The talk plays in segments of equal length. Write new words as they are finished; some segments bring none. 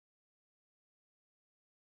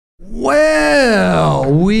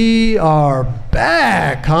Well, we are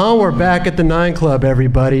back, huh? We're back at the 9 Club,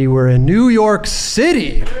 everybody. We're in New York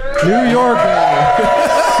City. New York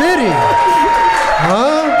City.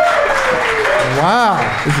 Huh?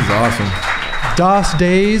 Wow. This is awesome. DOS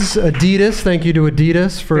Days, Adidas. Thank you to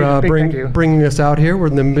Adidas for bringing us out here. We're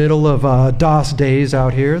in the middle of DOS Days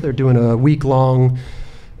out here. They're doing a week-long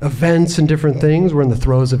events and different things. We're in the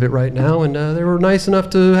throes of it right now, and they were nice enough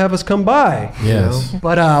to have us come by. Yes. You know?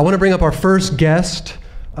 But I want to bring up our first guest,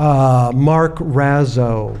 Mark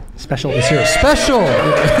Razzo. Special is here. Special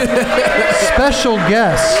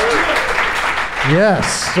guest.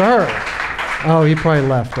 Yes, sir. Oh, he probably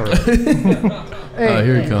left already. Hey,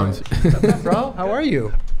 here he comes. Bro, how are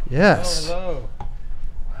you? Yes. Hello.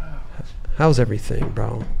 How's everything,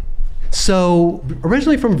 bro? So,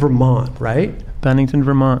 originally from Vermont, right? Bennington,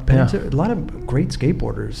 Vermont. Bennington, yeah. A lot of great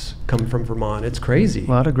skateboarders come from Vermont. It's crazy. A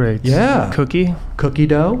lot of greats. Yeah. Cookie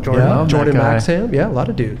Doe. Jordan. Yeah. Jordan That guy. Maxham. Yeah, a lot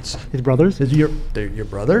of dudes. His brothers. Is your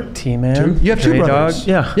brother? T-Man. You have two J-Dog. brothers.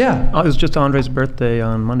 Yeah. Yeah. Oh, it was just Andre's birthday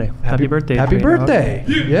on Monday. Happy birthday. Happy J-Dog. birthday.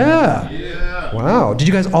 Yeah. Wow. Did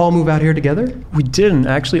you guys all move out here together? We didn't.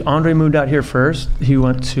 Actually, Andre moved out here first. He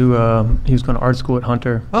went to, he was going to art school at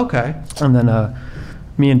Hunter. Okay. And then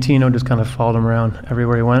me and Tino just kind of followed him around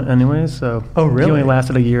everywhere he went anyways. So Oh, really? He only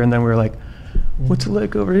lasted a year, and then we were like, what's it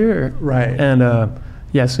like over here? Right. And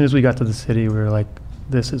yeah, as soon as we got to the city, we were like,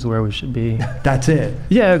 this is where we should be. That's it.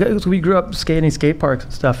 Yeah, 'cause we grew up skating skate parks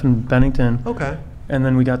and stuff in Bennington. Okay. And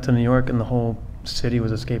then we got to New York, and the whole city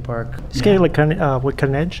was a skate park. Skated like with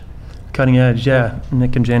Cutting Edge? Cutting Edge, yeah.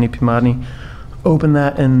 Nick and Jenny Pimadny opened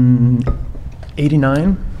that in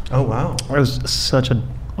 '89. Oh, wow. It was such an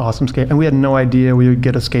awesome skate. And we had no idea we would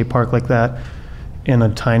get a skate park like that in a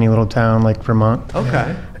tiny little town like Vermont.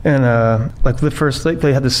 Okay. And like the first, like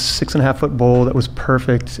they had this 6.5 foot bowl that was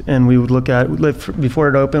perfect. And we would look at it, before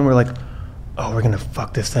it opened, we're like, oh, we're going to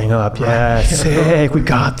fuck this thing up. Yeah, Right. sick. We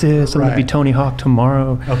got this. I'm going to be Right. Tony Hawk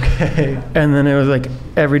tomorrow. Okay. And then it was like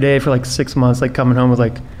every day for like 6 months, like coming home with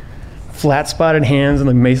like flat spotted hands and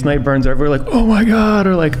like masonite burns everywhere, like, oh my God,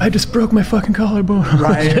 or like, I just broke my fucking collarbone.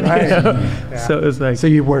 Right, You right. know? Yeah. So it was like, So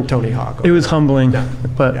you weren't Tony Hawk. it was humbling, Yeah.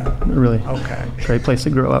 but Yeah. really Okay. great place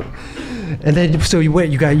to grow up. And then, so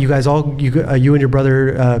you guys all, you and your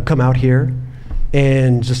brother come out here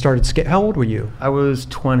and just started skate. How old were you? I was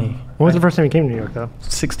 20. When was the first time you came to New York, though?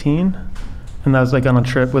 16. And that was like on a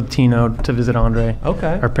trip with Tino to visit Andre.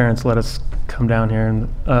 Okay. Our parents let us come down here, and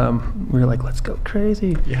we were like, let's go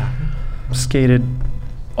crazy. Yeah. Skated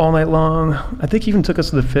all night long. I think he even took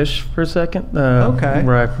us to the Fish for a second. Okay.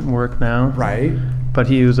 Where I work now. Right. But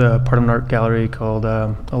he was a part of an art gallery called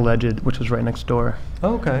Alleged, which was right next door.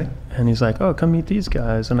 Okay. And he's like, oh, come meet these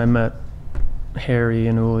guys. And I met Harry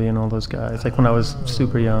and Uli and all those guys, like when I was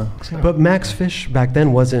super young. So. But Max Fish back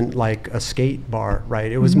then wasn't like a skate bar, right?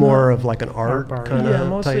 It was more of like an art bar, kind of Yeah,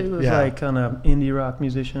 mostly type. it was like kind of indie rock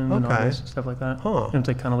musicians and Okay. artists and stuff like that. Huh. And it's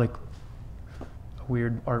like kind of like a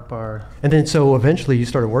weird art bar. And then so eventually you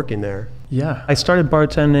started working there. Yeah. I started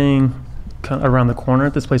bartending kind of around the corner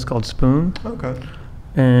at this place called Spoon. Okay.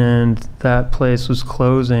 And that place was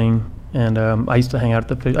closing. And I used to hang out at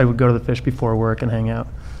the Fish. I would go to the Fish before work and hang out.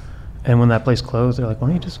 And when that place closed, they're like, why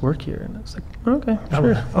don't you just work here? And I was like, okay,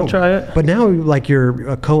 sure, I'll try it. But now, like, you're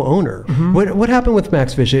a co-owner. Mhm. What happened with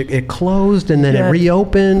Max Fish? It closed and then Yeah, it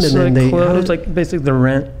reopened, and so then it they closed. Like basically, the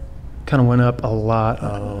rent kind of went up a lot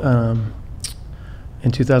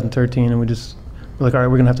in 2013, and we just were like, all right,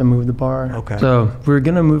 we're gonna have to move the bar. Okay. So we were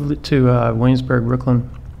gonna move it to Williamsburg, Brooklyn,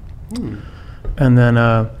 and then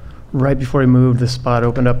right before we moved, this spot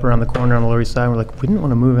opened up around the corner on the Lower East Side. We're like, we didn't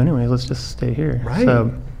want to move anyway. Let's just stay here. Right.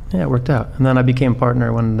 So yeah, it worked out. And then I became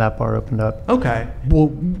partner when that bar opened up. Okay. Well,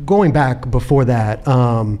 going back before that,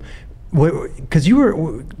 because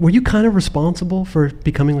were you kind of responsible for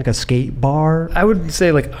becoming like a skate bar? I would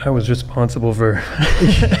say like I was responsible for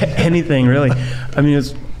anything really. I mean, it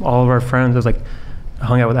was all of our friends. I was like, I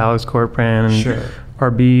hung out with Alex Corpran and Sure.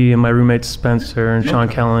 RB and my roommates Spencer and Sean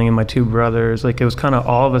Kelling and my two brothers. Like it was kind of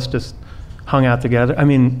all of us just hung out together. I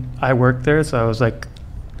mean, I worked there, so I was like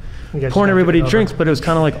pouring everybody drinks, but it was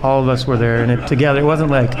kind of like all of us were there and it together. It wasn't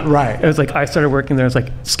like Right. It was like I started working there. It's like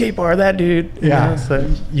skate bar, that dude. You Yeah. know, so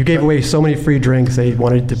You gave away so many free drinks. They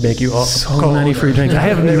wanted to make you all so many free drinks. I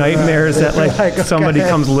have nightmares that like somebody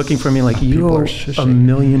comes looking for me like, you People are owe shushing. $1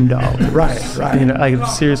 million. Right, right. You know, I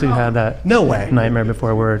seriously had that No way. nightmare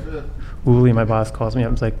before where Uli, my boss, calls me up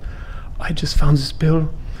and is like, I just found this bill.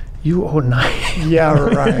 You owe $9. Yeah,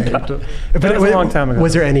 right. But it was a long time ago.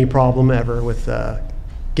 Was there any problem ever with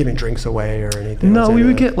giving drinks away or anything? No, Was we it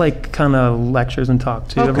would get like kind of lectures and talk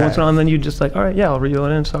to every Okay. once in a while, and then you just like, all right, yeah, I'll reel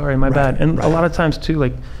it in. Sorry, my Right, bad. And right. a lot of times too,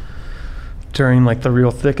 like during like the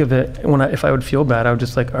real thick of it, if I would feel bad, I would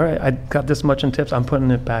just like, all right, I got this much in tips, I'm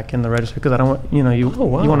putting it back in the register because I don't want, you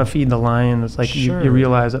want to feed the lion. It's like you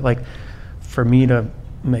realize that like for me to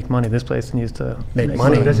make money, this place needs to make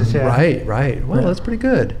money. Right. Well, that's pretty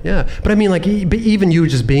good. Yeah. But I mean, like, even you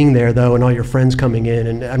just being there though, and all your friends coming in,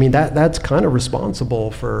 and I mean, that's kind of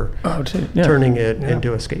responsible for turning it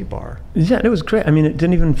into a skate bar. Yeah, it was great. I mean, it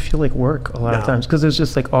didn't even feel like work a lot of times because it was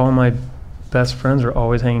just like all my best friends were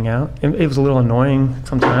always hanging out. It was a little annoying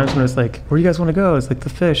sometimes when it was like, where do you guys want to go? It's like the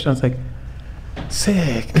fish. And I was like,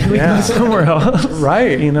 sick. Can we go somewhere else?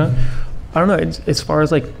 Right. I don't know. As far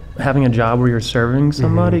as like having a job where you're serving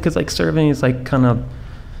somebody, because like serving is like kind of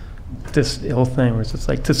this ill thing where it's just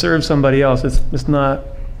like to serve somebody else. It's not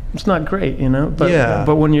great,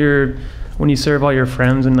 But when you serve all your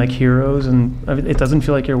friends and like heroes, and I mean, it doesn't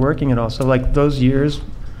feel like you're working at all. So like those years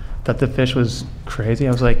that the fish was crazy,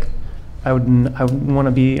 I was like, I would want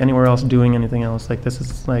to be anywhere else doing anything else. Like this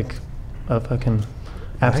is like a fucking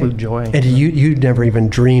absolute joy. And you never even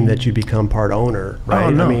dreamed that you'd become part owner, right? Oh,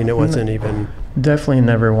 no. I mean, it wasn't even. Definitely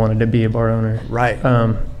never wanted to be a bar owner. Right.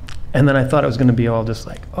 And then I thought it was going to be all just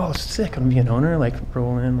like, oh, sick, I'm going to be an owner, like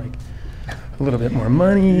roll in like a little bit more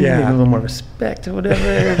money, maybe a little more respect or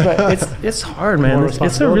whatever. But it's hard, man.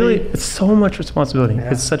 It's so much responsibility.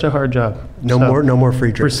 Yeah. It's such a hard job. No more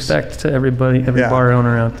free drinks. Respect to everybody, every bar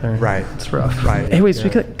owner out there. Right. It's rough. Right. Hey, wait,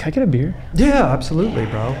 can I get a beer? Yeah, absolutely,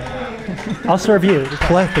 bro. I'll serve you.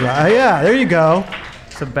 Plethora. Yeah, there you go.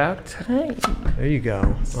 It's about time. There you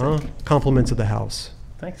go. Compliments of the house.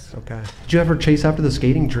 Thanks. Okay. Did you ever chase after the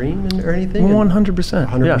skating dream or anything? 100%.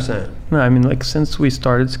 100%. Yeah. No, I mean, like, since we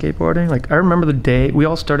started skateboarding, like, I remember the day, we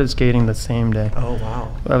all started skating the same day. Oh,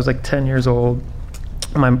 wow. I was like 10 years old.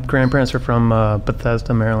 My grandparents are from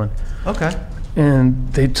Bethesda, Maryland. Okay.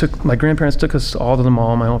 And my grandparents took us all to the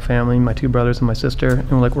mall, my whole family, my two brothers and my sister,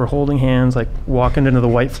 and we're holding hands, like, walking into the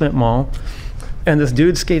White Flint Mall. And this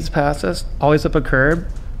dude skates past us, always up a curb,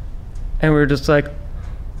 and we were just like,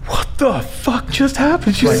 what the fuck just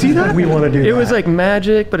happened? Did you see that? We want to do that. It was like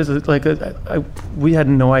magic, but it's like we had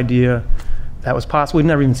no idea that was possible. We'd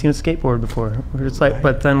never even seen a skateboard before. We were just like,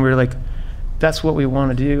 but then we were like, that's what we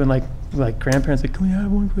want to do. And like grandparents like, can we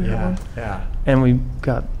have one? Can we have one? Yeah. And we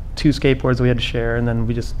got 2 skateboards we had to share, and then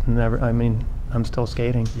we just never. I mean, I'm still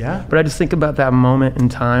skating. Yeah. But I just think about that moment in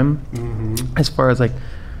time, as far as like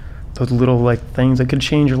those little like things that could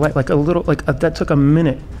change your life, like a little like that took a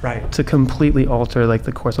minute to completely alter like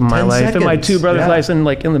the course of my life and my two brothers' lives in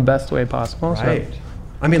like in the best way possible. Right. So,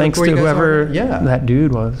 I mean, thanks to whoever that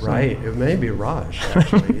dude was. Right. It may be Raj.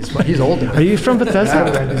 Actually, he's older. Are you from Bethesda?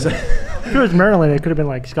 If it was Maryland, it could have been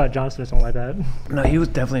like Scott Johnson or something like that. No, he was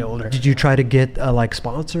definitely older. Did you try to get like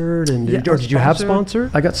sponsored, or did you have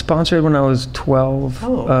sponsored? I got sponsored when I was 12.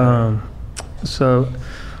 Oh. Okay. So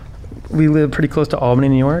we live pretty close to Albany,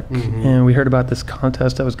 New York, and we heard about this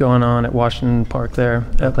contest that was going on at Washington Park there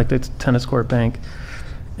at like the tennis court bank.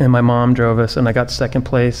 And my mom drove us, and I got second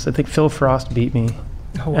place. I think Phil Frost beat me.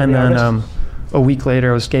 Oh, and then a week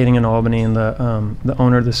later, I was skating in Albany, and the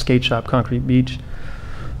owner of the skate shop, Concrete Beach,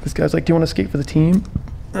 this guy's like, do you want to skate for the team?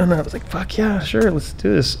 And I was like, fuck yeah, sure, let's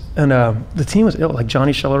do this. And the team was ill. Like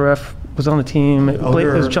Johnny Schillereff was on the team. It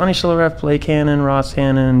was Johnny Schillereff, Blake Hannon, Ross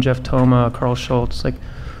Hannon, Jeff Toma, Carl Schultz, like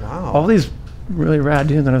all these really rad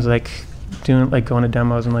dudes. And I was like going to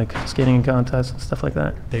demos and like skating in contests and stuff like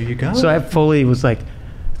that. There you go. So I fully was like,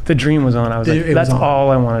 the dream was on. I was like, that's all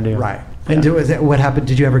I want to do. Right. And what happened?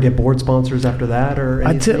 Did you ever get board sponsors after that, or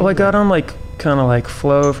anything? I did. Well, I got on like kind of like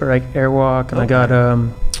Flow for like Airwalk, and I got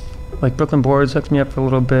like Brooklyn Boards hooked me up for a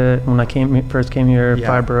little bit when I first came here.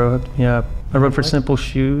 Fibro hooked me up. I rode for Simple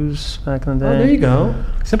Shoes back in the day. Oh, there you go.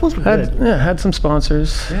 Simple's good. Had some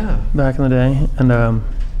sponsors. Back in the day, and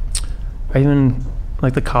I even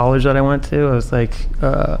like the college that I went to. I was like,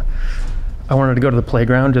 I wanted to go to the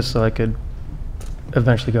playground just so I could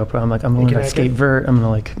eventually go pro. I'm like, I'm going to skate vert. I'm going to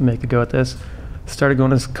like make a go at this. Started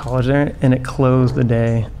going to college there, and it closed the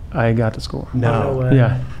day I got to school. No.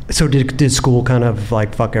 Yeah. So did school kind of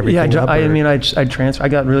like fuck everything up? I mean, I transferred. I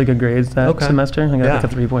got really good grades that semester. I got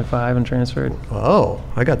like a 3.5 and transferred. Oh,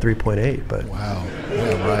 I got 3.8, but. Wow.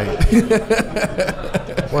 Yeah, right.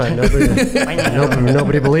 What?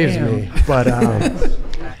 Nobody believes me. But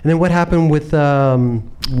and then what happened with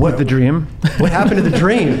with the dream? What happened to the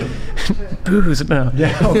dream? Booze. No.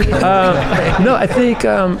 Yeah. Okay. No, I think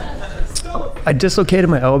I dislocated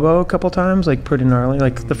my elbow a couple times, like pretty gnarly.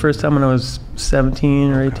 Like the first time when I was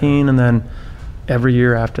 17 or 18, and then every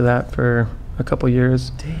year after that for a couple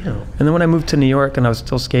years. Damn. And then when I moved to New York and I was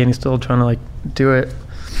still skating, still trying to like do it,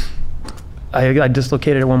 I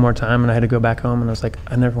dislocated it one more time, and I had to go back home, and I was like,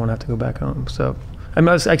 I never want to have to go back home. So I mean,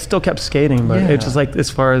 I still kept skating, but it's just like, as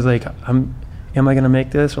far as like, am I gonna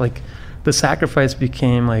make this? Or like, the sacrifice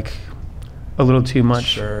became like a little too much.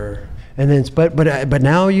 Sure. And then, but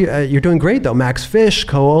now you're doing great though. Max Fish,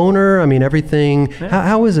 co-owner. I mean, everything. Yeah.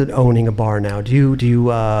 How is it owning a bar now? Do you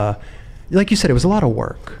like you said, it was a lot of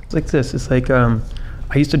work. It's like this. It's like I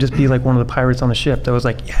used to just be like one of the pirates on the ship that was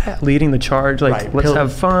like, leading the charge. Like, let's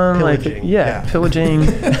have fun. Pillaging. Like, pillaging.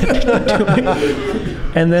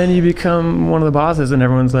 And then you become one of the bosses, and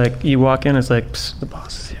everyone's like, you walk in, it's like, the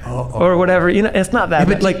boss is here, or whatever. You know, it's not that.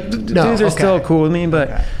 But like, dudes are still cool with me,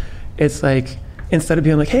 but it's like, instead of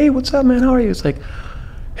being like, hey, what's up, man? How are you? It's like,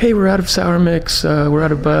 hey, we're out of sour mix. We're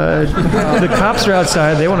out of bud. The cops are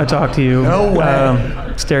outside. They want to talk to you. No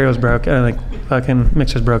way. Stereo's broke. Like, fucking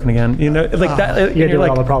mixer's broken again. You know, like that. You're like,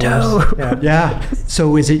 all the problems. Yeah.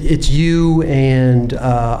 So it's you and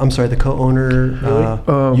I'm sorry, the co-owner.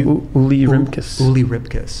 Uli Rimkus. Uli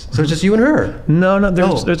Rimkus. So it's just you and her. No.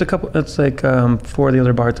 There's a couple. It's like 4 of the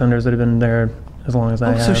other bartenders that have been there as long as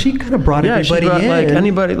I have. So she kind of brought everybody in. Like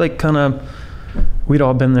anybody, like kind of. We'd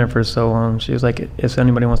all been there for so long. She was like, if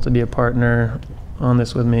anybody wants to be a partner on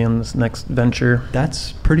this with me on this next venture.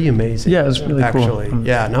 That's pretty amazing. Yeah, it's really actually cool.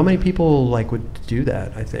 Yeah, not many people like would do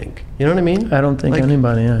that, I think. You know what I mean? I don't think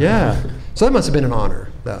anybody, Yeah. So that must have been an honor,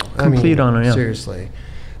 though. Complete honor, yeah. Seriously.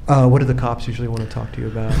 What do the cops usually want to talk to you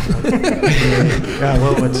about?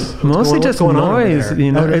 What's mostly just noise.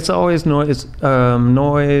 You know, Okay. it's always noise.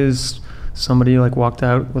 Noise. Somebody like walked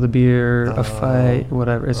out with a beer, a fight,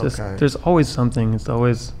 whatever. It's just there's always something. It's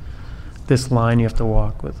always this line you have to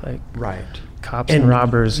walk with, like cops and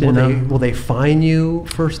robbers. Will they fine you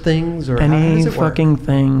for things or any fucking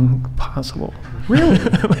thing possible? Really?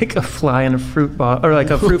 Like a fly in a fruit bottle, or like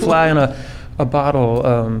a fruit fly in a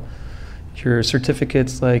bottle. Your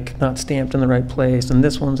certificate's like not stamped in the right place, and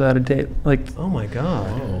this one's out of date. Like, oh my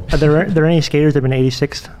god! Are there any skaters that have been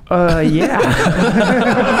 86th? Yeah.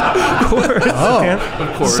 Of course.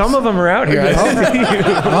 Of course. Some of them are out here.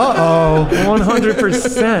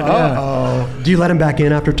 100%. Do you let them back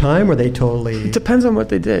in after time, or they totally? It depends on what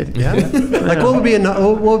they did. Yeah. Like what would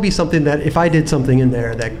be something that if I did something in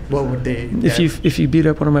there that what would they? If you beat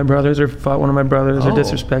up one of my brothers or fought one of my brothers or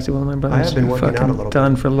disrespected one of my brothers, I have been working out a little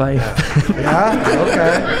done bit. for life. Yeah.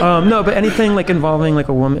 Okay. No, but anything like involving like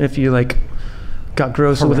a woman, if you like got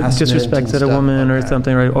gross with disrespected a woman or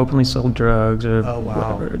something, right? Openly sold drugs or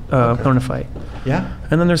whatever, on a fight. Yeah.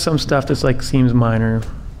 And then there's some stuff that's like seems minor,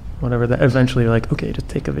 whatever. That eventually you're like, okay, just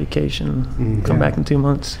take a vacation, come back in 2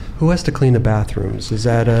 months. Who has to clean the bathrooms? Is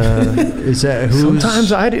that who's?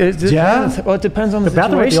 Sometimes I do. Well, it depends on the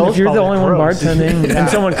situation. If you're the only one bartending and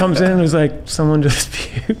someone comes in, there's like someone just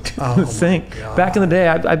puked in the sink. Back in the day,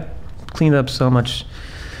 I cleaned up so much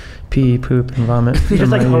pee, poop, and vomit. You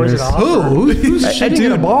just like hose it off? Who's shitting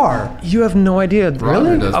in a bar? You have no idea.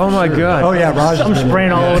 Really? Oh my god. Oh yeah, Raj. I'm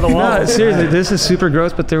spraying all over the wall. No, seriously, this is super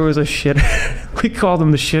gross, but there was a shitter. We called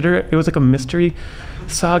him the shitter. It was like a mystery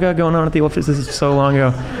saga going on at the office. This is so long ago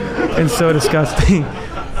and so disgusting.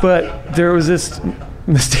 But there was this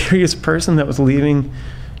mysterious person that was leaving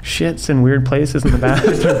shits in weird places in the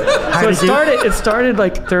bathroom. So it started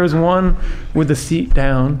like there was one with the seat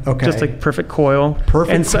down, just like perfect coil.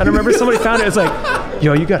 Perfect. And so I remember somebody found it. It's like,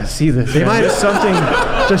 yo, you got to see this. They might have something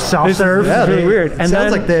just soft serve. Yeah, really weird. And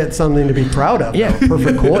sounds like they had something to be proud of. Yeah,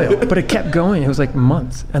 perfect coil. But it kept going. It was like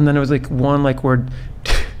months, and then it was like one like where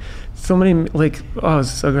somebody like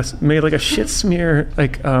so gross, made like a shit smear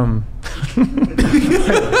like God.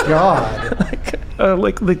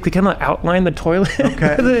 like they kind of outline the toilet.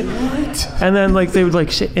 Okay. What? And then like they would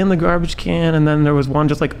like shit in the garbage can, and then there was one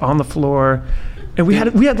just like on the floor, and we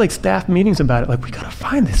had like staff meetings about it. Like, we gotta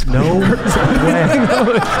find this. No way.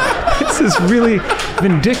 This is really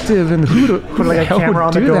vindictive, and who put like a camera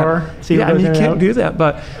on the door. Yeah, I mean, you can't do that,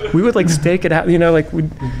 but we would like stake it out. You know, like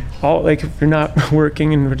we'd all like if you're not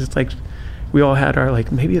working, and we're just like. We all had our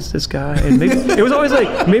like, maybe it's this guy, and maybe it was always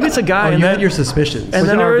like, maybe it's a guy. And you had your suspicions. And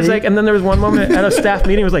then there was like, and then there was one moment at a staff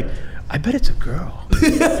meeting, it was like, I bet it's a girl.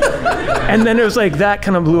 And then it was like that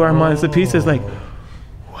kind of blew our minds to pieces. Like,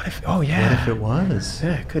 what if? Oh yeah. What if it was?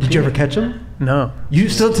 Yeah, it could. Did you ever catch him? No. You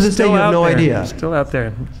still to this day you have no idea. Still out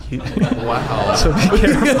there. Wow. So be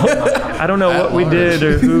careful. I don't know what we did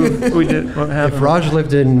or who we did. What happened? If Raj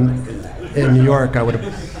lived in New York, I would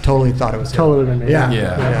have totally thought it was totally been me.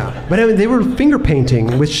 Yeah. But I mean, they were finger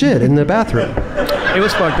painting with shit in the bathroom. It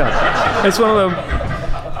was fucked up. It's one of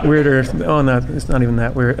the weirder. Oh no, it's not even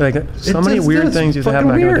that weird. Like so many weird things you have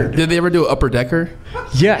back in the day. Did they ever do Upper Decker?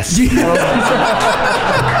 Yes.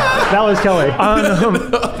 That was Kelly.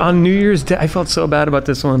 On New Year's Day, I felt so bad about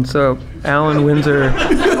this one. So Alan Windsor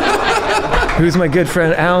who's my good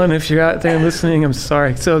friend Alan. If you're out there listening, I'm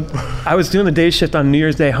sorry. So I was doing the day shift on New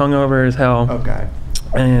Year's Day, hungover as hell. Okay.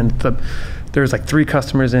 And there was like 3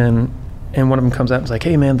 customers in, and one of them comes out and is like,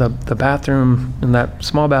 hey man, the bathroom in that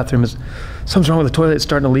small bathroom something's wrong with the toilet. It's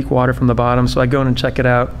starting to leak water from the bottom. So I go in and check it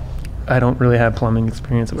out. I don't really have plumbing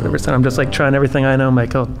experience or whatever. So I'm just like trying everything I know. I'm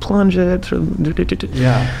like, I'll plunge it.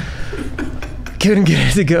 Yeah. Couldn't get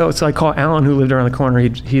it to go. So I call Alan, who lived around the corner.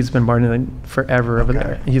 He's been bartending forever over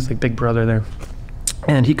there. He's like big brother there.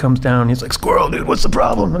 And he comes down. He's like, squirrel, dude, what's the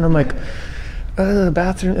problem? And I'm like, the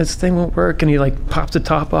bathroom, this thing won't work. And he like pops the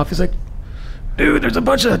top off. He's like, dude, there's a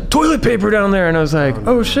bunch of toilet paper down there. And I was like,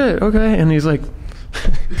 oh shit, okay. And he's like,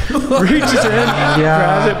 reaches in,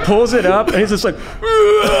 grabs it, pulls it up, and he's just like,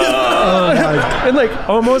 and like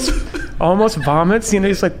almost vomits. You know,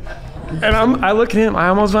 he's like, and I look at him, I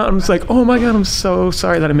almost vomit. I'm just like, oh my God, I'm so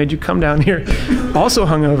sorry that I made you come down here. Also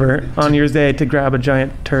hungover on New Year's Day to grab a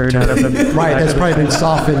giant turd out of the right. That's probably been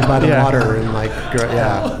softened by the water and like,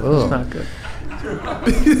 yeah. It's not good.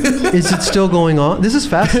 Is it still going on? This is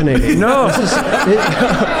fascinating. No.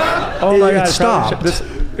 Oh my God, it stopped. This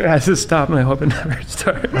has stopped, and I hope it never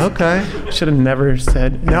starts. Okay. Should have never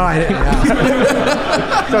said. No, I didn't.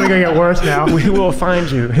 It's only going to get worse now. We will find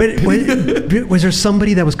you. But was there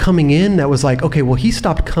somebody that was coming in that was like, okay, well, he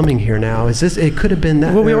stopped coming here now. Is this? It could have been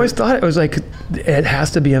that. Well, we always thought it was like, it has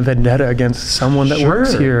to be a vendetta against someone that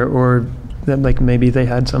works here, or that like maybe they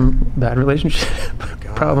had some bad relationship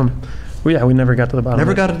problem. Well, yeah, we never got to the bottom.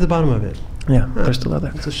 Never got to the bottom of it. Yeah, they're still out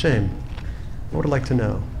there. It's a shame. I would like to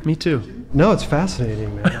know. Me too. No, it's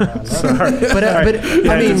fascinating, man. Sorry. But I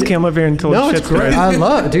mean, just came up here and told it's great. I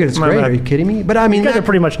love it, dude. It's great. Are you kidding me? But I mean, you guys are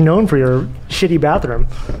pretty much known for your shitty bathroom,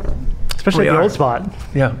 especially at the old spot.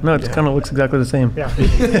 Yeah, no, it kind of looks exactly the same. Yeah.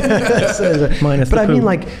 Minus but the I mean,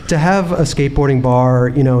 like to have a skateboarding bar,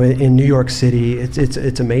 you know, in New York City,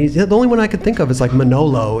 it's amazing. The only one I could think of is like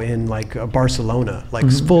Manolo in like Barcelona, like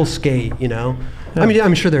full skate, you know. Yeah. I mean,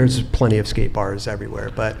 I'm sure there's plenty of skate bars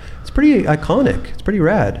everywhere, but it's pretty iconic. It's pretty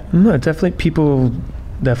rad. No, people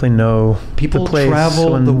definitely know people the place.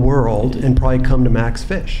 Travel the world and probably come to Max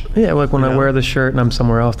Fish. Yeah, like when I wear the shirt and I'm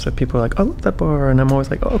somewhere else, people are like, "I love that bar," and I'm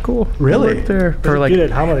always like, "Oh, cool." Really? Right there. For like, you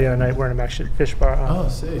did Hamlet the other night wearing a Max Fish bar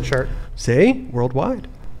shirt. See, worldwide.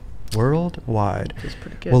 Worldwide. That's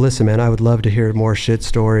pretty good. Well, listen, man, I would love to hear more shit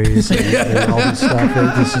stories and all this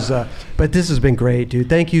stuff. But this has been great, dude.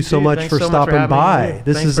 Thank you so much for stopping by.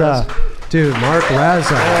 This is dude, Mark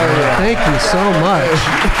Razzo. Thank you so much.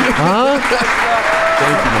 Thank you.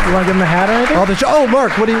 You want to give him a hat or anything?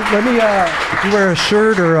 Mark, what do you? Let me. Do you wear a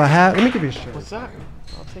shirt or a hat? Let me give you a shirt. What's that?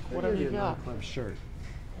 I'll take whatever you got. Shirt.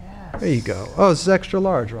 Yes. There you go. Oh, this is extra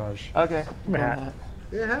large, Raj. Okay. Give me a hat.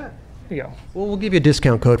 Yeah, hat. Here you go. Well, we'll give you a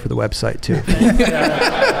discount code for the website too.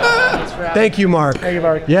 Thank you, Mark. Thank you,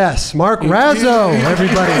 Mark. Yes, Mark Razzo,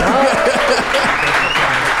 everybody.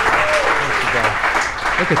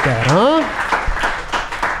 Look at that, huh?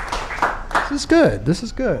 This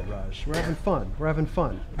is good, Raj. We're having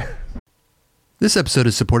fun. This episode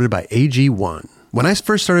is supported by AG1. When I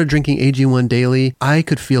first started drinking AG1 daily, I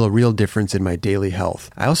could feel a real difference in my daily health.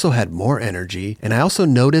 I also had more energy, and I also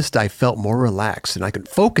noticed I felt more relaxed and I could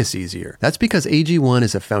focus easier. That's because AG1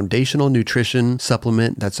 is a foundational nutrition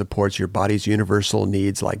supplement that supports your body's universal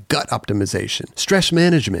needs like gut optimization, stress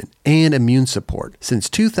management, and immune support. Since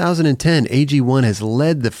 2010, AG1 has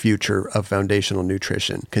led the future of foundational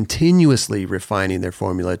nutrition, continuously refining their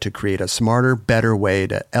formula to create a smarter, better way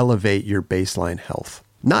to elevate your baseline health.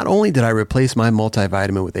 Not only did I replace my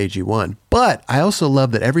multivitamin with AG1, but I also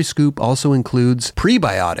love that every scoop also includes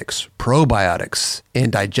prebiotics, probiotics,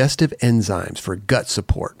 and digestive enzymes for gut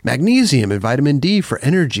support, magnesium and vitamin D for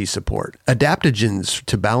energy support, adaptogens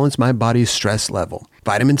to balance my body's stress level,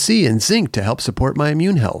 vitamin C and zinc to help support my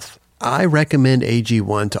immune health. I recommend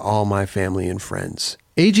AG1 to all my family and friends.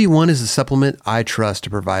 AG1 is a supplement I trust to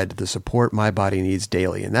provide the support my body needs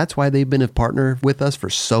daily, and that's why they've been a partner with us for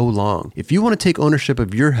so long. If you want to take ownership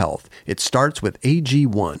of your health, it starts with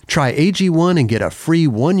AG1. Try AG1 and get a free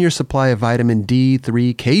 1-year supply of vitamin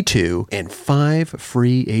D3, K2, and 5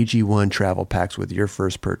 free AG1 travel packs with your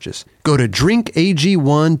first purchase. Go to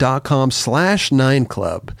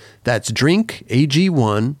drinkag1.com/9club. That's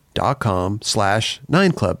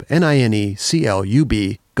drinkag1.com/9club,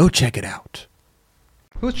 NINECLUB. Go check it out.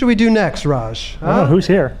 What should we do next, Raj? Who's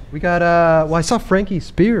here? We got, I saw Frankie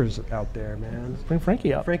Spears out there, man. Bring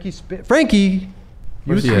Frankie up. Frankie,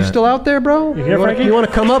 you still out there, bro? You here, Frankie? You want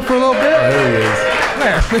to come up for a little bit? There he is.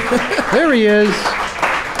 There he is.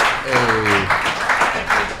 Hey.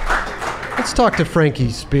 Let's talk to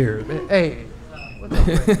Frankie Spears. Hey, what's up,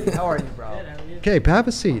 Frankie? How are you, bro? Okay, have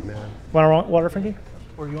a seat, man. Want water, Frankie?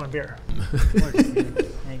 Or you want beer?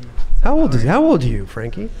 How old are you,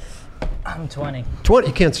 Frankie? I'm 20. 20.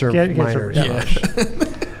 You can't serve Can't minors.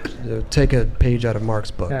 serve, Take a page out of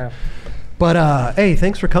Mark's book. Yeah. But hey,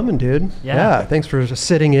 thanks for coming, dude. Yeah. Thanks for just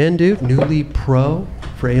sitting in, dude. Newly pro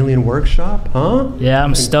for Alien Workshop, huh? Yeah,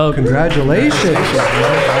 I'm stoked. Congratulations.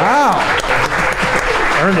 Wow.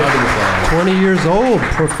 Earned it. 20 years old,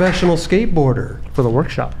 professional skateboarder. For the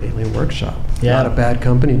workshop. Alien Workshop. Yeah. Not a bad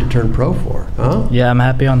company to turn pro for, huh? Yeah, I'm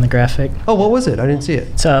happy on the graphic. Oh, what was it? I didn't see it.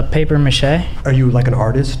 It's a paper mache. Are you like an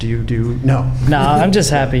artist? Do you do? No. No, I'm just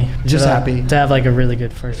happy. Just happy. To have like a really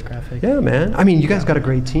good first graphic. Yeah, man. I mean, you guys got a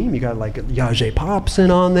great team. You got like Yajay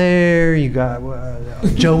Popson on there. You got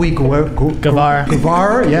Joey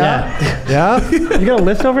Guevara. Yeah. Yeah. You got a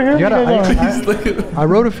list over here? I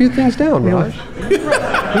wrote a few things down, Raj.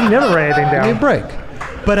 You never write anything down. Give me a break.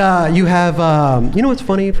 But you have, you know what's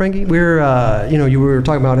funny, Frankie? We're, you were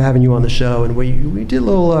talking about having you on the show, and we did a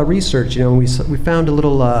little research, and we found a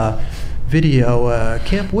little video,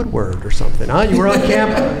 Camp Woodward or something, huh? You were on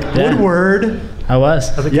Camp Woodward. I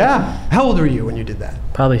was. Yeah. How old were you when you did that?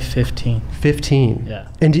 Probably 15. 15. Yeah.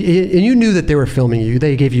 And you knew that they were filming you.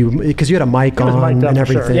 They gave you, because you had a mic on and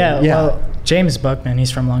everything. Sure. Yeah, well, James Buckman, he's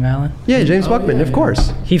from Long Island. Yeah, James Buckman, of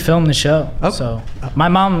course. He filmed the show. Oh. So my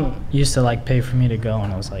mom used to like pay for me to go,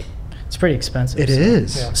 and I was like, it's pretty expensive. It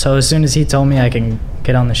is. Yeah. So as soon as he told me I can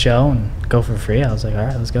get on the show and go for free, I was like, all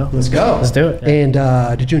right, let's go. Let's go. Let's do it. Yeah.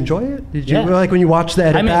 And did you enjoy it? Did you like when you watched the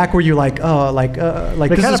edit back? Were you like, oh, like They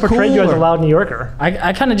this kind is of portrayed cool? you as a or- loud New Yorker.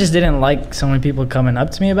 I kind of just didn't like so many people coming up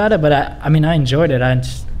to me about it, but I mean, I enjoyed it.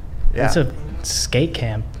 It's a skate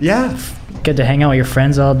camp. Yeah. Get to hang out with your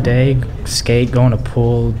friends all day, skate, go in a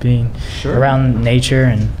pool, being around nature,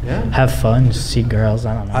 and have fun, just see girls.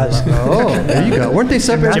 I don't know. Oh, there you go. Weren't they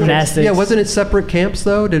separate? Gymnastics. Yeah, wasn't it separate camps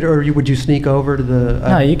though? Would you sneak over to the?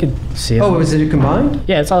 No, you could see it. Oh, was it combined?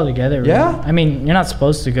 Yeah, it's all together. Really. Yeah? I mean, you're not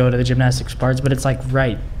supposed to go to the gymnastics parts, but it's like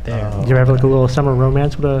right there. Did you ever have like a little summer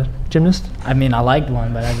romance with a gymnast? I mean, I liked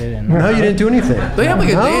one, but I didn't. No, you didn't do anything. They have like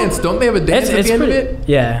a dance. Don't they have a dance at the end pretty, of it?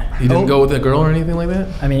 Yeah. You didn't go with a girl or anything like that?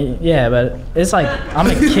 I mean, yeah, but it's like, I'm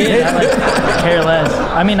a kid. I like care less.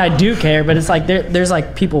 I mean, I do care, but it's like there's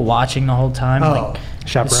like people watching the whole time. Oh. Like,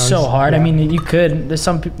 Chaperones. it's so hard. Yeah. I mean, you could. There's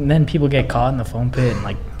some. Then people get caught in the foam pit and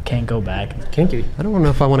like can't go back. Kinky. I don't know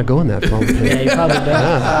if I want to go in that foam pit. Yeah, you probably don't.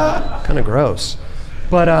 Yeah, kind of gross.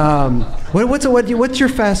 But what's your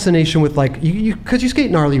fascination with like you because you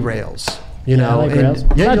skate gnarly rails, you Yeah, I know? like and- rails.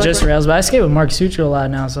 Yeah, you Not like just rails, but I skate with Mark Sutra a lot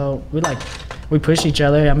now. So we push each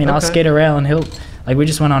other. I mean, I'll Okay. skate a rail and we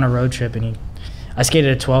just went on a road trip and I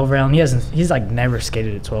skated a 12 rail and he's like never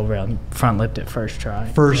skated a 12 rail. He front lipped it first try.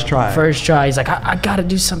 First try. First try. He's like, I gotta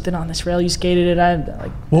do something on this rail. You skated it.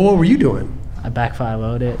 Well, what were you doing? I back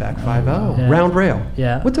 5-0'd it. Back 5-0. Yeah. Round rail.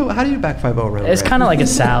 Yeah. How do you back 5-0 round It's rail? kind of like a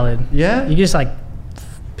salad. Yeah? You just like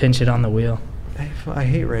pinch it on the wheel. I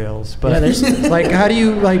hate rails, but Yeah, there's- like, how do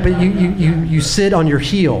you like? But you sit on your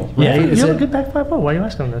heel, right? Yeah. Is You have it- a good back 5-0. Why are you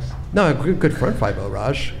asking this? No, a good front 5-0,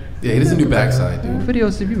 Raj. Yeah, he doesn't do backside, dude. What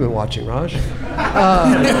videos have you been watching, Raj?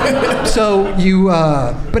 So you,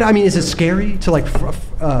 but I mean, is it scary to like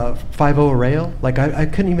 5-0 a rail? Like I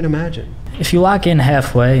couldn't even imagine. If you lock in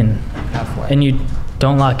halfway and you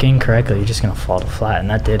don't lock in correctly, you're just gonna fall to flat, and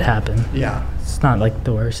that did happen. Yeah. It's not like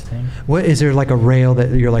the worst thing. What is there like a rail that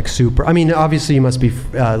you're like super? I mean, obviously you must be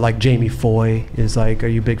like Jamie Foy is like. Are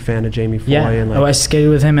you a big fan of Jamie Foy? Yeah. And I skated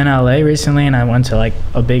with him in LA recently, and I went to like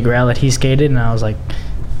a big rail that he skated, and I was like,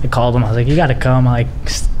 I called him. I was like, you got to come. Like,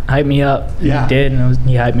 hype me up. Yeah. He did, and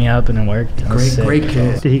he hyped me up, and it worked. It was sick. Great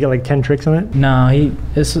kid. Did he get like 10 tricks on it? No,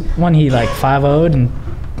 this one he like 5-0'd and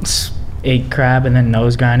ate crab and then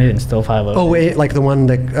nose grinded and still 5-0'd. Oh, wait, like the one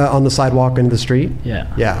that on the sidewalk into the street. Yeah.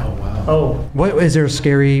 Yeah. Oh. What is there a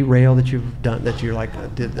scary rail that you've done that you're like,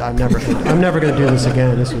 I'm never going to do this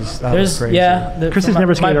again? That was crazy. Chris has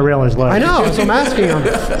never skated a rail in his life. I know. So I'm asking.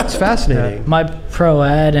 It's fascinating. My pro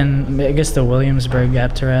ad and I guess the Williamsburg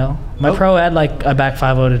Gap to Rail. My pro ad, like I back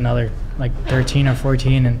 5-0'd another like 13 or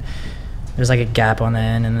 14, and there's like a gap on the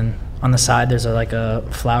end, and then on the side there's like a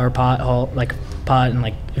flower pot hole, like pot, and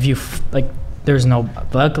like if you there's no.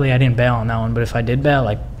 Luckily I didn't bail on that one, but if I did bail,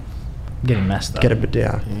 like I'm getting messed up.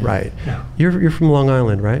 Right. Yeah. You're from Long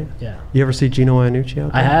Island, right? Yeah. You ever see Gino Iannucci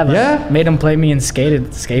out there? I have. Yeah. Made him play me and skated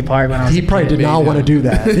at the skate park when I was. He probably did not want to do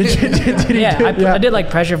that. Did he? Yeah, do it? I did like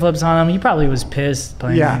pressure flips on him. He probably was pissed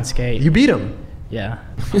playing me and skate. You beat him. Yeah.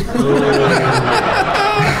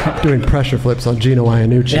 Doing pressure flips on Gino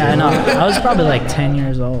Iannucci. Yeah, I know. I was probably like 10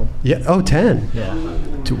 years old. Yeah. Oh, 10. Yeah.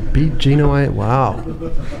 To beat Gino Iannucci. Wow.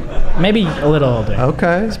 Maybe a little older.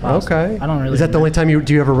 Okay. Okay. I don't really. Is that the only time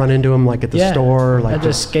do you ever run into him, like at the store? Like at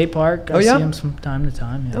the skate park. I see him from time to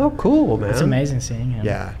time. Yeah. Oh, cool, man. It's amazing seeing him.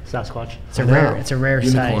 Yeah. Sasquatch. It's a rare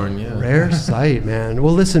Unicorn, sight. yeah. Rare sight, man.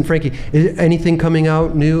 Well, listen, Frankie, is anything coming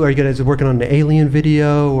out new? Are you guys working on an Alien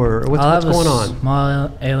video, or what's going on?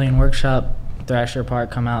 Small Alien Workshop Thrasher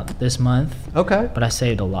part come out this month. Okay. But I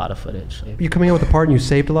saved a lot of footage. You coming out with a part and you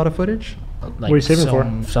saved a lot of footage? Like what are you saving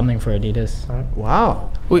for? Something for Adidas.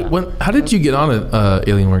 Wow. Wait, how did you get on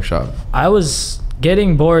Alien Workshop? I was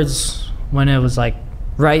getting boards when it was like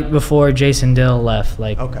right before Jason Dill left.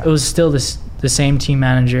 Like it was still the same team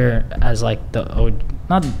manager as like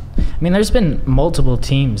there's been multiple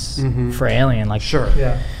teams for Alien. Like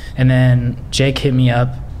Yeah. And then Jake hit me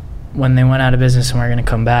up when they went out of business and we were gonna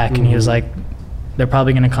come back, and he was like, they're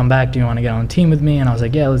probably gonna come back. Do you want to get on the team with me? And I was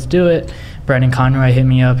like, yeah, let's do it. Brendan Conroy hit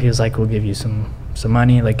me up. He was like, we'll give you some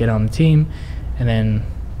money, like get on the team. And then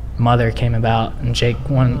Mother came about, and Jake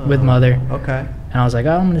won with Mother. Okay. And I was like,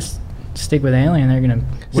 oh, I'm gonna stick with Alien. They're gonna.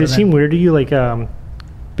 Did it seem weird to you, like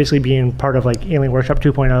basically being part of like Alien Workshop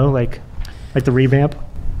 2.0, like the revamp?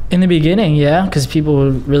 In the beginning, yeah, because people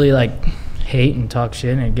would really like hate and talk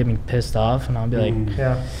shit and it'd get me pissed off, and I'll be like,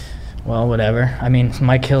 yeah. Well, whatever. I mean,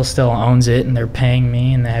 Mike Hill still owns it, and they're paying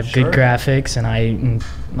me, and they have good graphics, and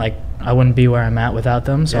I wouldn't be where I'm at without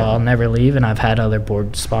them, so I'll never leave. And I've had other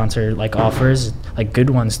board sponsor like offers, like good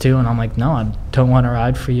ones too, and I'm like, no, I don't want to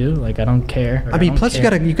ride for you. Like, I don't care. I mean, plus you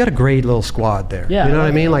got a great little squad there. Yeah. You know what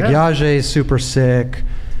I mean? Like Yajay's super sick.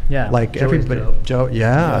 Yeah. Like Joey's everybody. dope. Joe.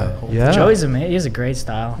 Yeah. Yeah. Joey's amazing. He has a great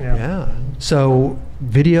style. Yeah. So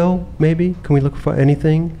video maybe? Can we look for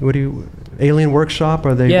anything? What do you? Alien Workshop?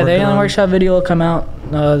 Are they? Yeah, the working Alien on? Workshop video will come out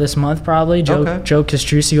this month probably. Joe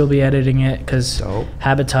Castrucci will be editing it because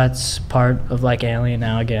Habitat's part of like Alien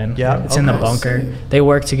now again. Yeah, it's in the bunker. They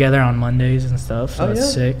work together on Mondays and stuff, so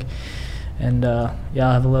it's sick. And I'll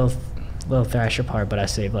have a little Thrasher part, but I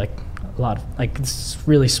saved like a lot of, like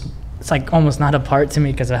it's like almost not a part to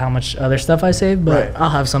me because of how much other stuff I saved, but I'll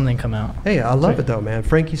have something come out. Hey, I love it though, man.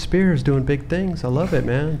 Frankie Spears doing big things. I love it,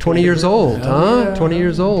 man. 20 years old, huh? Yeah. 20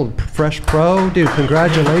 years old. Fresh pro. Dude,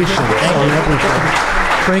 congratulations on everything.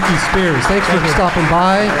 Frankie Spears, thanks for stopping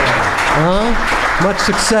by. Much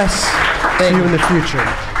success to you in the future.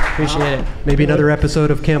 Appreciate it. Maybe another episode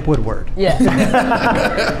of Camp Woodward. Yeah.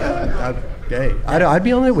 Hey, I'd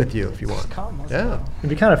be on it with you if you want. Yeah. It'd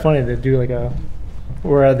be kind of funny to do like a,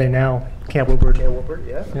 where are they now? Camp Woodward. Camp Woodward,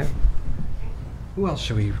 yeah. Who else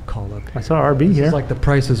should we call up? I saw RB here. It's like The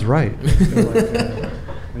Price is Right.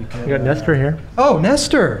 We got Nestor here. Oh,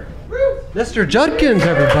 Nestor. Nestor Judkins,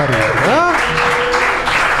 everybody.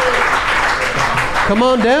 Come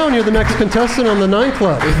on down. You're the next contestant on the 9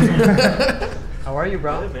 Club. How are you,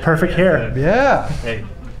 bro? Perfect hair. Yeah. Hey.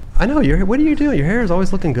 I know. What do you do? Your hair is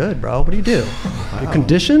always looking good, bro. What do you do? You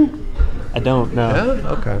condition? I don't know. Yeah?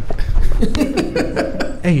 Okay.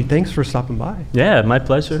 Hey, thanks for stopping by. Yeah, my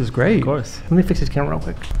pleasure. This is great. Of course. Let me fix his camera real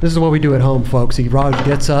quick. This is what we do at home, folks. Raj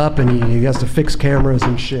gets up and he has to fix cameras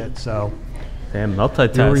and shit, so. Damn,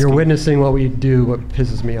 multitasking. You're witnessing what we do, what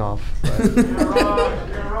pisses me off.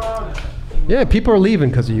 Yeah, people are leaving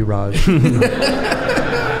because of you, Raj. You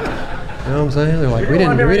know what I'm saying? They're like, we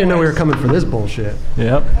didn't know we were coming for this bullshit.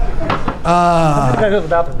 Yep.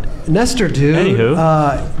 Nestor, dude.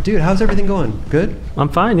 Anywho. Dude, how's everything going? Good? I'm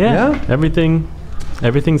fine, yeah.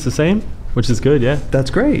 Everything's the same, which is good, yeah. That's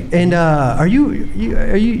great. And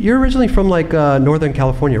you're originally from like Northern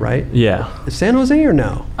California, right? Yeah. San Jose or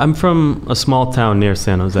no? I'm from a small town near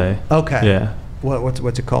San Jose. Okay. Yeah.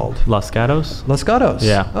 What's it called? Los Gatos. Los Gatos.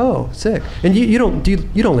 Yeah. Oh, sick. And you don't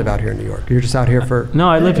live out here in New York. You're just out here for. No,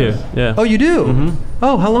 I live here. Yeah. Oh, you do? Mm-hmm.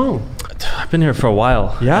 Oh, how long? I've been here for a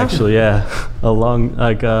while. Yeah. Actually, yeah. A long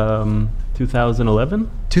 2011.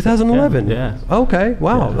 2011. Yeah. Okay.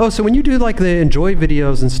 Wow. Yeah. Oh, so when you do like the Enjoy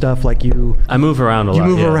videos and stuff, like I move around a lot. You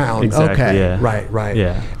move around. Exactly. Okay. Yeah. Right.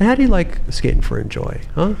 Yeah. And how do you like skating for Enjoy?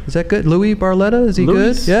 Huh? Is that good? Louis Barletta, is he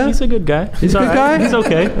good? Yeah. He's a good guy. He's a good guy. He's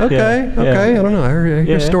okay. Okay. Yeah. Okay. I don't know. I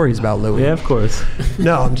hear stories about Louis. Yeah, of course.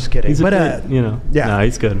 No, I'm just kidding. He's but good, Yeah. No,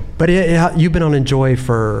 he's good. But you've been on Enjoy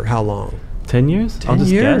for how long? 10 years? 10 I'll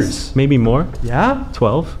just years. guess. Maybe more. Yeah.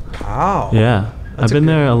 12. Wow. Yeah. I've been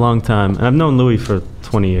there a long time, and I've known Louis for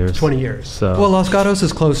 20 years. 20 years. So. Well, Los Gatos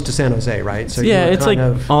is close to San Jose, right? So yeah, it's like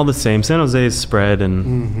all the same. San Jose is spread,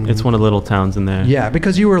 and it's one of the little towns in there. Yeah,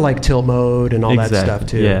 because you were like Tilt Mode and all that stuff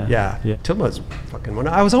too. Yeah. Tilt Mode's fucking one.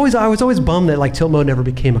 I was always bummed that like Tilt Mode never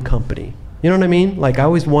became a company. You know what I mean? Like I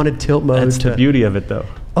always wanted Tilt Mode. That's the beauty of it, though.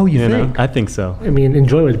 Oh, you think? I think so. I mean,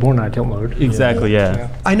 Enjoy was born out of tilt mode. Exactly, yeah.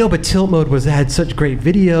 I know, but tilt mode had such great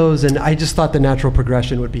videos, and I just thought the natural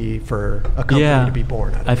progression would be for a company to be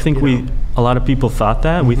born out of I think a lot of people thought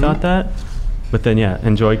that. We thought that. But then,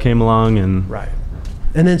 Enjoy came along and... Right.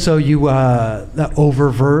 And then so you, that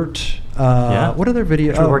Oververt, what other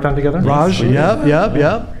video? We worked on together? Raj,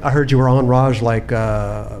 yep. I heard you were on Raj like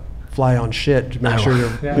fly on shit to make sure your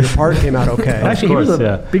part came out okay. Actually, he was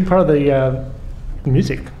a big part of the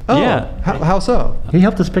music. Oh, yeah. How so? He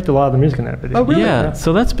helped us pick a lot of the music in that video. Oh, really? Yeah,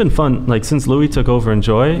 so that's been fun. Like, since Louis took over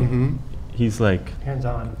Enjoy, he's like...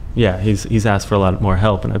 Hands-on. Yeah, he's asked for a lot more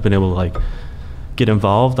help, and I've been able to, like, get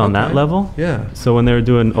involved on that level. Yeah. So when they were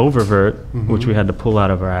doing Oververt, which we had to pull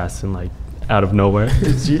out of our ass and, like, out of nowhere.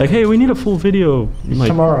 Like, hey, we need a full video. Like,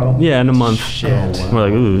 tomorrow. Yeah, in a month. Shit. We're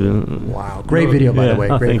like, ooh. Wow. Great video, by the way.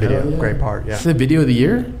 Great thank video. you. Great part, yeah. Is it video of the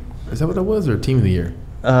year? Is that what it was, or team of the year?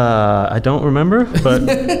 I don't remember, but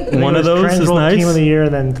one of those is nice. Team of the year,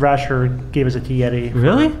 and then Thrasher gave us a T-Yeti.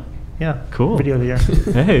 Really? Yeah. Cool. Video of the year.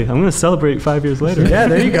 Hey, I'm going to celebrate 5 years later. Yeah,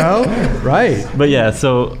 there you go. Right. But yeah,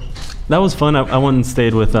 so that was fun. I went and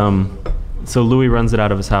stayed with, so Louis runs it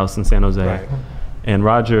out of his house in San Jose. Right. And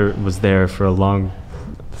Roger was there for a long,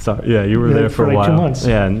 you were there for a like while. 2 months.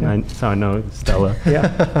 Yeah, and that's how I know Stella.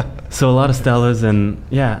 Yeah. So a lot of Stellas, and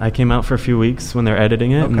I came out for a few weeks when they're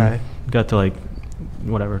editing it. Okay. And got to, like,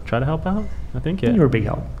 try to help out, I think, yeah. You were a big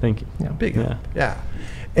help. Thank you. Yeah. Big. Yeah. Yeah.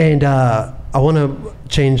 And I want to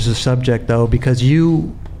change the subject, though, because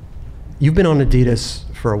you've been on Adidas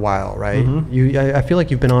for a while, right? I feel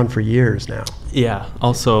like you've been on for years now. Yeah,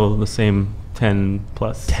 also the same 10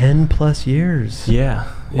 plus. 10 plus years. Yeah.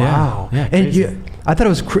 Wow. Yeah, and I thought it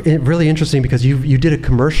was really interesting because you did a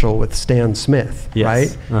commercial with Stan Smith, Yes.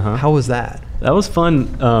 right? Uh-huh. How was that? That was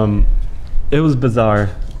fun. It was bizarre.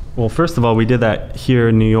 Well, first of all, we did that here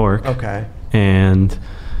in New York. Okay. And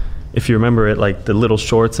if you remember it, like the little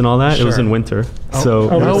shorts and all that, it was in winter. Oh,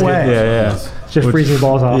 no way. Yeah. Just freezing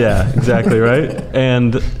balls off. Yeah, exactly, right?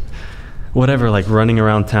 And whatever, like running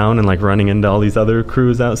around town and like running into all these other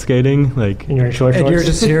crews out skating. Like, And you're in short shorts. And you're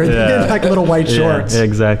just here in like little white shorts. Yeah,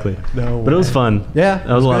 exactly. No But it was way. fun. Yeah,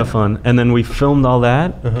 That was a lot of fun. And then we filmed all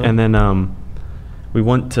that. And then we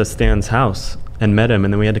went to Stan's house and met him.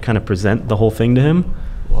 And then we had to kind of present the whole thing to him.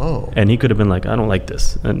 Whoa. And he could have been like, I don't like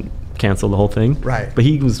this, and cancel the whole thing. Right. But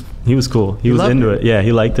he was cool. He was loved into it. it. Yeah,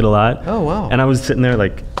 he liked it a lot. Oh, wow. And I was sitting there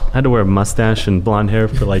like, I had to wear a mustache and blonde hair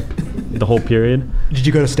for like the whole period. Did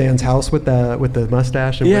you go to Stan's house with the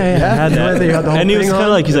mustache? And I had that. They had the whole And he was thing kind of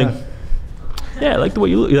on? like, he's like, yeah, I like the way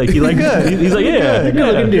you look. Like, he liked good. He's like, yeah, You're good. you're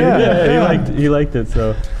good looking dude. Yeah. He liked it.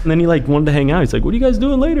 So, and then he like wanted to hang out. He's like, what are you guys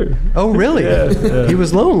doing later? Oh, really? Yeah. He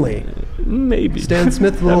was lonely. Maybe. Stan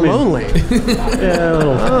Smith, a little lonely. Yeah, a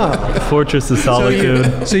little fortress of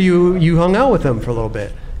solitude. So you hung out with him for a little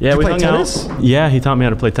bit. Yeah, Did we you play hung tennis? out. Yeah, he taught me how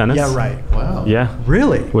to play tennis. Yeah, right. Wow. Yeah.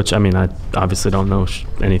 Really? Which, I mean, I obviously don't know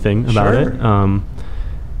anything about Sure. it.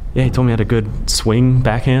 Yeah, he told me I had a good swing,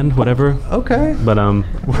 backhand, whatever. Okay. But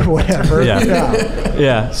Whatever.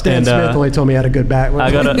 yeah. Stan And, Smith only told me I had a good back.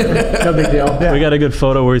 I got No big deal. Yeah. We got a good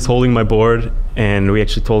photo where he's holding my board, and we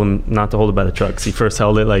actually told him not to hold it by the truck. 'Cause he first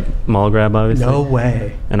held it like mall grab, obviously. No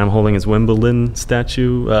way. And I'm holding his Wimbledon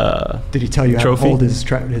statue. Did he tell you Trophy? how to hold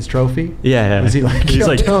his trophy? Yeah. Was he like, He's "Yo,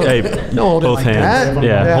 like, don't- hey, don't hold it both like hands. that."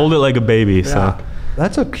 Yeah, Yeah. hold it like a baby. Yeah. So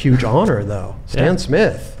That's a huge honor, though. Stan Yeah.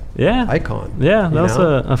 Smith. yeah, Icon. Yeah, that you was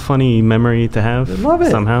know? a funny memory to have. I love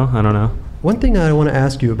it. Somehow, I don't know. One thing I want to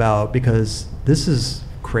ask you about, because this is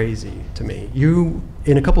crazy to me. You,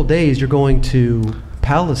 in a couple days, you're going to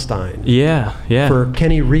Palestine. Yeah. For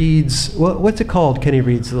Kenny Reed's, what's it called? Kenny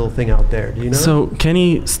Reed's little thing out there. Do you know? So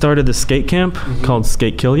Kenny started the skate camp called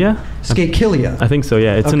Skate Killia. Skate Killia. I think so.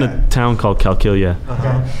 Yeah, it's in Okay. a town called Calkilia.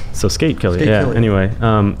 Uh-huh. So Skate Killia. Skate Yeah. Killia.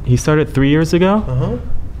 Anyway, he started 3 years ago, Uh-huh.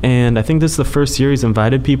 and I think this is the first year he's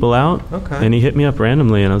invited people out. Okay. And he hit me up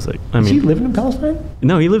randomly, and I was like, Is he living in Palestine?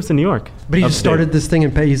 no, he lives in New York. But he just upstate. started this thing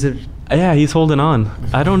in Yeah, he's holding on.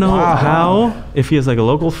 I don't know Wow. how, if he has like a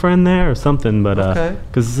local friend there or something, but Okay.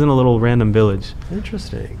 because it's in a little random village.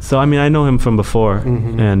 Interesting. So I mean, I know him from before,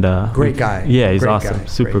 Mhm. and Great guy. Yeah, he's Great awesome, guy.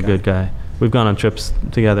 super Great good guy. We've gone on trips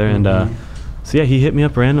together, and Mhm. so yeah, he hit me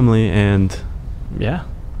up randomly, and yeah,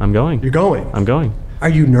 I'm going. You're going. I'm going. Are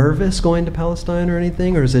you nervous going to Palestine or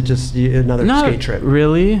anything, or is it just another Not skate trip?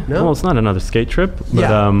 really. No? Well, it's not another skate trip, but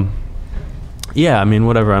Yeah. yeah. I mean,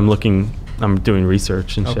 whatever. I'm doing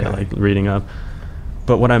research and shit, Okay. like reading up.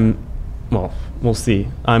 But we'll see.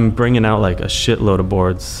 I'm bringing out like a shitload of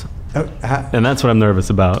boards, and that's what I'm nervous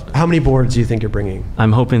about. How many boards do you think you're bringing?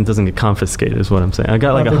 I'm hoping it doesn't get confiscated. Is what I'm saying. I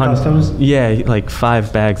got like Of the 100. customs? Yeah, like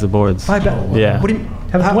 5 bags of boards. 5 bags. Yeah. What do you?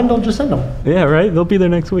 Have one, don't just send them. Yeah, right. They'll be there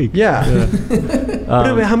next week. Yeah.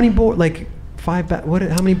 How many boards? Like 5.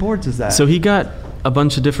 How many boards is that? So he got a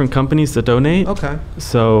bunch of different companies to donate. Okay.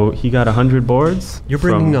 So he got 100 boards. You're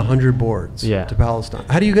bringing 100 boards. Yeah. To Palestine.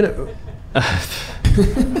 How are you gonna?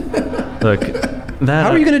 Look.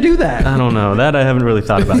 How are you going to do that? I don't know. That I haven't really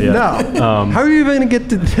thought about yet. No. How are you going to get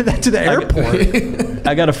to the airport?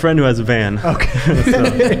 I got a friend who has a van.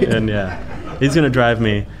 Okay. And he's going to drive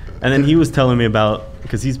me. And then he was telling me about,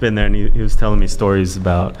 because he's been there, and he was telling me stories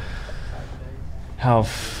about how,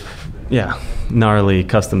 gnarly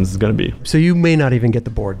customs is going to be. So you may not even get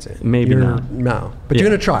the boards in. Maybe not. No. But you're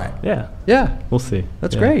going to try it. Yeah. Yeah. We'll see.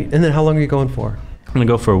 That's great. And then how long are you going for? I'm going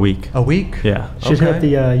to go for a week. A week? Yeah. Should hit up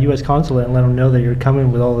the U.S. consulate and let them know that you're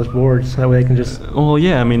coming with all those boards. So that way they can just... Well,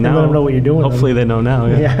 yeah, I mean, now... let them know what you're doing. Hopefully they know now,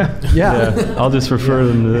 Yeah. I'll just refer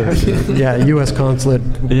them to this. Yeah, U.S. consulate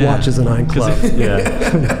watches the 9 Club.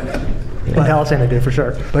 In Palestine they do, for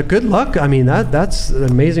sure. But good luck. I mean, that's an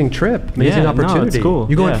amazing trip. Amazing opportunity. No, it's cool.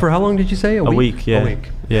 You going for how long did you say? A week, yeah. A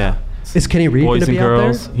week. Yeah. Is Kenny Reed going to be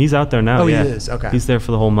girls. out there? He's out there now. Oh, yeah. he is. Okay. He's there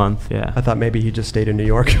for the whole month. Yeah. I thought maybe he just stayed in New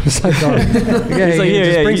York. It was like,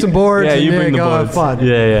 just bring some boards. Yeah, you bring the boards. Have fun.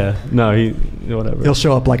 Yeah. No, whatever. He'll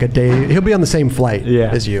show up like a day. He'll be on the same flight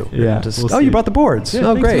as you. Yeah. We'll you brought the boards.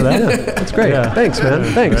 Yeah, great. That. That's great. Yeah. Thanks, man.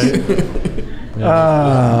 Thanks.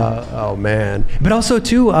 Right. Oh man. But also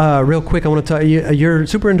too, real quick, I want to tell you, you're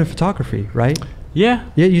super into photography, right? Yeah.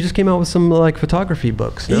 Yeah, you just came out with some like photography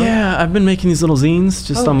books. No? Yeah, I've been making these little zines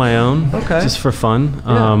just on my own. Okay. Just for fun.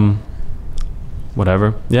 Yeah.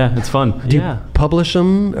 Whatever. Yeah, it's fun. Do you publish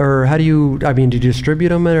them, or how do you? I mean, do you distribute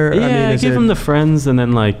them? Or I give them to friends, and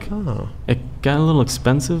then Oh. it got a little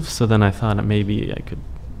expensive. So then I thought maybe I could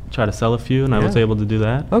try to sell a few, and I was able to do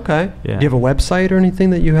that. Okay. Yeah. Do you have a website or anything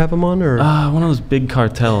that you have them on, or? One of those big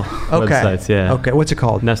cartel websites. Yeah. Okay. What's it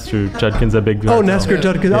called? Nestor Judkins at Big Cartel. Oh, Nestor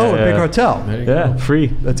Judkins. Yeah, Big Cartel. There you go. Free.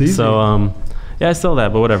 That's easy. So I sell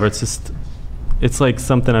that, but whatever. It's like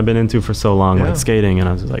something I've been into for so long, like skating, and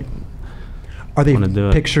I was just like. Are they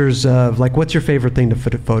pictures of, like, what's your favorite thing to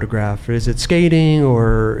photograph? Is it skating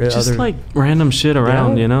or just like random shit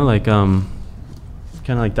around, like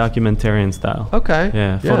kind of like documentarian style. Okay.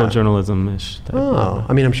 Yeah, photojournalism-ish type. Oh,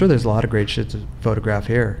 I mean, I'm sure there's a lot of great shit to photograph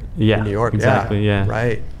here in New York. Exactly, yeah.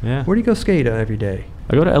 Right. Yeah. Where do you go skate every day?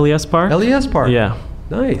 I go to LES Park. LES Park? Yeah.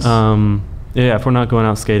 Nice. If we're not going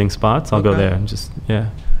out skating spots, I'll go there and just,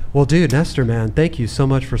 Well, dude, Nestor, man, thank you so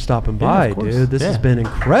much for stopping by, dude. This has been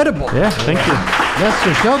incredible. Yeah, thank you.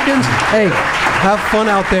 Nestor Judkins, hey, have fun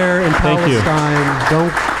out there in Palestine.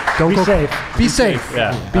 Don't go safe. Be safe.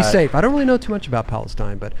 Yeah. Be safe. I don't really know too much about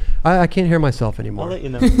Palestine, but I can't hear myself anymore. I'll let you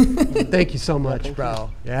know. Thank you so much,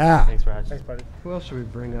 bro. Yeah. Thanks, Raj. Thanks, buddy. Who else should we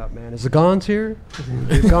bring up, man? Is the Gons here?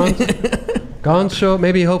 Gons show.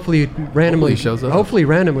 Maybe hopefully randomly shows up. Hopefully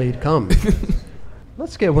randomly come.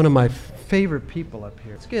 Let's get one of my favorite people up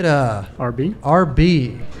here. Let's get RB.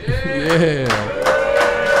 RB. Yeah.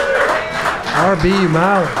 RB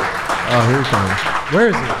Malley. Oh, here he comes. Where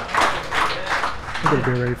is he? Get a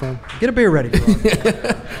beer ready for him. Get a beer ready. Bro.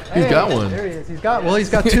 He's got one. There he is. He's got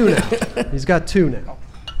two now. He's got two now.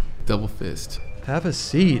 Double fist. Have a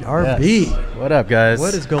seat, RB. Yes. What up, guys?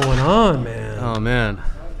 What is going on, man? Oh man,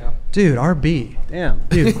 dude, RB. Damn.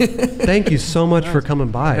 Dude, thank you so much for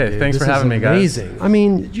coming by. Hey, dude. thanks This for having is me, guys. Amazing. I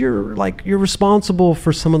mean, you're responsible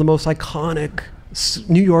for some of the most iconic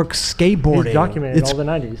New York skateboarding. He's documented all the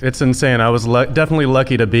 90s. It's insane. I was definitely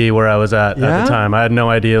lucky to be where I was at the time. I had no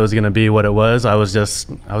idea it was going to be what it was. I was just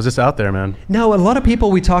out there, man. Now, a lot of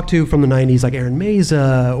people we talk to from the 90s, like Aaron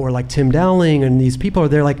Meza or like Tim Dowling, and these people,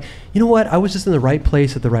 they're like, you know what? I was just in the right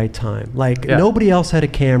place at the right time. Like, nobody else had a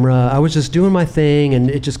camera. I was just doing my thing, and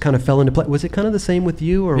it just kind of fell into place. Was it kind of the same with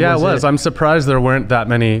you? Or yeah, it was. I'm surprised there weren't that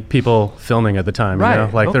many people filming at the time. Right. You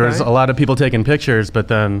know? Like, there was a lot of people taking pictures, but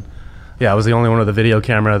then... Yeah, I was the only one with a video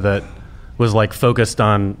camera that was like focused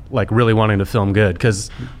on like really wanting to film good,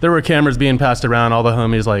 because there were cameras being passed around. All the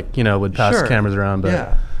homies would pass cameras around,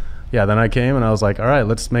 but yeah, then I came and I was like, all right,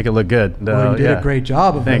 let's make it look good. Well, you did a great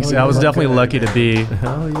job of it. Thanks. I was definitely lucky to be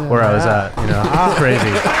where I was at.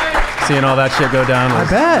 Crazy. Seeing all that shit go down was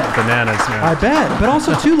bananas, man. I bet. But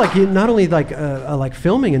also too, like, you not only like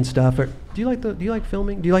filming and stuff. Do you like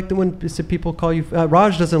filming? Do you like the when people call you?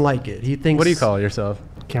 Raj doesn't like it. He thinks. What do you call yourself?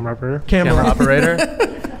 Camera operator. Camera operator.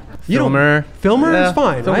 Filmer. Filmer is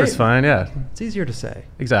fine. Filmer's right? fine. Yeah. It's easier to say.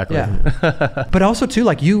 Exactly. Yeah. But also too,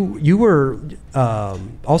 like you were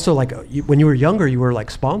also like when you were younger, you were like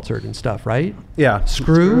sponsored and stuff, right? Yeah.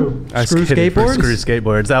 Screw skateboards. Screw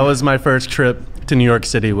skateboards. That was my first trip to New York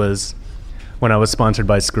City. Was when I was sponsored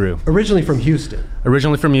by Screw. Originally from Houston.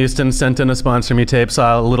 Originally from Houston, sent in a Sponsor Me tape,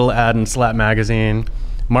 saw a little ad in Slap magazine.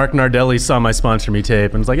 Mark Nardelli saw my Sponsor Me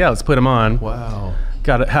tape and was like, yeah, let's put him on. Wow.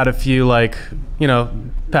 Had a few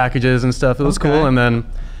packages and stuff. It was cool. And then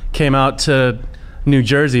came out to New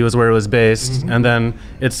Jersey was where it was based. And then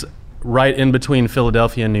it's right in between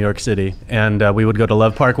Philadelphia and New York City. And we would go to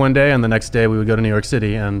Love Park one day, and the next day we would go to New York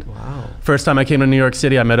City. And first time I came to New York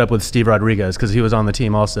City, I met up with Steve Rodriguez because he was on the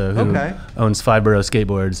team also, who owns 5 Borough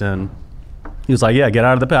Skateboards. And he was like, yeah, get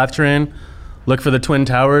out of the PATH train, look for the Twin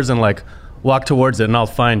Towers, and walk towards it, and I'll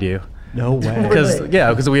find you. No way.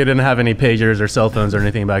 Because we didn't have any pagers or cell phones or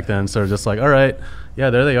anything back then. So we're just like, all right, yeah,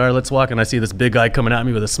 there they are. Let's walk. And I see this big guy coming at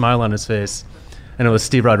me with a smile on his face. And it was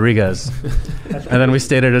Steve Rodriguez. And then we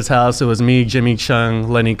stayed at his house. It was me, Jimmy Chung,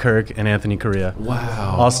 Lenny Kirk, and Anthony Correa.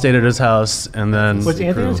 Wow. All stayed at his house. And then... Was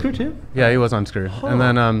Anthony on Screw too? Yeah, he was on Screw. And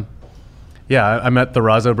then, I met the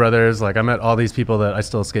Razzo brothers. I met all these people that I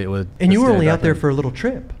still skate with. And you were only out there for a little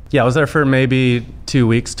trip. Yeah, I was there for maybe 2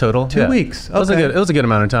 weeks total. 2 weeks. Okay. It was a good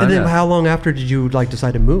amount of time. And then how long after did you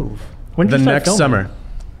decide to move? When did the you start next filming? summer.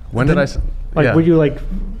 When did I? Were you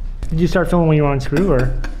did you start filming when you were on Screw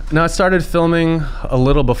or? No, I started filming a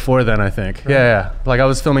little before then, I think. Right. Yeah. I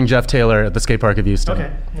was filming Jeff Taylor at the skate park of Houston.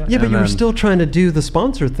 Okay. Yeah, but you were still trying to do the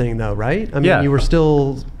sponsor thing though, right? I mean, you were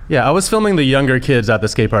still... Yeah, I was filming the younger kids at the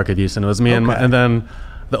skate park of Houston. It was me and then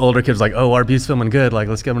the older kids like, oh, RB's filming good.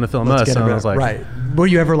 Let's get him to film us. And I was like... Right. Were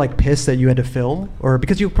you ever pissed that you had to film? Or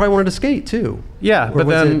because you probably wanted to skate too? Yeah, but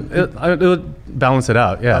then it would balance it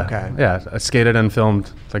out, yeah. Okay. Yeah, I skated and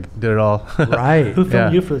filmed, did it all. Right. Who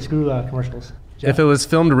filmed you for the Screw commercials? If it was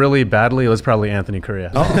filmed really badly, it was probably Anthony Correa.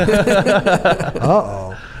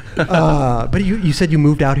 But you said you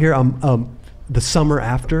moved out here the summer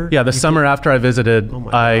after? Yeah, the summer after I visited,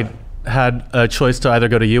 I had a choice to either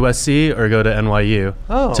go to USC or go to NYU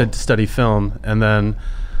to study film. And then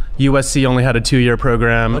USC only had a 2-year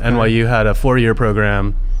program, NYU had a 4-year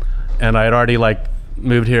program. And I had already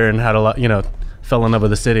moved here and had a lot, fell in love with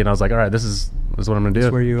the city. And I was like, all right, this is what I'm going to do.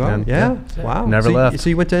 That's where you are? And, yeah. Wow. Never left. So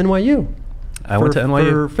you went to NYU? I went to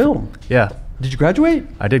NYU. For film? Yeah. Did you graduate?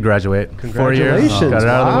 I did graduate. Congratulations. 4 years. Got it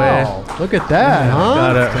out of the way. Look at that,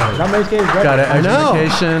 huh? Got an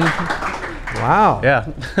education. Wow.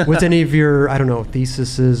 Yeah. Was any of your,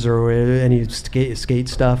 theses or any skate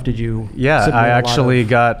stuff, did you? Yeah, I actually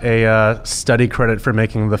got a study credit for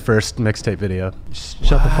making the first mixtape video.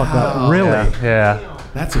 Shut the fuck up. Really? Yeah.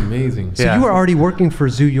 That's amazing. So you were already working for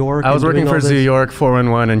Zoo York? I was working for Zoo York,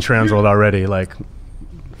 411, and Transworld already,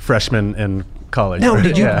 freshman in college. Now,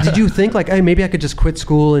 did you think hey, maybe I could just quit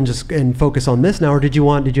school and focus on this now, or did you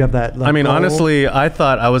have that? Goal? Honestly, I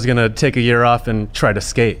thought I was gonna take a year off and try to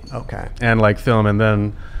skate. Okay. And film, and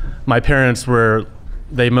then my parents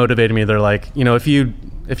they motivated me. They're like, if you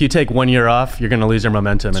take 1 year off, you're gonna lose your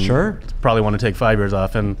momentum, and probably want to take 5 years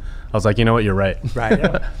off. And I was like, you know what, you're right. Right.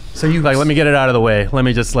 Yeah. So you let me get it out of the way. Let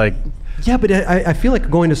me just Yeah, but I feel like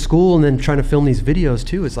going to school and then trying to film these videos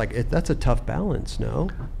too is that's a tough balance, no?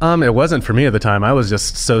 It wasn't for me at the time. I was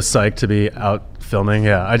just so psyched to be out filming.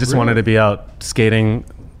 Yeah, I just wanted to be out skating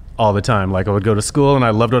all the time. I would go to school and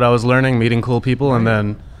I loved what I was learning, meeting cool people, and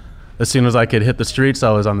then as soon as I could hit the streets,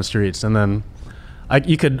 I was on the streets. And then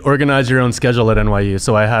you could organize your own schedule at NYU.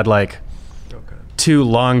 So I had 2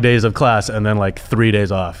 long days of class and then 3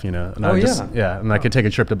 days off, And I could take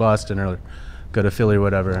a trip to Boston or go to Philly or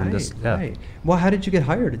whatever. Right. Well, how did you get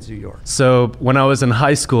hired at Zoo York? So when I was in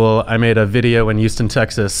high school, I made a video in Houston,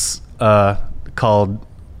 Texas called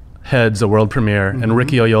Heads, a world premiere, and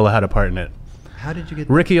Ricky Oyola had a part in it. How did you get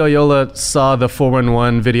Ricky Oyola saw the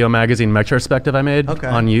 411 video magazine retrospective I made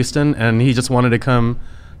on Houston, and he just wanted to come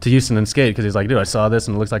to Houston and skate because he's like, dude, I saw this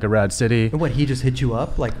and it looks like a rad city. And what, he just hit you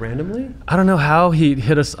up randomly? I don't know how he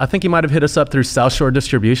hit us. I think he might have hit us up through South Shore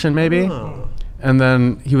Distribution maybe. Oh. And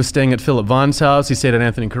then he was staying at Philip Vaughn's house. He stayed at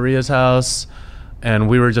Anthony Correa's house. And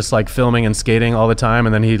we were just filming and skating all the time.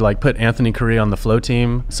 And then he put Anthony Correa on the flow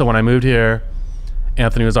team. So when I moved here,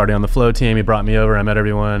 Anthony was already on the flow team. He brought me over. I met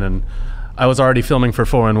everyone. And I was already filming for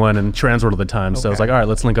 411 and Transworld at the time. So I was like, all right,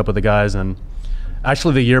 let's link up with the guys. And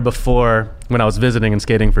actually the year before, when I was visiting and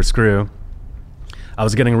skating for Screw, I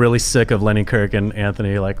was getting really sick of Lenny Kirk and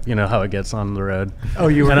Anthony, how it gets on the road. Oh,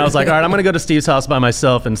 you were? And I was like, all right, I'm going to go to Steve's house by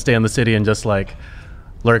myself and stay in the city and just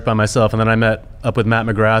lurk by myself. And then I met up with Matt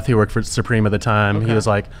McGrath, who worked for Supreme at the time. Okay. He was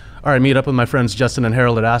like, all right, meet up with my friends Justin and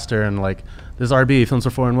Harold at Astor, and this RB, films for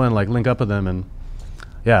 411, link up with them. And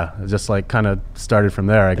yeah, it just kind of started from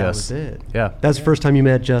there, I guess. That was it. Yeah. That's the first time you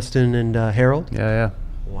met Justin and Harold? Yeah.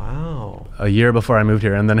 Wow. A year before I moved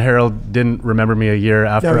here, and then Harold didn't remember me a year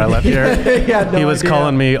after I left here. He was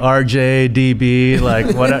calling me RJ, DB,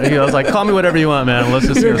 like what? He was like, "Call me whatever you want, man. Let's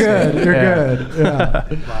just." You're good. You're good.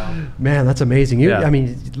 Yeah. Wow. Man, that's amazing. Yeah. I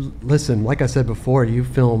mean, listen, like I said before, you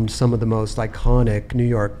filmed some of the most iconic New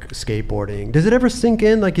York skateboarding. Does it ever sink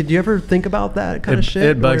in? Like, did you ever think about that kind of shit?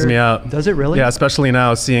 It bugs me out. Does it really? Yeah, especially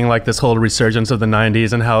now seeing like this whole resurgence of the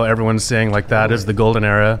 '90s and how everyone's saying like that is the golden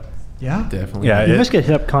era. Yeah. Definitely. Yeah, You must get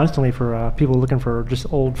hit up constantly for people looking for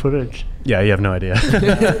just old footage. Yeah, you have no idea.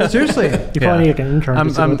 Seriously. You probably need like an intern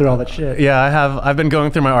to go through all that shit. Yeah, I have. I've been going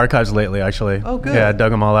through my archives lately, actually. Oh, good. Yeah, I dug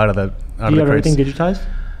them all out of the. Do you have everything digitized?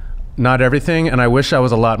 Not everything, and I wish I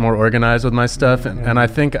was a lot more organized with my stuff. And I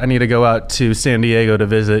think I need to go out to San Diego to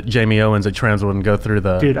visit Jamie Owens at Transworld and go through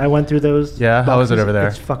the. Dude, I went through those. Yeah, how was it boxes. over there?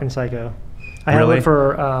 It's fucking psycho. I had Really? one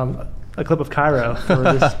for a clip of Cairo for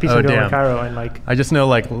this piece Oh, of damn. Cairo, and like. I just know,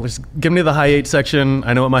 like, just give me the high 8 section.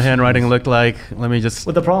 I know what my handwriting looked like. Let me just.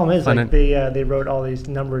 What the problem is, find like they wrote all these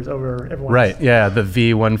numbers over everyone's. Right. Yeah, the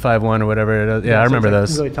V151 or whatever it is. Yeah, I so remember it's, like,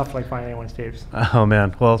 those. really tough to like find anyone's tapes. Oh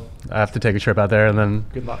man. Well, I have to take a trip out there and then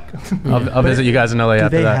Good luck. I'll visit you guys in LA Do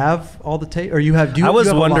after they that. have all the tape, or you have? Do you, I was you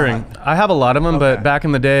have a wondering. lot? I have a lot of them, Okay. but back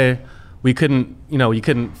in the day, we couldn't. You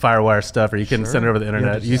couldn't firewire stuff, or you couldn't send it over the You had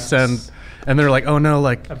internet. to You just- send, and they're like, oh no,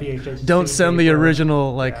 like A VHS don't tape send the or-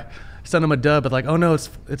 original. Like yeah. send them a dub, but like, oh no,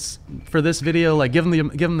 it's for this video. Like give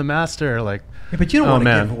them the master. Like Yeah, but you don't Oh, want to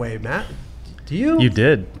man. give away, Matt. Do you? you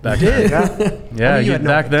did back You then. did. Yeah, I mean, you you, had no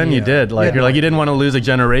back then you idea. did. You Like had you're no like you idea. didn't want to lose a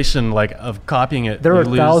generation like of copying it. There You were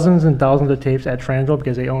lose- thousands and thousands of tapes at Transworld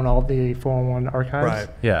because they own all the 411 archives. Right.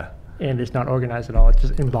 Yeah. And it's not organized at all. It's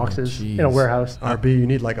just in boxes in a jeez. warehouse. RB, you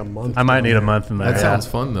need like a month. I might down need a there. month in there. That yeah. sounds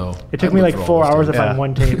fun though. It took I'd me look like for 4 all hours those to Yeah. find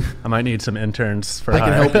one tape. I might need some interns for I can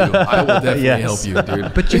hire. help you. I will definitely Yes. help you,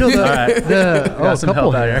 dude. But you know the, right. the Got some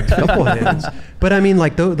couple help out hands, here. couple hands. But I mean,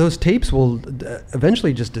 like those tapes will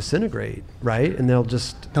eventually just disintegrate, right? And they'll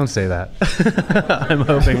just Don't say that. I'm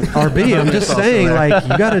hoping. RB. I'm just Also saying, there. like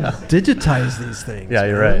you got to digitize these things. Yeah,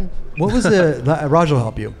 you're man. right. What was the? Raj will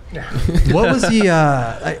help you. What was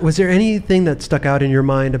the? Was there anything that stuck out in your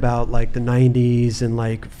mind about like the '90s and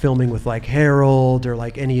like filming with like Harold or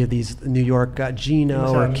like any of these New York Gino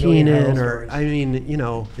Must have or a million Keenan Harold or stories. I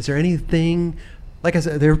mean, is there anything? Like I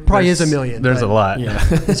said, there probably is a million. There's a but lot. Yeah.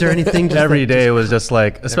 Is there anything? Just Every that day just- was just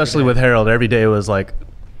like, especially day. with Harold, every day was like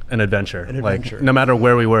an adventure. An adventure. Like no matter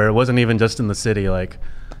where we were, it wasn't even just in the city. Like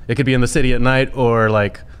it could be in the city at night or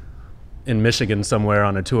like in Michigan somewhere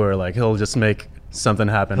on a tour. Like he'll just make something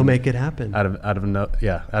happen. He'll make it happen. out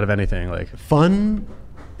of anything. Like Fun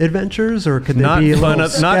adventures, or could they not be a fun.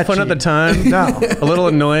 little Not fun at the sketchy? time. No. A little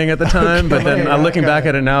annoying at the time, but then Okay, looking back okay.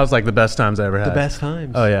 at it now, it's like the best times I ever had. The best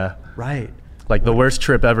times. Oh yeah. Right. Like the worst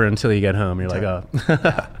trip ever until you get home. You're like, oh.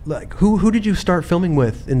 Like who did you start filming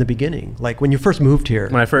with in the beginning? Like when you first moved here?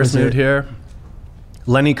 When I first was moved it- here,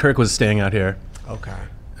 Lenny Kirk was staying out here. Okay.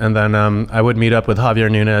 And then I would meet up with Javier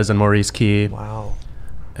Nunez and Maurice Key. Wow.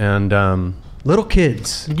 And Little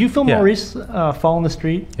kids. Did you film Yeah. Maurice fall in the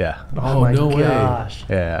street? yeah. Oh, my no way. gosh.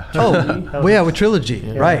 Yeah. Oh, well, yeah, with Trilogy,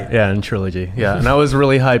 right? Yeah, and Trilogy. Yeah. And I was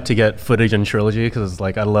really hyped to get footage in Trilogy because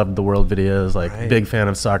like I loved the world videos, like Right. big fan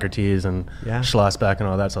of Socrates and Yeah. Schlossback and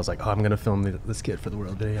all that. So I was like, oh, I'm going to film this kid for the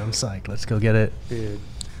world video. I'm psyched. Let's go get it. Dude,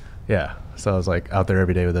 Yeah. So I was like out there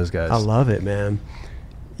every day with those guys. I love it, man.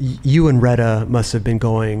 You and Retta must have been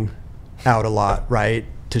going out a lot, right?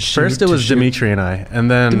 To shoot. First it to was shoot. Dimitri and I, and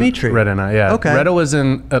then Dimitri. Retta and I. Yeah. Okay. Retta was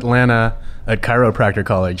in Atlanta at chiropractor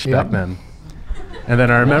college Yep. back then. And then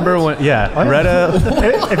I remember when, Retta,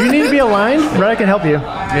 If you need to be aligned, Brett can help you.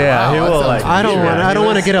 yeah, he that will sounds like. cool. I don't Yeah, want. I he don't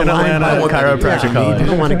want to was get in aligned by Atlanta at chiropractor I college.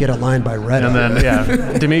 don't want to get aligned by Retta. And then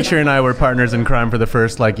yeah, Dimitri and I were partners in crime for the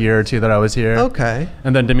first like year or two that I was here. Okay.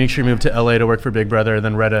 And then Dimitri moved to LA to work for Big Brother. And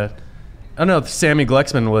then Retta, oh no, Sammy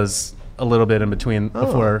Glexman was a little bit in between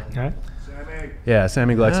before. All right. Yeah,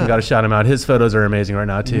 Sammy Glexman, Yeah. got to shout him out. His photos are amazing right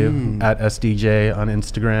now too. At SDJ on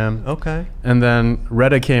Instagram. Okay. And then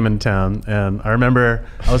Retta came in town, and I remember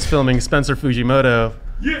I was filming Spencer Fujimoto,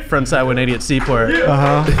 Frontside 180 at Seaport.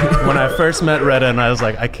 When I first met Retta, and I was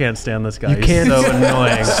like, I can't stand this guy. You can't- He's so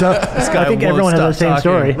annoying. So- This guy I think won't everyone has the stop same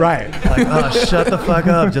story. talking. Right. Like, oh, shut the fuck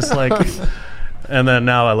up. Just like. And then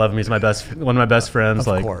now I love him. He's one of my best friends. Of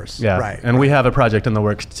like, course. yeah. Right, And we have a project in the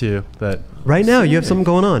works too. That Right now, you have something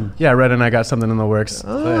going on. yeah, Retta and I got something in the works.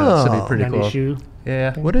 Yeah, it should Oh. be pretty Nanny cool. shoe.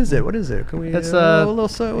 Yeah. What is it? What is it? Can we? It's a little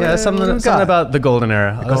so, yeah, what something we got? about the golden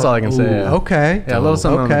era. That's all I can say. Ooh, Yeah. Okay. Yeah, a little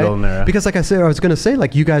something on the golden era. Because, like I said, I was going to say,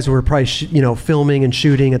 like you guys were probably, filming and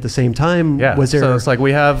shooting at the same time. Yeah. Was there? So it's like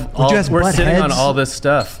we have Would you guys we're butt sitting on heads? all this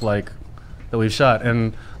stuff like that we've shot,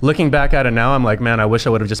 and looking back at it now, I'm like, man, I wish I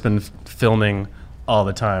would have just been filming all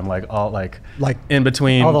the time, like Like in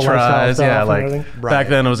between all the lifestyle tries. stuff Yeah, and like everything. Right. back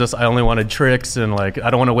then it was just I only wanted tricks and like I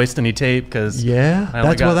don't want to waste any tape because that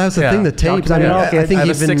was the thing. The tapes. I mean, Yeah. I think I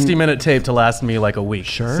have even a 60-minute tape to last me like a week.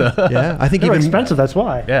 Sure. So- Yeah. I think They're even expensive. That's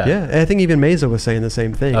why. yeah. Yeah, I think even Mesa was saying the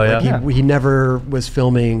same thing. Oh, Like yeah? he never was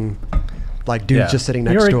filming like dudes Yeah. just sitting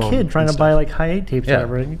next You're to a him. kid trying and to buy stuff. like high-8 tapes or Yeah.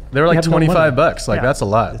 whatever. They were like You have no money. $25. Like Yeah. that's a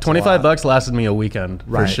lot. That's a 25 lot. bucks lasted me a weekend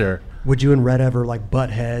Right. for sure. Would you and Red ever like butt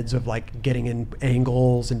heads of like getting in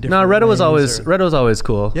angles and No, different? Reda was ways, or- always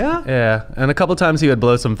cool. Yeah? Yeah. And a couple times he would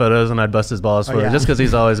blow some photos and I'd bust his balls for yeah. it just because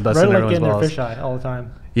he's always busting Red like everyone's getting their balls. fisheye all the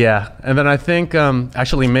time. Yeah. And then I think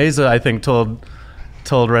actually Mesa I think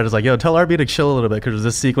told Red is like, yo, tell RB to chill a little bit because there's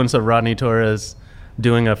this sequence of Rodney Torres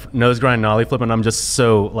doing a nose grind nollie flip and I'm just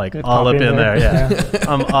so like It's all up copying in there. there. Yeah.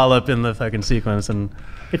 I'm all up in the fucking sequence and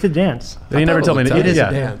It's a dance. he never thought told me it to. was It is a yeah.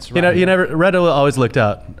 dance, You know, right. you never. Red always looked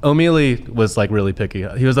out. O'Mealy was like really picky.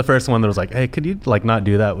 He was the first one that was like, "Hey, could you like not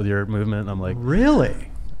do that with your movement?" I'm like, Really?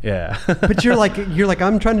 "Yeah." But you're like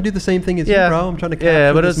I'm trying to do the same thing as you, bro. I'm trying to capture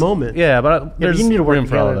yeah, but this it's, moment. Yeah, but there's you need to work room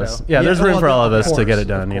for all of together, us. though. Yeah, there's room for all of us to course, get it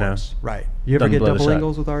done. of You know. course. Right. You ever Doesn't get blow the double shot.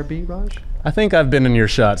 angles with RB, Raj? I think I've been in your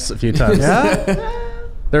shots a few times. Yeah.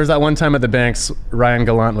 There was that one time at the Banks, Ryan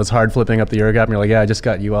Gallant was hard flipping up the air gap, and you're like, "Yeah, I just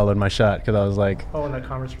got you all in my shot," because I was like, Oh, in that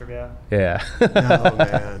conference group, yeah. "Yeah." Oh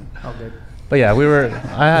man. Oh, good. But yeah,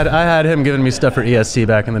 I had him giving me stuff for EST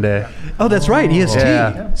back in the day. Oh, that's right. EST.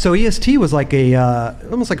 Yeah. So EST was like a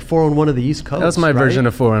almost like 4-on-1 of the East Coast. That was my right? version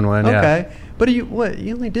of 4-in-1. Yeah. Okay. But you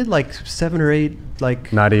only did like 7 or 8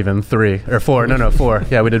 like Not even 3 or 4. No, 4.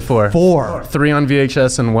 Yeah, we did 4. 4. 3 on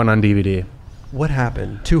VHS and 1 on DVD. What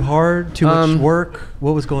happened? Too hard? Too much work?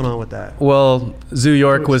 What was going on with that? Well, Zoo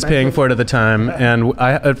York was paying expensive? for it at the time, and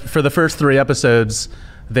I for the first 3 episodes,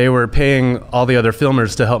 they were paying all the other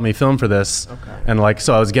filmers to help me film for this. Okay. And like,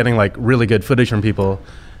 so I was getting like really good footage from people.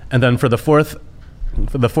 And then for the fourth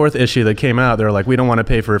issue that came out, they were like, "We don't want to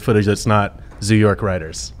pay for footage that's not Zoo York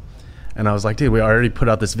writers." And I was like, "Dude, we already put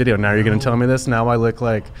out this video. Now you're going to tell me this? Now I look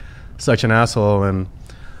like such an asshole." And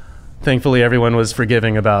thankfully, everyone was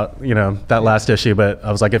forgiving about, you know, that last issue. But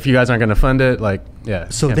I was like, if you guys aren't going to fund it, like, yeah.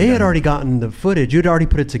 So can't they be had done. already gotten the footage. You'd already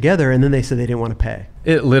put it together, and then they said they didn't want to pay.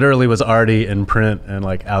 It literally was already in print and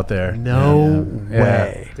like out there. No Yeah.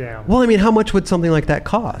 way. Damn. Well, I mean, how much would something like that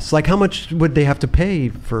cost? Like, how much would they have to pay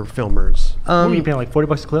for filmers? What were you paying, like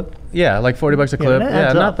 $40 a clip? Yeah, like $40 a clip. that Yeah,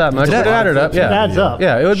 adds not up. that much. It But it added up. It Yeah, adds up.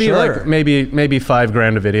 yeah. It would be Sure. like maybe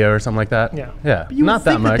 $5,000 a video or something like that. Yeah. yeah. You Not would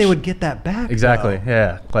think that much. they would get that back. Exactly. though.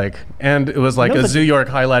 Yeah. Like, and it was like You know, a but- Zoo York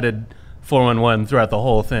highlighted 411 throughout the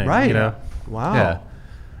whole thing. Right. You know. Wow. Yeah.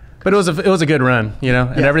 But it was a good run, you know,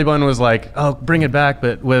 and Yeah. everyone was like, "Oh, bring it back."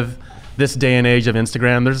 But with this day and age of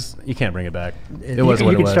Instagram, you can't bring it back. It was You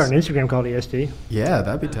what it could was. start an Instagram called EST. Yeah,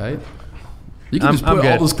 that'd be tight. You can I'm- just put I'm all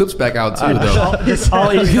good. those clips back out too, though.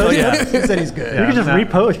 All East Coast. yeah. He said he's good. You can just now-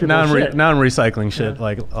 repost people's Now shit. now I'm recycling shit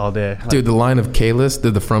like all day. Dude, the line of Kalis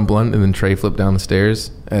did the front blunt and then Trey flipped down the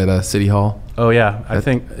stairs at City Hall. Oh yeah, I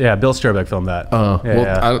think Bill Sturbeck filmed that. well,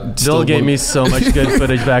 I Bill still gave wouldn't- me so much good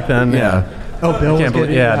footage back then. Yeah. Oh, Bill. Can't believe,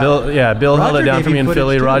 Bill held Roger it down gave for you me in footage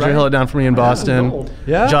Philly. too, Roger right? held it down for me in Boston. gold.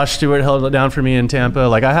 Yeah? Josh Stewart held it down for me in Tampa.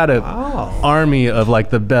 Like I had a Wow. army of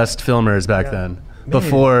like the best filmers back then.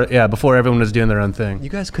 Before everyone was doing their own thing. You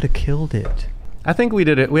guys could have killed it. I think we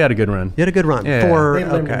did it. We had a good run. You had a good run. Yeah. They Okay.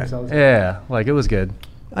 limited themselves. Yeah, like it was good.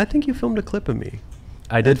 I think you filmed a clip of me.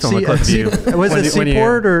 I did film a Sea- clip of you. Was it When you-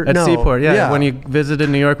 Seaport or at no? Seaport? Yeah, Yeah. when you visited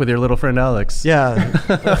New York with your little friend Alex. Yeah. He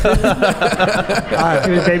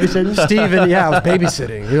was babysitting. Steven, yeah, I was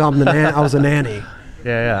babysitting. I was a nanny.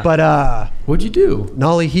 Yeah. But What'd you do?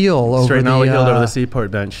 nollie heel over straight the nollie heeled over the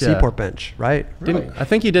Seaport bench. Yeah. Seaport bench, right? I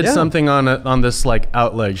think you did Yeah. something on this like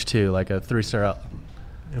out ledge too, like a 3-star out.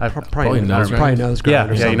 Probably nose probably grind. nose grind. Yeah,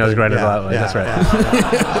 or yeah, you nose something. grinded a lot. Yeah, That's right.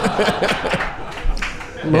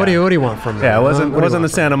 What do you want from me? Yeah, it What wasn't do you the want from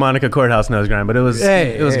Santa Monica courthouse nose grind, but it was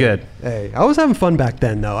Hey, it was hey, good. Hey, I was having fun back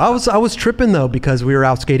then, though. I was tripping though because we were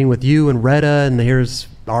out skating with you and Retta, and here's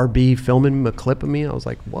RB filming a clip of me. I was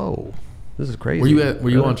like, whoa, this is crazy. Were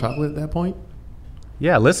you on chocolate at that point?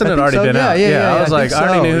 Yeah, Listen I had think already so. been Yeah, out. yeah, I was I like, think I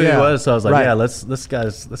already so, knew who yeah. he was, so I was like, Right. yeah, this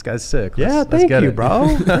guy's sick. Yeah, Let's thank get you, it.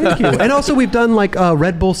 bro. Thank you. And also, we've done like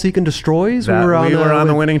Red Bull Seek and Destroys. We were on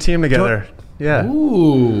the with- winning team together. Yeah,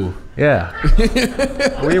 Ooh. yeah.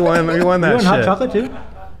 we won that You on shit. hot chocolate too?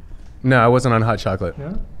 No, I wasn't on hot chocolate.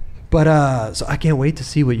 Yeah. But so I can't wait to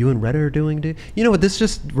see what you and Retta are doing, dude. You know what? This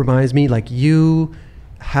just reminds me, like you.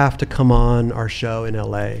 have to come on our show in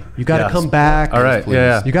LA. You got to come back. All right.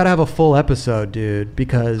 Yeah. You got to have a full episode, dude,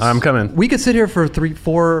 because I'm coming. We could sit here for 3,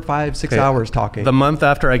 4, 5, 6 hours talking. The month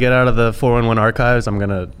after I get out of the 411 archives, I'm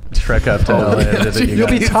gonna trek up to LA. You'll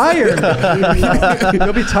be tired.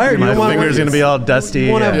 You'll be tired. My finger's gonna be all dusty.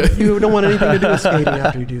 You don't want anything to do with skating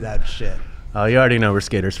after you do that shit. Oh, you already know we're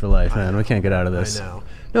skaters for life, man. We can't get out of this. I know.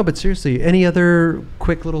 No, but seriously, any other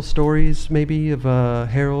quick little stories maybe of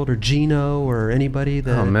Harold or Gino or anybody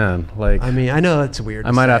that? Oh man, like I mean, I know it's weird.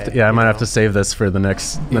 I might have to. Yeah, I might have to save this for the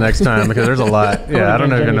next time because there's a lot. Yeah, I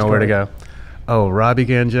don't even know where to go. Oh, Robbie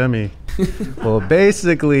Gangemi. Well,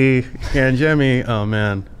 basically, Gangemi. Oh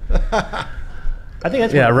man. I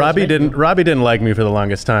think that's Robbie didn't like me for the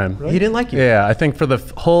longest time. Really? He didn't like you. Yeah, I think for the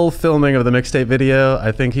whole filming of the mixtape video,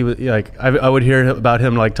 I think he was like I would hear about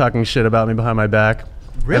him like talking shit about me behind my back.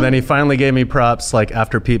 Really? And then he finally gave me props like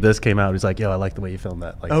after Peep This came out. He's like, "Yo, I like the way you filmed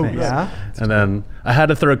that." Like, oh thanks. yeah. And then I had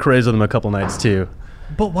to throw craze with him a couple nights too.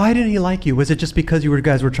 But why didn't he like you? Was it just because you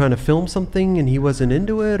guys were trying to film something and he wasn't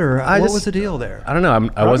into it, or what was the deal there? I don't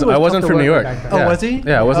know. I wasn't from New York. Oh, was he?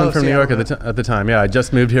 Yeah, I wasn't from New York at the time. Yeah, I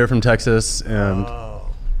just moved here from Texas, and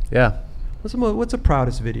yeah. What's the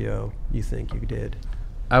proudest video you think you did?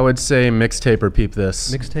 I would say Mixtape or Peep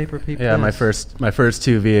This. Mixtape or Peep This? Yeah, my first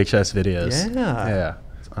 2 VHS videos. Yeah. Yeah.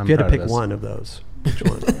 If you had to pick one of those, which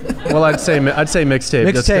one? Well, I'd say Mixtape.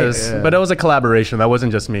 Mixtape. But it was a collaboration. That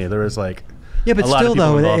wasn't just me. There was like. Yeah, but a lot still, of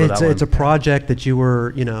people though, involved it's a project that you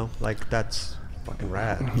were, like that's fucking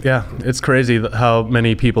rad. Yeah, it's crazy how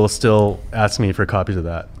many people still ask me for copies of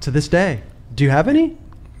that. To this day. Do you have any?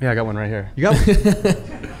 Yeah, I got one right here. You got one?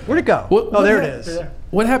 Where'd it go? There it is.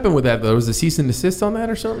 What happened with that, though? Was the cease and desist on that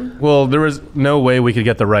or something? Well, there was no way we could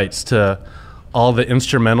get the rights to all the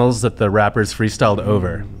instrumentals that the rappers freestyled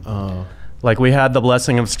over. Like, we had the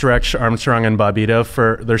blessing of Stretch, Armstrong, and Bobbito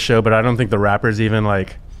for their show, but I don't think the rappers even,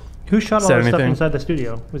 like, who shot all said the stuff anything. inside the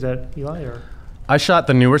studio? Was that Eli or? I shot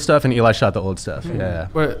the newer stuff, and Eli shot the old stuff. Yeah.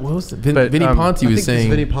 What was it? Vinny Ponte was saying.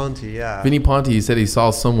 Vinny Ponte, yeah. Vinny Ponte said he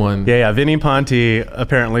saw someone. Yeah. Vinny Ponte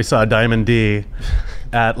apparently saw Diamond D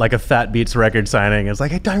at like a Fat Beats record signing. It was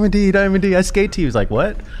like, "Hey, Diamond D, I skate to you." He was like,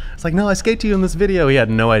 "What?" It's like, "No, I skate to you in this video." He had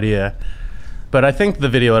no idea. But I think the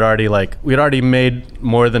video had already we had already made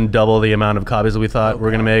more than double the amount of copies that we thought we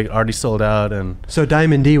were gonna make. Already sold out, and so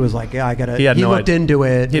Diamond D was like, "Yeah, I gotta." He looked into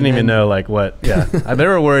it. He didn't even know like what. Yeah, they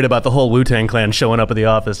were worried about the whole Wu-Tang Clan showing up at the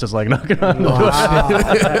office, just like knocking on the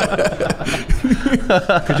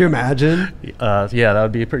door. Could you imagine? Yeah, that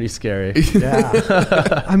would be pretty scary.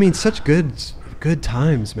 Yeah, I mean, such good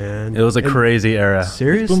times, man. It was a crazy era.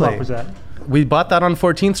 Seriously, Which boombox was that? We bought that on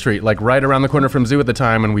 14th Street, like right around the corner from Zoo at the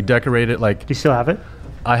time, and we decorated like. Do you still have it?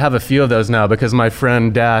 I have a few of those now because my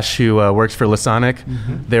friend Dash, who works for Lasonic,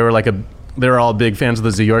 they were all big fans of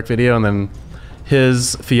the Zoo York video, and then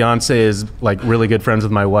his fiance is like really good friends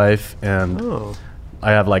with my wife, and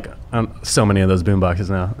I have like so many of those boomboxes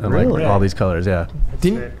now, and like all these colors. Yeah.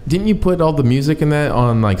 Didn't you put all the music in that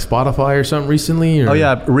on like Spotify or something recently? Or? Oh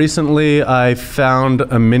yeah, recently I found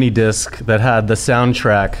a mini disc that had the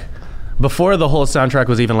soundtrack. Before the whole soundtrack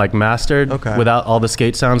was even like mastered, without all the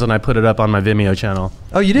skate sounds, and I put it up on my Vimeo channel.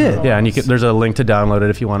 Oh, you did? Yeah, and there's a link to download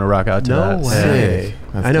it if you want to rock out to that. No way.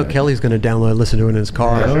 I know Kelly's going to download, listen to it in his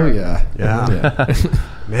car. Oh yeah.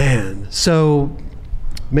 Man, so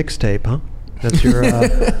mixtape, huh? That's your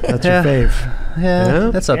fave.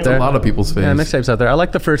 Yeah, that's up there. A lot of people's faves. Yeah, mixtape's out there. I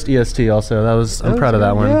like the first EST also. I'm proud of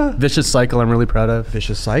that one. Yeah. Vicious Cycle, I'm really proud of.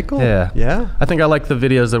 Vicious Cycle? Yeah. I think I like the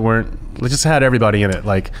videos that just had everybody in it.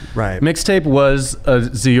 Like, Mixtape was a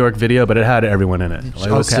Zoo York video, but it had everyone in it. Like,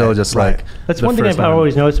 it was still just like. That's one thing I've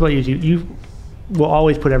always noticed about you. You will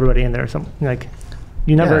always put everybody in there. Something like.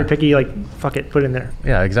 You're not very picky. Like, fuck it, put it in there.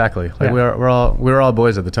 Yeah, exactly. Like we were all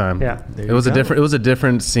boys at the time. Yeah, it was a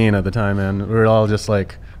different scene at the time, man. We were all just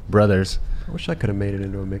like brothers. I wish I could have made it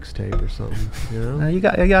into a mixtape or something. You know, you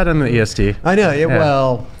got it in the EST. I know.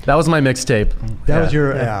 Well, that was my mixtape. That was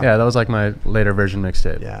your yeah. That was like my later version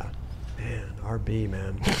mixtape. Yeah, man, RB,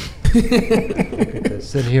 man.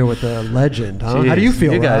 Sitting here with a legend, huh? Jeez, how do you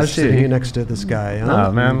feel, Raj, sitting here next to this guy? Huh?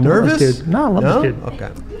 Oh man, nervous? No, I love this dude.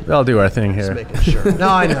 Okay. We all do our thing here. Just making sure. No,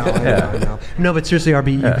 I know. No, but seriously,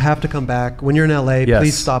 RB, you have to come back. When you're in LA,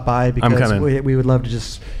 please stop by because we would love to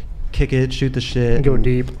just kick it, shoot the shit. And go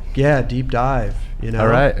deep. Yeah, deep dive, you know? All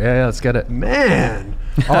right. Yeah, let's get it. Man.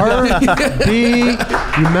 RB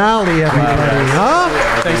Umali, everybody. Huh?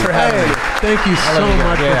 Thanks for having me. Thank you so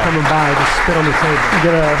much for coming by to spit on the table.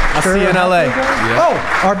 I'll see you in LA. Oh,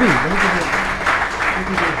 RB, let me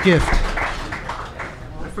give you a gift.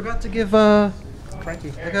 I forgot to give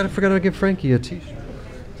Frankie. I forgot to give Frankie a t-shirt.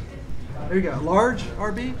 There you go. Large,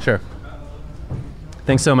 RB? Sure.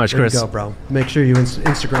 Thanks so much, There Chris. you go, bro. Make sure you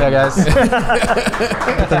Instagram. Yeah, guys.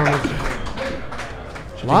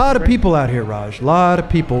 A lot of people out here, Raj. A lot of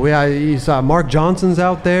people. You saw Mark Johnson's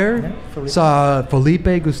out there. Saw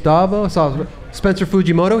Felipe Gustavo. Saw Spencer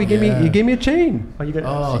Fujimoto. He gave me a chain.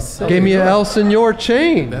 Gave me an El Senor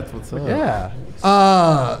chain. That's what's up. Yeah.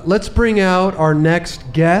 Let's bring out our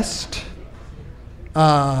next guest.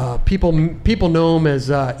 People know him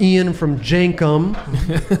as Ian from Jankum.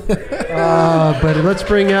 But let's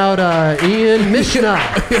bring out Ian Mishna.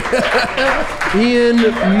 Ian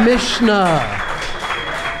Mishna.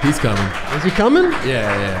 He's coming. Is he coming?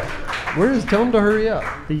 Yeah. Tell him to hurry up.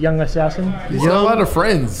 The young assassin. He's got a lot of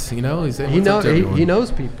friends, you know. He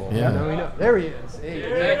knows people. Yeah. There he is.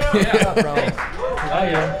 Hey, what's up,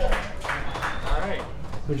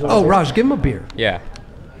 bro? Oh, Raj, give him a beer. Yeah.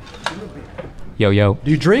 Yo. Do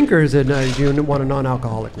you drink, or is it? Do you want a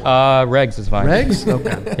non-alcoholic one? Regs is fine. Regs?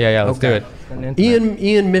 Okay. Yeah. Let's do it.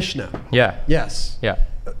 Ian Mishna. Yeah. Yes. Yeah.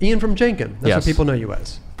 Ian from Jenkin. That's Yes. what people know you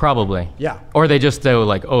as. Probably. Yeah. Or they just go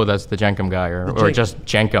like, oh, that's the Jenkum guy, or just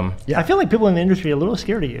Jenkum. Yeah. I feel like people in the industry are a little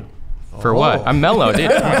scared of you. For what? I'm mellow,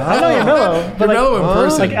 dude. I know you're mellow, but You're mellow in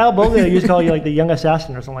person. like Al Boglia used to call you like the young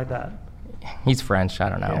assassin or something like that. He's French. I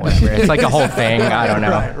don't know. Whatever. It's like a whole thing. I don't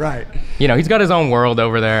know. Right. You know, he's got his own world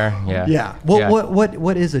over there. Yeah. Yeah. Well,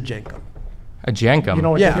 what is a Jenkum? A Jenkum. You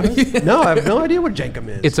know what Yeah. Jenkum is? No, I have no idea what Jenkum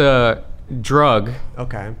is. It's a drug.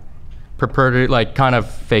 Okay. Purported, like kind of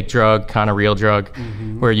fake drug, kind of real drug,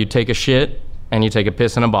 where you take a shit and you take a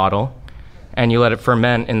piss in a bottle and you let it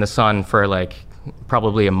ferment in the sun for like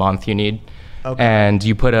probably a month you need. Okay. And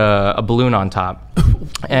you put a balloon on top.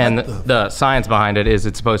 And the science behind it is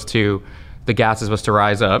the gas is supposed to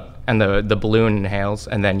rise up and the balloon inhales,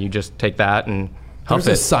 and then you just take that and huff There's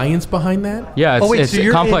it. a science behind that? Yeah, it's, Oh, wait, it's so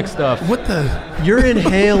you're complex stuff. What the? You're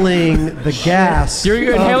inhaling the gas.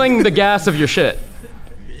 You're inhaling the gas of your shit.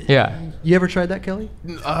 Yeah. You ever tried that, Kelly?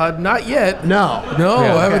 Not yet. No. No,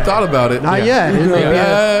 Yeah. I haven't thought about it. Not yet.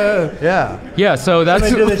 Yeah. Yeah, so that's...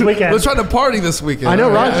 What do this weekend? Let's try to party this weekend. I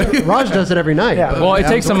know Raj does it every night. Yeah. but Well, it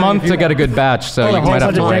takes a month to get a good batch, so you on, might have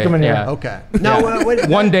hold to on, wait. Jenkum in here. Yeah. Okay. Now, wait,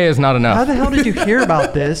 One day is not how enough. the hell did you hear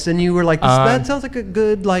about this? And you were like, that sounds like a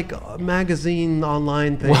good magazine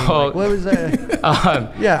online thing. Well, Like, what was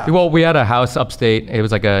that? Yeah. Well, we had a house upstate. It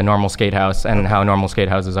was like a normal skate house, and how normal skate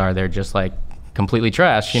houses are, they're just like completely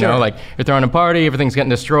trash. You Sure. know, like you're throwing a party, everything's getting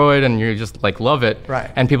destroyed, and you just like love it. Right.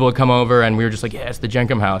 And people would come over, and we were just like, yeah, it's the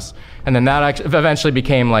Jenkum house. And then that eventually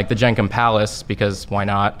became like the Jenkum Palace, because why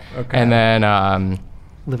not? Okay. And then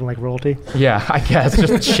Living like royalty. yeah, I guess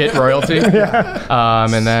just shit royalty.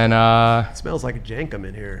 And then It smells like a Jenkum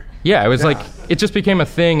in here. yeah, it was like it just became a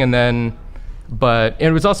thing, and then, but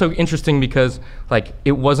it was also interesting because like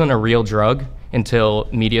it wasn't a real drug until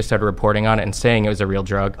media started reporting on it and saying it was a real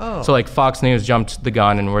drug. Oh. So like Fox News jumped the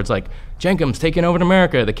gun and was like, Jenkum's taking over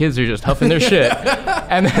America. The kids are just huffing their shit.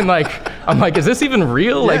 And then like, I'm like, is this even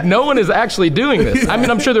real? Like no one is actually doing this. I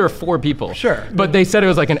mean, I'm sure there were 4 people. Sure. But they said it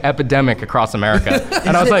was like an epidemic across America.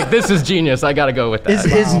 And I was like, this is genius. I got to go with that.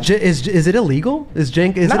 Is it illegal? Is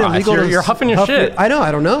it Nah, illegal? you're huffing your shit. I know.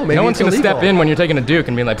 I don't know. Maybe no one's it's going to illegal. step in when you're taking a Duke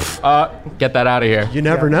and be like, get that out of here. You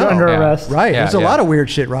never know. You're under Yeah. arrest. Right. Yeah, There's a yeah. lot of weird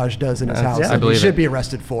shit Raj does in his house I that he believe should it. be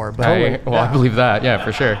arrested for. But I believe that. Yeah,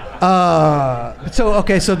 for sure.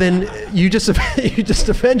 So then you just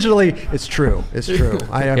eventually it's true.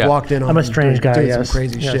 I have Yeah. walked in on I'm a him strange doing guy, some yes.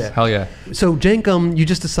 crazy Yes. shit. Hell yeah. So Jenkum, you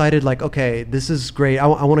just decided like, okay, this is great. I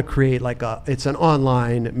want to create like it's an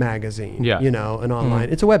online magazine. Yeah. You know, an online.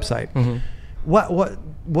 It's a website. What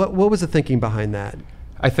was the thinking behind that?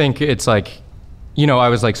 I think it's like, you know, I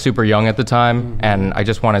was like super young at the time, and I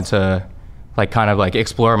just wanted to like kind of like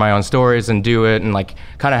explore my own stories and do it, and like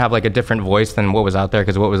kind of have like a different voice than what was out there,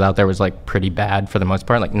 because what was out there was like pretty bad for the most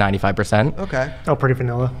part, like 95%. Okay. Oh, pretty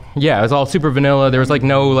vanilla. Yeah, it was all super vanilla. There was like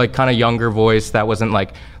no like kind of younger voice that wasn't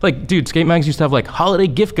like dude, skate mags used to have like holiday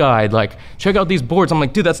gift guide, like check out these boards. I'm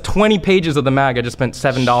like, dude, that's 20 pages of the mag I just spent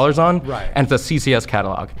 $7 on. Right. And it's a CCS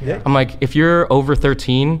catalog. Yeah. I'm like, if you're over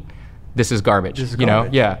 13, this is garbage. This is you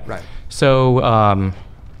garbage. know? Yeah. Right. So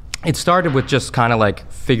it started with just kind of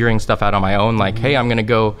like figuring stuff out on my own. Like, hey, I'm gonna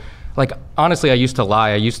go. Like, honestly, I used to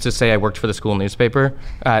lie. I used to say I worked for the school newspaper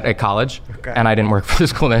at college, Okay. and I didn't work for the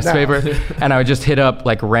school newspaper. And I would just hit up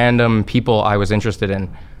like random people I was interested in.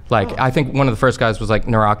 Like, I think one of the first guys was like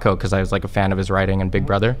Narako, because I was like a fan of his writing and Big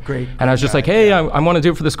Brother. Great And I was just like, hey, I want to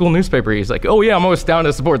do it for the school newspaper. He's like, oh yeah, I'm always down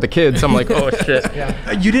to support the kids. I'm like, oh shit.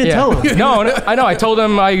 You didn't tell him. No, I know. I told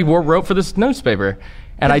him I wrote for this newspaper,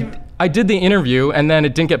 and I did the interview and then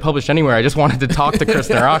it didn't get published anywhere. I just wanted to talk to Chris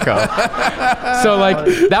Naracco. So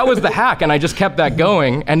like that was the hack, and I just kept that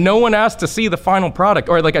going, and no one asked to see the final product,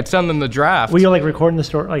 or like I'd send them the draft. Were you like recording the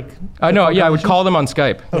story? Like no, yeah, I would call them on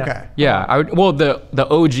Skype. Okay. Yeah, I would. Well, the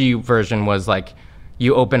OG version was like,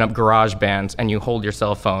 you open up GarageBand and you hold your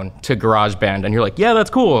cell phone to GarageBand and you're like, yeah, that's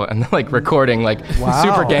cool. And like recording like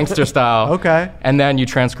super gangster style. Okay. And then you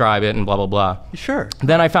transcribe it and blah, blah, blah. Sure.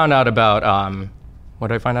 Then I found out about, what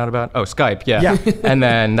did I find out about? Oh, Skype, yeah. And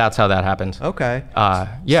then that's how that happened. Okay.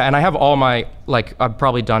 Yeah, and I have all my, like, I've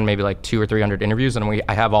probably done maybe like 200 or 300 interviews, and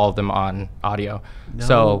I have all of them on audio.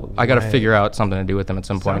 So I got to figure out something to do with them at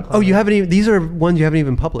some point. Oh, you haven't even, these are ones you haven't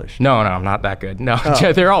even published? No, I'm not that good. No,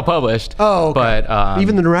 they're all published. Oh, okay. But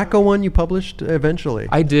even the Naracco one you published eventually?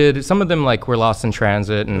 I did. Some of them like were lost in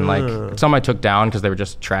transit, and like some I took down because they were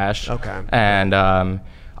just trash. Okay. And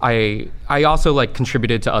I also like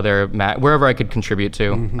contributed to other wherever I could contribute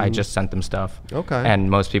to. I just sent them stuff. Okay. And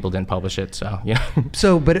most people didn't publish it, so yeah.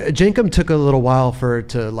 So, but Jenkem took a little while for it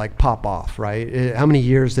to like pop off, right? How many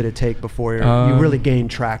years did it take before you really gained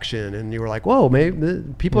traction and you were like, whoa, maybe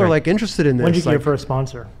people are like interested in this? When did you get your first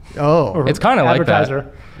sponsor? Oh, it's kind of like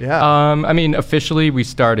that. Yeah. I mean, officially we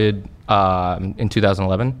started in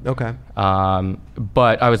 2011. Okay.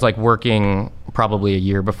 But I was like working probably a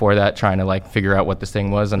year before that, trying to like figure out what this thing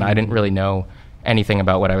was, and I didn't really know anything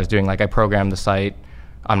about what I was doing. Like I programmed the site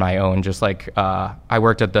on my own, just like I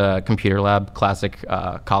worked at the computer lab, classic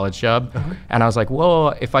college job, and I was like,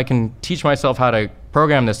 well, if I can teach myself how to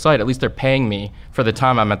program this site, at least they're paying me for the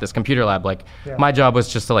time I'm at this computer lab. Like my job was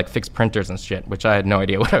just to like fix printers and shit, which I had no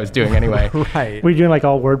idea what I was doing anyway. Right. Were you doing like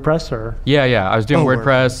all WordPress or? Yeah, I was doing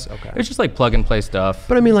WordPress. Okay. It was just like plug and play stuff.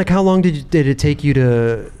 But I mean, like, how long did it take you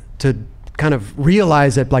to kind of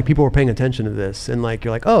realize that like people were paying attention to this, and like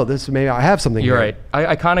you're like, oh, this maybe I have something You're here. right.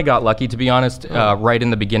 I kind of got lucky, to be honest, right in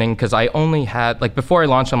the beginning, because I only had, like, before I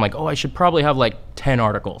launched, I'm like, oh, I should probably have like 10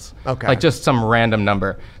 articles. Okay. Like just some random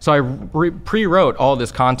number. So I pre-wrote all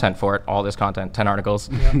this content for it, 10 articles.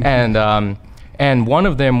 And one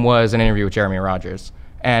of them was an interview with Jeremy Rogers.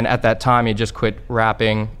 And at that time, he just quit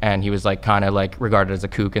rapping, and he was like kind of like regarded as a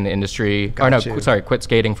kook in the industry. Quit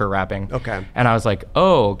skating for rapping. Okay. And I was like,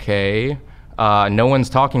 oh, okay. No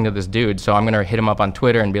one's talking to this dude, so I'm gonna hit him up on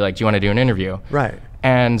Twitter and be like, do you want to do an interview? Right.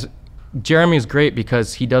 And Jeremy's great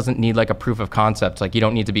because he doesn't need like a proof of concept. Like you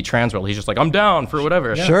don't need to be Transworld. He's just like, I'm down for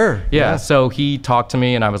whatever. Yeah. Sure. Yeah. So he talked to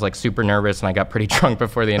me, and I was like super nervous, and I got pretty drunk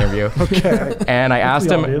before the interview. Okay. And I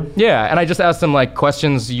asked him, and I just asked him like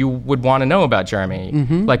questions you would want to know about Jeremy,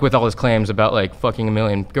 like with all his claims about like fucking a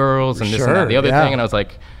million girls and this and that, the other thing. And I was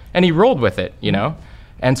like, and he rolled with it, you know?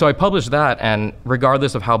 And so I published that, and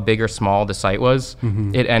regardless of how big or small the site was,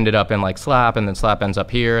 it ended up in like Slap, and then Slap ends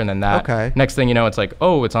up here, and then that. Okay. Next thing you know, it's like,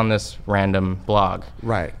 oh, it's on this random blog.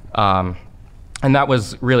 Right. And that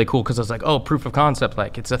was really cool because I was like, oh, proof of concept,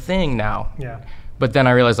 like it's a thing now. Yeah. But then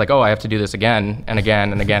I realized like, oh, I have to do this again and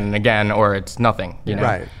again and again and again, or it's nothing, you know?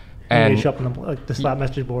 Right. And you show up on the Slap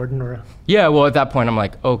message board or. Yeah, well, at that point, I'm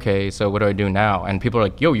like, okay, so what do I do now? And people are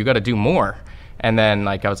like, yo, you got to do more. And then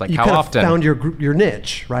like I was like, you how kind often? You found your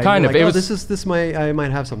niche, right? Kind You're of. like, It was, I might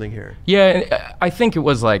have something here. Yeah, I think it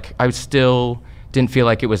was like I still didn't feel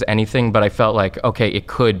like it was anything, but I felt like okay, it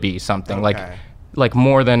could be something. Okay. Like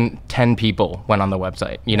more than 10 people went on the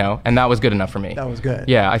website, you know, and that was good enough for me. That was good.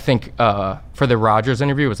 Yeah, I think for the Rogers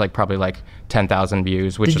interview, it was like probably like 10,000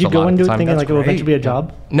 views, which is a lot. Did you go into it thinking like it will great. eventually be a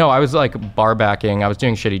job? No, I was like bar backing. I was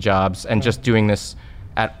doing shitty jobs and just doing this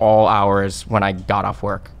at all hours when I got off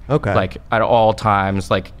work. Okay. Like at all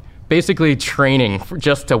times, like basically training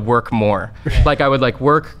just to work more. Like I would like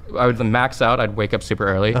work, I would max out, I'd wake up super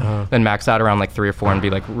early, then max out around like 3 or 4 and be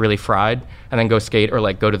like really fried, and then go skate or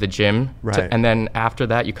like go to the gym. Right. And then after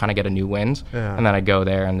that, you kind of get a new wind. Yeah. And then I'd go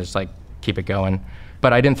there and just like keep it going.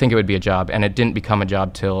 But I didn't think it would be a job, and it didn't become a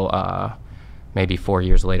job till maybe 4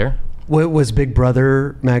 years later. Was Big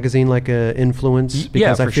Brother magazine like an influence?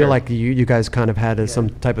 Because yeah, I feel sure. like you guys kind of had some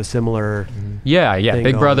type of similar. Yeah, Big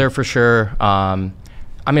going. Brother for sure.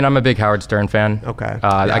 I mean, I'm a big Howard Stern fan. Okay.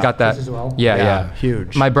 I got that. As well? Yeah.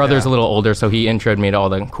 Huge. My brother's a little older, so he introed me to all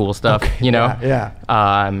the cool stuff, you know? Yeah.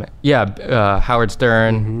 Howard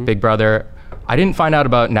Stern, Big Brother. I didn't find out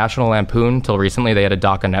about National Lampoon till recently. They had a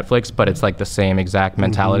doc on Netflix, but it's like the same exact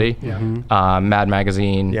mentality. Mad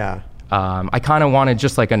Magazine. Yeah. I kind of wanted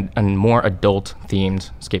just like a more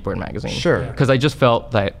adult-themed skateboard magazine. Sure. Because I just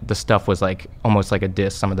felt that the stuff was like almost like a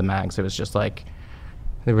diss, some of the mags. It was just like,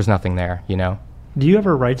 there was nothing there, you know? Do you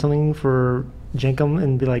ever write something for Jenkem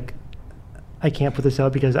and be like, I can't put this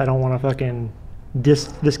out because I don't want to fucking diss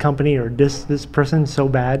this company or diss this person so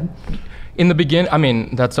bad? In the beginning, I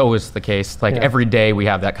mean, that's always the case. Like every day we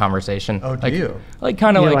have that conversation. Oh, do like, you? Like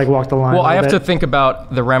kind of like walk the line. Well, I have bit. to think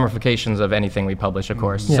about the ramifications of anything we publish, of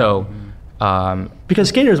course. Yeah. So, because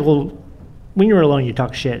skaters will, when you're alone, you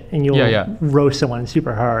talk shit and you'll roast someone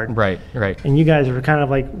super hard. Right. And you guys are kind of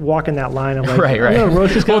like walking that line of like, right. I'm gonna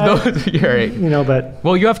roast this guy. You're right. You know, but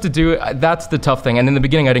well, you have to do. That's the tough thing. And in the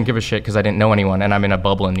beginning, I didn't give a shit because I didn't know anyone, and I'm in a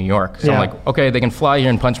bubble in New York. So I'm like, okay, they can fly here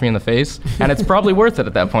and punch me in the face, and it's probably worth it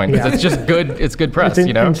at that point because it's just good. It's good press,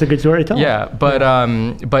 you know. It's a good story to tell. Yeah,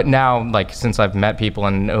 but now, like, since I've met people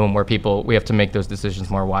and know more people, we have to make those decisions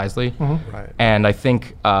more wisely. Right. And I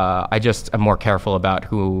think I just am more careful about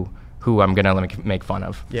who I'm gonna make fun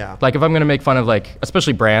of. Yeah. Like if I'm gonna make fun of, like,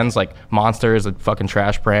 especially brands like Monster is a fucking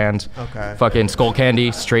trash brand. Okay. Fucking Skull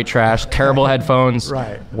Candy, straight trash. Terrible headphones.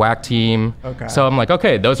 Right. Whack Team. Okay. So I'm like,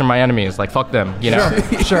 okay, those are my enemies. Like fuck them. You know.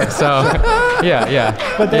 Sure. So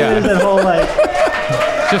yeah. But then there's that whole like.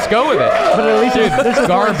 Just go with it. But at least they're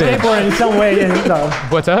garbage. skateboarding in some way.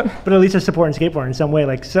 What's that? But at least they're supporting skateboarding in some way.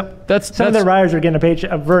 Like some of That's the riders are getting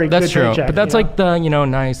a very good true. paycheck. But that's like the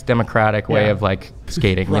nice democratic way of like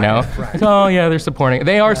skating. You know. Right. Like, oh yeah, they're supporting.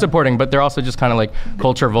 They are supporting, but they're also just kind of like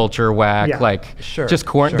culture vulture whack. Yeah. Like Sure. just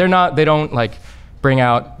Sure. They don't like bring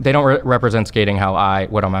out. They don't represent skating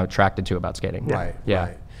what I'm attracted to about skating. Right. Yeah.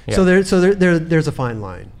 Right. Yeah. So there's a fine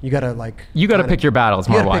line. You gotta like. You got to pick your battles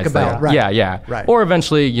more wisely. Pick a battle. Right. Yeah. Right. Or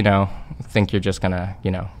eventually, think you're just gonna,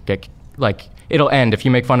 get like it'll end if you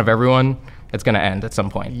make fun of everyone. It's gonna end at some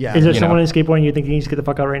point. Yeah. Is there someone in skateboarding you think needs to get the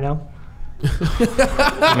fuck out right now?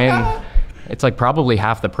 I mean, it's like probably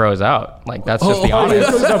half the pros out. Like that's just the honest.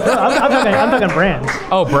 I'm talking brands.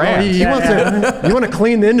 Oh, brands. You want to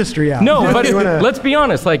clean the industry out. No, but let's be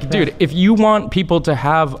honest. Like, dude, if you want people to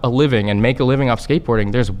have a living and make a living off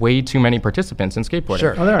skateboarding, there's way too many participants in skateboarding.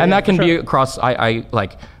 Sure. Oh, and that can be across. I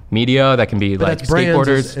like media. That can be like that's brands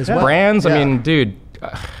skateboarders. as well. Brands. Yeah. I mean, dude.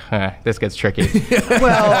 This gets tricky.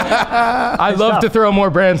 Well, I'd love to throw more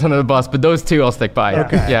brands under the bus, but those two I'll stick by.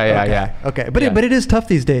 Okay. Yeah. Okay, but it is tough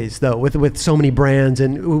these days though with so many brands,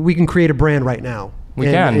 and we can create a brand right now. We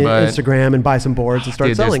can, but Instagram and buy some boards and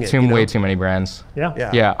start selling there's it. way too many brands.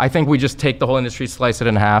 Yeah. I think we just take the whole industry, slice it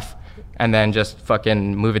in half, and then just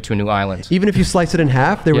fucking move it to a new island. Even if you slice it in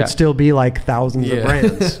half, there would still be like thousands of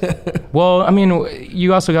brands. Well, I mean,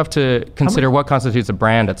 you also have to consider what constitutes a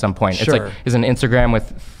brand at some point. Sure. It's like, is an Instagram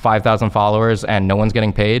with 5,000 followers and no one's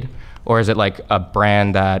getting paid? Or is it like a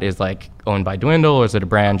brand that is like owned by Dwindle, or is it a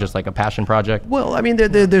brand just like a passion project? Well, I mean,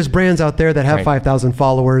 there's brands out there that have 5,000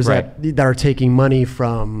 followers that are taking money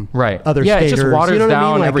from other skaters. Yeah, it just waters down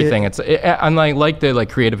I mean? Like everything. I'm like the like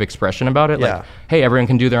creative expression about it. Yeah. Like, hey, everyone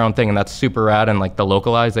can do their own thing, and that's super rad. And like the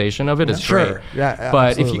localization of it is great. Yeah,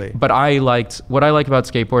 but absolutely. what I like about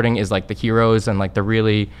skateboarding is like the heroes and like the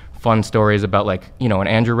really fun stories about like an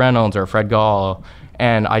Andrew Reynolds or a Fred Gall.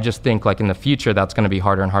 And I just think like in the future that's going to be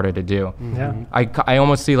harder and harder to do. Yeah. I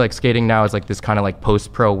almost see like skating now as like this kind of like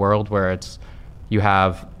post-pro world where you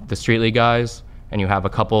have the street league guys and you have a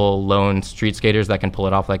couple lone street skaters that can pull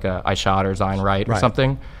it off, like a I Shot or Zion Wright or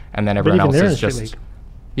something, and then everyone else is just.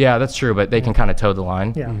 Yeah, that's true, but they can kind of toe the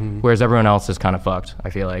line. Yeah. Whereas everyone else is kind of fucked, I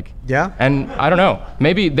feel like. Yeah. And I don't know.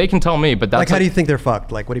 Maybe they can tell me, but that's like how do you think they're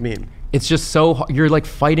fucked? Like, what do you mean? It's just so you're like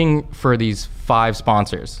fighting for these 5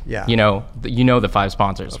 sponsors. Yeah. The 5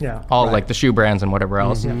 sponsors. Yeah. All like the shoe brands and whatever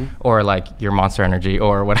else, or like your Monster Energy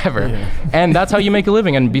or whatever. Yeah. And that's how you make a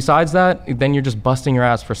living. And besides that, then you're just busting your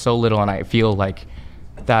ass for so little. And I feel like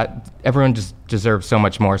that everyone just deserves so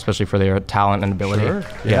much more, especially for their talent and ability. Sure.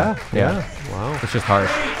 Yeah. Wow. It's just hard.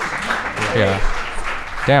 Yeah.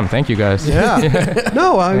 Damn. Thank you guys. Yeah.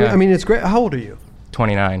 No, I mean it's great. How old are you?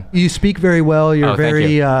 29. You speak very well. You're thank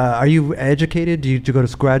very. you. Are you educated? Do you go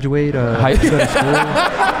to graduate? Go to school?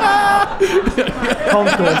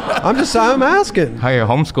 Homeschool. I'm asking. Hire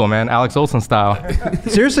homeschool, man. Alex Olsen style.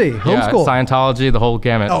 Seriously, Yeah, homeschool. Scientology, the whole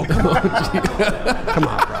gamut. Oh, come on. Come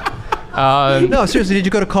on, bro. No, seriously, did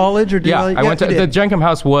you go to college or did Yeah, you? I went to the Jenkum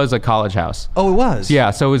House was a college house. Oh, it was.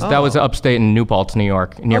 Yeah, so that was upstate in New Paltz, New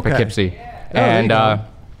York, near Poughkeepsie, and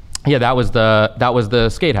that was the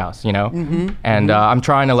skate house, And I'm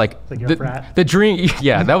trying to like your frat. the dream.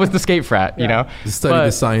 Yeah, that was the skate frat, To study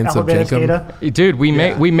the science of Jenkum. Dude,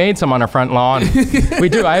 we made some on our front lawn. We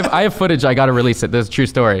do. I have footage. I got to release it. This is a true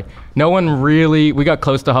story. No one really. We got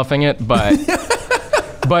close to huffing it, but.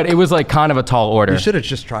 But it was like kind of a tall order. You should have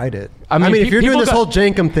just tried it. I mean, if you're doing this whole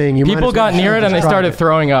Jenkum thing, people got near it and they started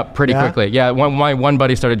throwing up pretty quickly. Yeah, my one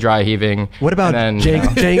buddy started dry heaving. What about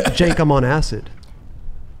Jenkum on acid?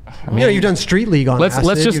 I mean, you've done Street League on acid.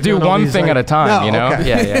 Let's just do one thing at a time, you know?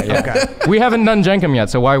 Okay. Yeah. Okay. We haven't done Jenkem yet,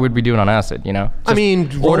 so why would we do it on acid, you know? I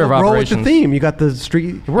mean, order of roll with operations. the theme. You got the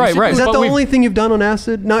street. Right. Is that the only thing you've done on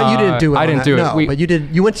acid? No, you didn't do it. I didn't do it. No, but you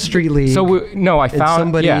did. You went to Street League. So I found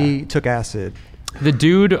somebody took acid. The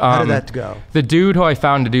dude. How did that go? The dude who I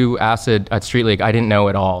found to do acid at Street League, I didn't know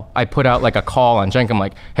at all. I put out like a call on Jenkem,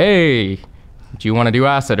 like, hey, do you want to do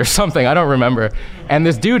acid or something? I don't remember. And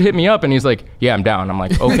this dude hit me up and he's like, yeah, I'm down. I'm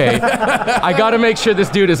like, okay. I got to make sure this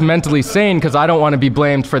dude is mentally sane because I don't want to be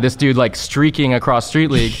blamed for this dude like streaking across Street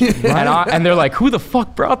League. Right. And they're like, who the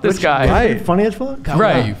fuck brought this guy? Right. Funny as fuck.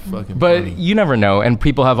 Right. But you never know. And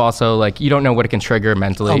people have also like, you don't know what it can trigger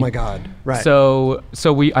mentally. Oh my God. Right. So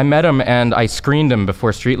I met him and I screened him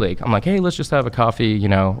before Street League. I'm like, hey, let's just have a coffee, you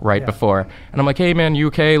know, before. And I'm like, hey man, you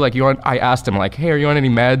okay? Like I asked him like, hey, are you on any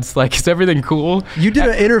meds? Like, is everything cool? You did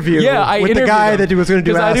an interview with the guy that was going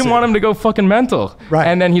to do acid. I didn't want him to go fucking mental. Right.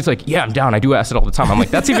 And then he's like, yeah, I'm down. I do acid all the time. I'm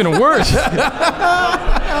like, that's even worse.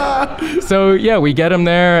 So yeah, we get him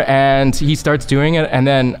there and he starts doing it. And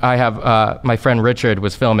then I have my friend Richard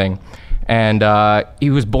was filming. And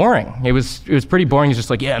he was boring. It was pretty boring. He's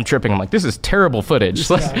just like, yeah, I'm tripping. I'm like, this is terrible footage.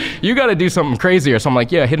 Like, you got to do something crazier. So I'm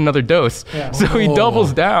like, yeah, hit another dose. Yeah. So he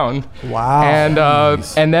doubles down. Wow.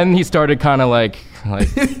 And then he started kind of like, and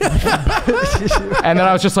then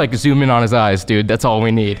I was just like, zoom in on his eyes, dude. That's all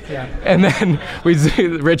we need. Yeah. And then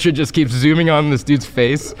Richard just keeps zooming on this dude's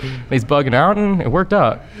face. And he's bugging out, and it worked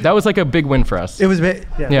out. That was like a big win for us. It was a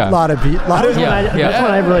lot of. That's when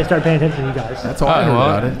I really started paying attention to you guys. That's all I heard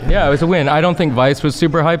about it. Yeah, it was a win. I don't think Vice was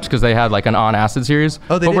super hyped because they had like an on acid series.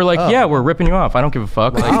 Oh, they but did? we're like, yeah, we're ripping you off. I don't give a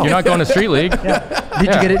fuck. Like, you're not going to Street League.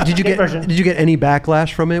 Did you get any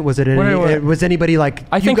backlash from it? Was it was anybody like,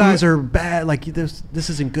 you guys are bad? Like this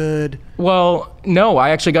isn't good. Well, no, I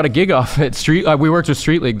actually got a gig off at Street. We worked with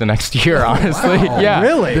Street League the next year, honestly. Wow, yeah.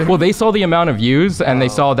 Really? Well, they saw the amount of views and they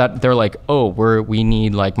saw that they're like, oh, we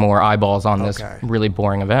need like more eyeballs on this really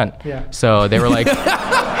boring event. Yeah. So they were like.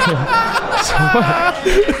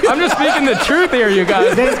 I'm just speaking the truth here, you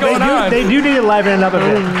guys. What's going on? They do need to liven it up a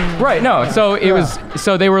bit. Right, no. So it was.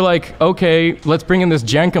 So they were like, okay, let's bring in this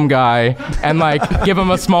Jenkem guy and like give him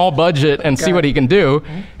a small budget and see what he can do.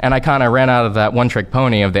 And I kind of ran out of that one-trick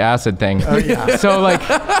pony of the acid thing. Oh, yeah. So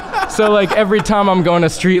like every time I'm going to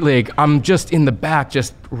Street League, I'm just in the back,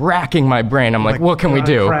 just racking my brain. I'm like, what can we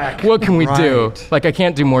do? Crack. What can we do? Like, I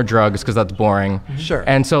can't do more drugs because that's boring. Sure.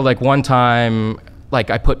 And so like one time. Like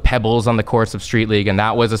I put pebbles on the course of Street League and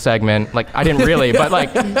that was a segment. Like I didn't really, but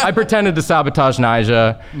like I pretended to sabotage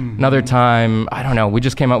Nyjah. Another time, I don't know, we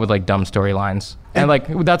just came up with like dumb storylines. And like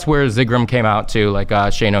that's where Zigram came out too, like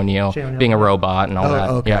Shane O'Neill being a robot and all that.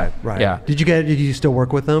 Okay, yeah, right. Yeah. Did you still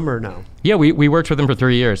work with them or no? Yeah, we worked with them for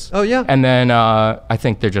 3 years. Oh yeah. And then I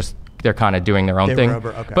think they're kind of doing their own thing.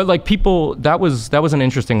 Okay. But like people, that was an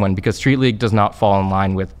interesting one because Street League does not fall in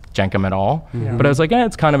line with Jenkem at all. Mm-hmm. But I was like,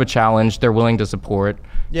 it's kind of a challenge. They're willing to support.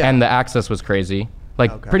 Yeah. And the access was crazy.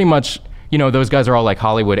 Like pretty much, those guys are all like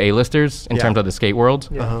Hollywood A-listers in terms of the skate world.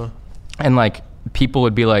 Yeah. Uh-huh. And like people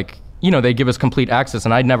would be like, they give us complete access.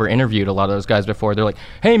 And I'd never interviewed a lot of those guys before. They're like,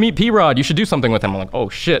 hey, meet P-Rod. You should do something with him. I'm like, oh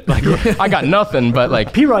shit. Like I got nothing, but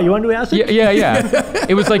like. P-Rod, you want to do acid? Yeah.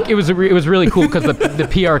 It was like, it was really cool because the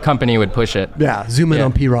PR company would push it. Yeah. Zoom in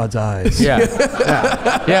on P-Rod's eyes. Yeah.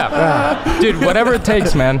 Dude, whatever it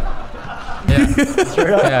takes, man.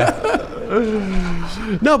 Yeah.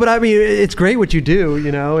 No, but I mean, it's great what you do.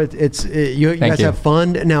 You guys have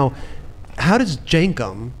fun. Now, how does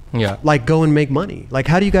Jenkem like go and make money? Like,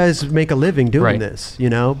 how do you guys make a living doing this?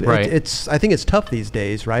 Right. I think it's tough these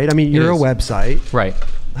days, right? I mean, you're a website, right?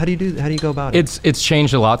 How do you go about it? It's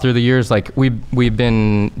changed a lot through the years. Like we've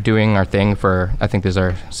been doing our thing for, I think this is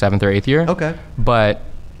our 7th or 8th year. Okay. But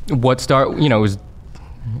was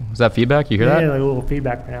that feedback? You hear that? Yeah, like a little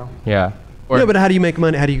feedback right now. Yeah. But how do you make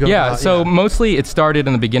money? How do you go about it? So mostly it started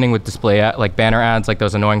in the beginning with display like banner ads, like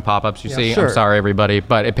those annoying pop-ups you see. Sure. I'm sorry, everybody,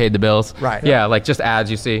 but it paid the bills. Right. Yeah, like just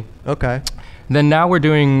ads you see. Okay. Then now we're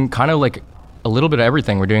doing kind of like a little bit of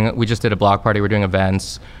everything. We just did a block party. We're doing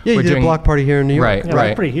events. Yeah, you did a block party here in New York. Right, yeah, right.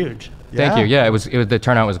 That's pretty huge. Thank you. Yeah, it was the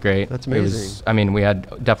turnout was great. That's amazing. We had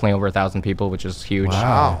definitely over 1,000 people, which is huge.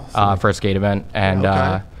 Wow. For a skate event.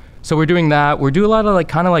 And so we're doing that. We do a lot of like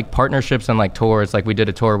kind of like partnerships and like tours. Like we did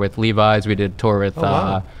a tour with Levi's. We did a tour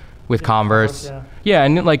with Converse. Yeah,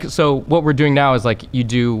 and like so what we're doing now is like you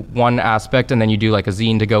do one aspect and then you do like a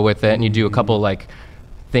zine to go with it, and you do a couple like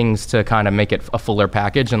things to kind of make it a fuller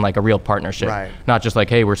package and like a real partnership. Right. Not just like,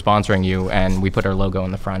 hey, we're sponsoring you and we put our logo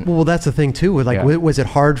in the front. Well, that's the thing too. Like, was it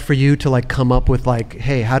hard for you to like come up with like,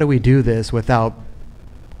 hey, how do we do this without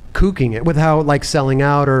kooking it, without like selling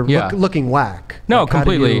out or Yeah. looking whack? No, Like, how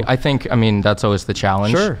do completely. you- I think, I mean, that's always the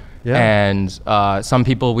challenge. Sure, yeah. And some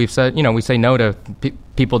people, we've said, you know, we say no to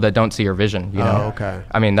people that don't see your vision, you know? Oh, okay.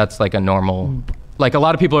 I mean, that's like a normal, like a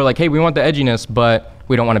lot of people are like, hey, we want the edginess, but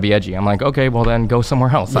we don't want to be edgy. I'm like, okay, well then go somewhere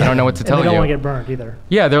else. I don't know what to tell And you. they don't want to get burned either.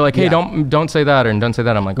 Yeah, they're like, hey, Yeah. don't say that, and don't say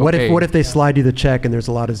that. I'm like, okay. What if they slide you the check and there's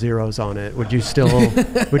a lot of zeros on it? Would you still?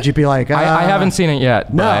 Would you be like? I haven't seen it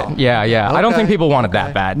yet. No. But yeah. I don't Okay. think people want it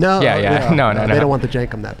that bad. No. Yeah. No. They don't want the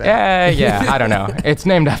jankum that bad. Yeah, I don't know. It's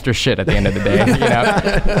named after shit at the end of the day. You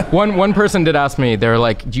know, one person did ask me. They were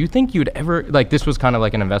like, "Do you think you'd ever like?" This was kind of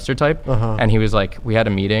like an investor type, and he was like, "We had a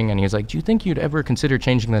meeting, and he was like, "Do you think you'd ever consider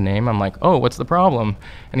changing the name?" I'm like, "Oh, what's the problem?"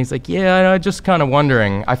 And he's like, "Yeah, I just kind of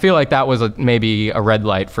wondering." I feel like that was maybe a red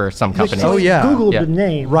light for some companies. Oh, yeah. Googled Yeah. the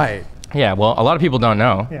name. Right. Yeah, well, a lot of people don't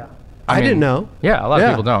know. Yeah. I didn't know. Yeah, a lot Yeah.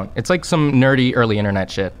 of people don't. It's like some nerdy early internet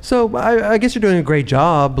shit. So I guess you're doing a great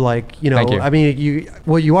job. Like, you know, Thank you. I mean,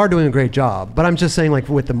 you are doing a great job. But I'm just saying, like,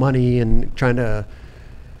 with the money and trying to,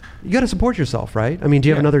 you got to support yourself, right? I mean, do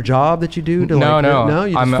you have another job that you do? To No. No,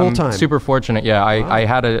 you just full I'm time. super fortunate. Yeah, I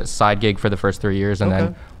had a side gig for the first 3 years, and Okay.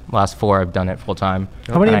 then last 4 I've done it full time.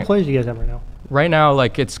 How many And employees do you guys have right now? Right now,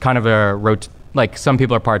 like it's kind of a like some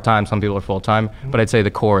people are part time, some people are full time, but I'd say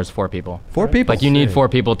the core is 4 people. 4 people. Like you need 4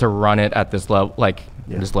 people to run it at this level,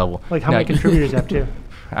 this level. Like how many contributors do you have too?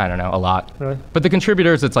 I don't know, a lot. Really? But the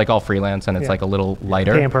contributors, it's like all freelance and it's Yeah. like a little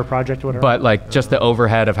lighter. Paying per project or whatever. But like just the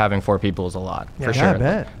overhead of having 4 people is a lot for Yeah, sure. I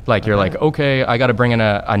bet. Like you're like, okay, I got to bring in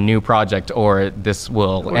a new project or this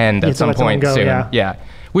will end you at have to some let someone point go, soon. yeah.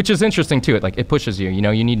 Which is interesting too. It pushes you. You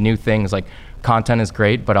know, you need new things. Like content is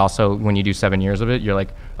great, but also when you do 7 years of it, you're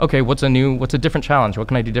like, okay, what's a different challenge? What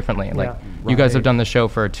can I do differently? Like you guys have done the show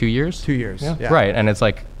for 2 years. 2 years. Yeah. Right, and it's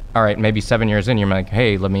like, all right, maybe 7 years in, you're like,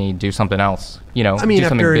 hey, let me do something else. You know, I mean, do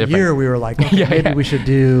something after a different. year, we were like, okay, Yeah, maybe yeah. we should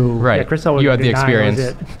do. Right. Yeah, Chris always You had the did 9, that was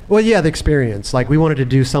experience. it. Well, yeah, the experience. Like, we wanted to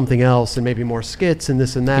do something else and maybe more skits and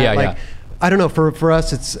this and that. Yeah, like, yeah. I don't know. For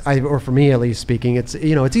us, or for me at least speaking, it's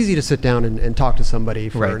it's easy to sit down and talk to somebody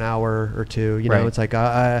for Right. an hour or two. You know, Right. it's like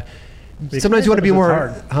The sometimes you want to be experience more,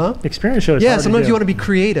 show is hard. huh? The experience show is Yeah, hard to sometimes do. you want to be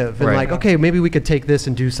creative and Right. like, okay, maybe we could take this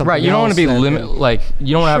and do something. Right, you don't want to else be that-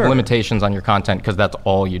 you don't want to have Sure. limitations on your content because that's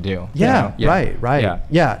all you do. you Yeah, know? right. Yeah.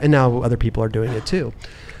 Yeah, and now other people are doing it too.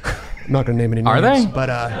 I'm not going to name any Are names. they? But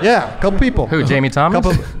yeah, a couple people. Who, Jamie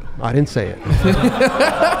Thomas? I didn't say it.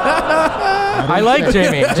 I like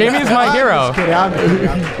Jamie. Jamie's my hero.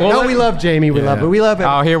 No, we love Jamie. We love it. We love it.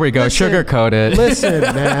 Oh, here we go. Listen, Sugarcoat it. Listen,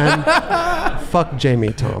 man. Fuck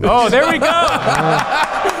Jamie Thomas. Oh, there we go.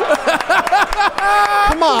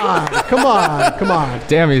 Come on.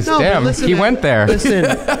 Damn, No, but listen, he went there. Listen.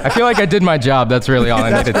 I feel like I did my job. That's really all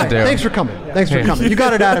I needed to do. Thanks for coming. You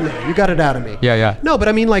got it out of me. Yeah. No, but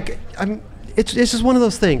I mean, like, it's just one of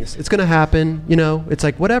those things. It's gonna happen. You know, it's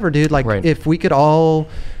like whatever, dude. Like, Right. if we could all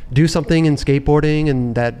do something in skateboarding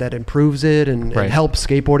and that improves it and Right. helps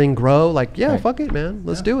skateboarding grow, like, yeah, Right. fuck it, man.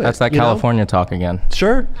 Let's do it. That's that you know? California talk again.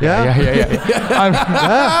 Sure. Yeah. Yeah.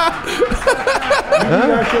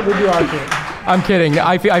 We do our shit. I'm kidding.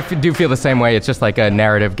 I do feel the same way. It's just like a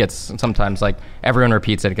narrative gets sometimes like everyone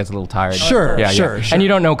repeats it. It gets a little tired. Sure, sure. And you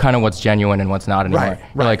don't know kind of what's genuine and what's not anymore. Right,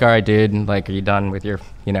 You're like, all right, dude. And like, are you done with your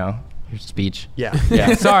your speech? Yeah.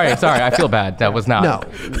 Yeah. Sorry. I feel bad. That was not. No.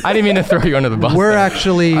 I didn't mean to throw you under the bus. We're there.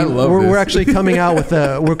 actually I love we're this. actually coming out with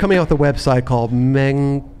a website called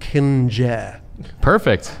Menkenje.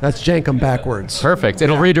 Perfect. That's Jankum backwards. Perfect.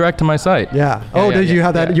 It'll redirect to my site. Yeah. Oh, did you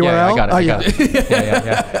have that URL? Yeah, I got it. Oh, I yeah. got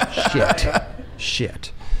it. Yeah.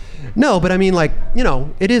 Shit. No, but I mean, like,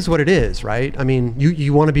 it is what it is, right? I mean,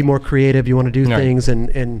 you want to be more creative, you want to do Right. things, and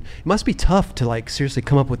it must be tough to, like, seriously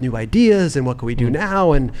come up with new ideas and what can we do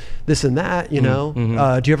now and this and that, you know?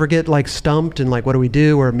 Do you ever get, like, stumped and, like, what do we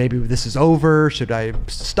do? Or maybe this is over, should I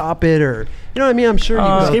stop it? Or, you know what I mean? I'm sure you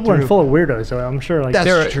go Skateboarding through. full of weirdos, so I'm sure like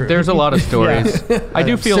That's true. There's a lot of stories. I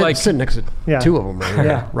do feel like sitting next to Yeah. two of them right here,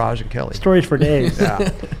 Yeah. Raj and Kelly. stories for days.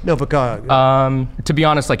 Yeah. No, but to be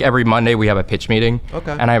honest, like every Monday we have a pitch meeting.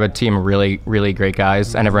 Okay. And I have a team of really, really great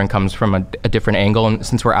guys, and everyone comes from a different angle. And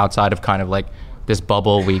since we're outside of kind of like this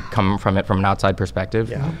bubble, we come from it from an outside perspective.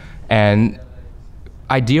 Yeah. And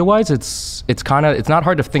idea-wise, it's not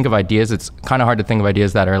hard to think of ideas. It's kind of hard to think of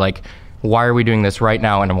ideas that are like, why are we doing this right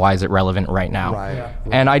now, and why is it relevant right now? Right. Yeah.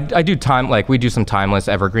 And I do we do some timeless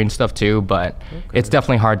evergreen stuff too, but it's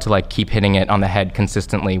definitely hard to like keep hitting it on the head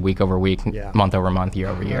consistently week over week, Yeah. month over month, year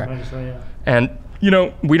over year. Yeah. And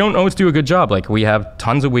we don't always do a good job. Like we have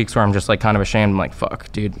tons of weeks where I'm just like kind of ashamed. I'm like,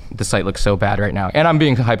 fuck, dude, the site looks so bad right now. And I'm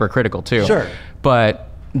being hypercritical too. Sure.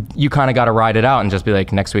 But you kind of got to ride it out and just be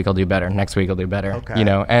like, next week I'll do better. Next week I'll do better. Okay. You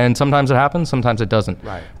know, and sometimes it happens, sometimes it doesn't.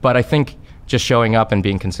 Right. But I think just showing up and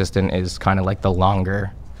being consistent is kind of like the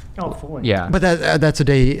longer. Oh, fully. Yeah. But that's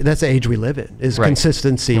the age we live in, is Right.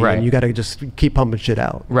 consistency, Right. and you got to just keep pumping shit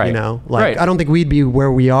out. Right. You know, like Right. I don't think we'd be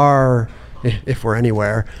where we are if we're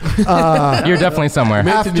anywhere. You're definitely somewhere.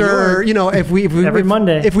 After, you know, if we Every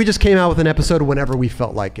Monday. if we just came out with an episode whenever we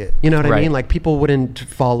felt like it, you know what I Right. mean? Like people wouldn't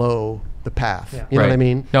follow the path. Yeah. You know what I Right.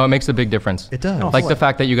 mean? No, it makes a big difference. It does. Like the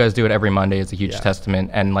fact that you guys do it every Monday is a huge Yeah. testament,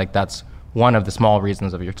 and like that's one of the small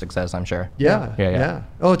reasons of your success, I'm sure. Yeah. Yeah.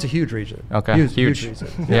 Oh, it's a huge region. Okay. Huge reason.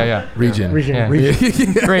 Yeah. Region. Region. Yeah.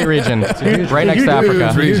 Region. Great region. Right next to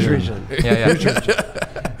Africa. Huge region. Yeah.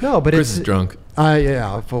 No, but Chris it's is drunk.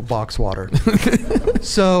 yeah, full box water.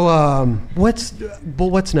 So,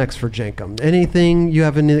 what's next for Jenkum? Anything you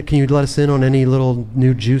have? Can you let us in on any little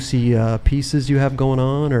new juicy pieces you have going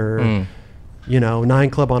on, or you know, 9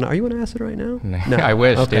 Club on? Are you on acid right now? No. I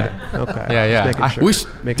wish, okay. dude. Okay. Yeah. Just making sure. We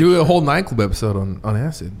should do a whole 9 Club episode on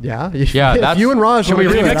acid. Yeah. Yeah, If that's- you and Raj Should wanna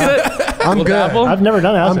we do remix it? I'm We'll good. dabble? I've never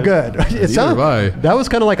done acid. I'm good. have I. That was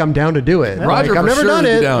kind of like I'm down to do it. Roger Like, I've for never sure done would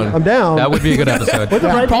be it. down. I'm down. That would be a good episode. With the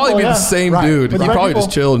You'd right probably people, be yeah. the same Right. dude. With You the right probably just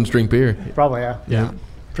people. chill and drink beer. Probably, yeah. Yeah.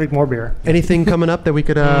 Drink more beer. Anything coming up that we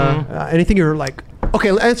could? Anything you're like? Okay,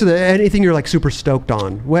 answer that. Anything you're like super stoked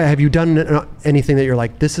on? Have you done anything that you're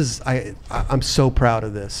like, this is I'm so proud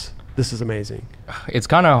of this. This is amazing. It's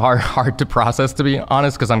kind of hard to process, to be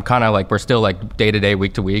honest, because I'm kind of like, we're still like day to day,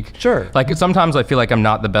 week to week. Sure. Like sometimes I feel like I'm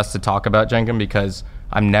not the best to talk about Jenkum because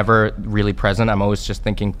I'm never really present. I'm always just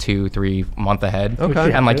thinking 2-3 months ahead.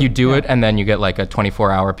 Okay. And like you do it, and then you get like a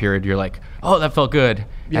 24-hour period. You're like, oh, that felt good.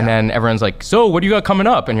 Yeah. And then everyone's like, so what do you got coming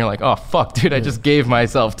up? And you're like, oh, fuck, dude, I just gave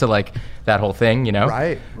myself to like that whole thing, you know?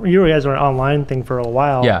 Right. You guys were an online thing for a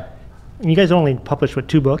while. Yeah. And you guys only published,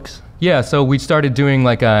 2 books? Yeah, so we started doing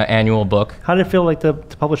like an annual book. How did it feel like to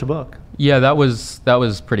publish a book? Yeah, that was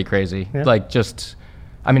pretty crazy. Yeah. Like just,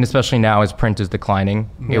 I mean, especially now as print is declining,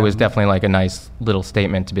 it was definitely like a nice little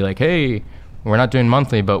statement to be like, hey, we're not doing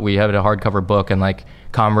monthly, but we have a hardcover book, and like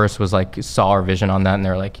Converse was like saw our vision on that, and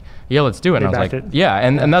they're like, yeah, let's do it. They And I was backed like, it. yeah,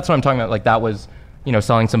 and that's what I'm talking about. Like that was, you know,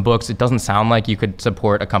 selling some books. It doesn't sound like you could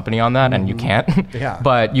support a company on that, and you can't. Yeah.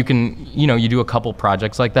 But you can, you know, you do a couple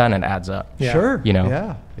projects like that, and it adds up. Yeah. Sure. You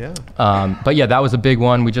know. Yeah. But yeah, that was a big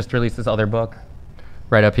one. We just released this other book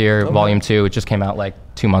right up here, Volume 2. It just came out like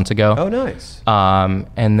 2 months ago. Oh, nice.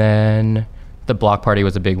 And then the block party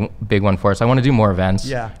was a big one for us. I want to do more events.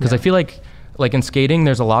 Yeah. Because I feel like in skating,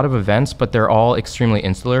 there's a lot of events, but they're all extremely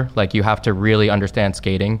insular. Like you have to really understand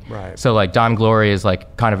skating. Right. So like Dime Glory is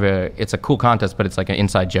like kind of it's a cool contest, but it's like an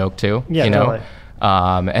inside joke too. Yeah, you know?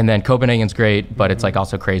 totally. And then Copenhagen's great, but it's like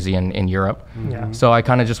also crazy in Europe. Yeah. So I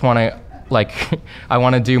kind of just want to I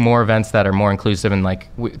want to do more events that are more inclusive and like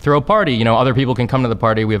throw a party. You know, other people can come to the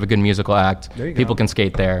party. We have a good musical act. There you People go. can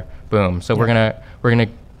skate there. Boom. So we're gonna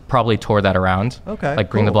probably tour that around. Okay, Like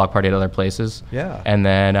bring the cool. block party to other places. Yeah. And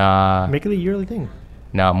then Make it a yearly thing.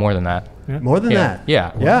 no, more than that. More than Yeah. that.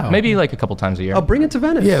 Yeah. Yeah. Maybe like a couple times a year. Oh, bring it to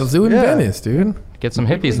Venice. Yeah, let's do it in Venice, dude. Get some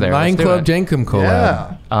hippies there. 9 Let's do Club it. Jenkum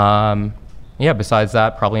collab. Yeah. Yeah. Besides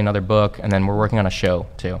that, probably another book, and then we're working on a show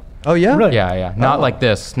too. Oh, yeah? Really? Yeah. Not like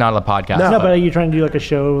this. Not a podcast. No. No, but are you trying to do like a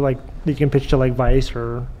show like that you can pitch to like Vice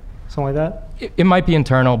or something like that? It might be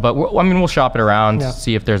internal, but we'll shop it around, Yeah.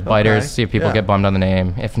 see if there's biters, Okay. see if people Yeah. get bummed on the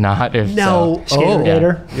name. If not, No. Skater Oh.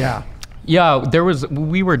 Gator? Yeah. Yeah,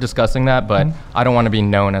 we were discussing that, but I don't want to be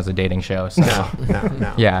known as a dating show. So.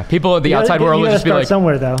 No. Yeah, people, the You gotta- outside world you will gotta just be start like,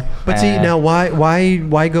 somewhere though. But see, Eh. now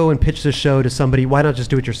why go and pitch the show to somebody? Why not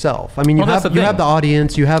just do it yourself? I mean, you Well, that's have the you have thing. the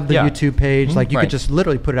audience, you have the Yeah. YouTube page, like you Right. could just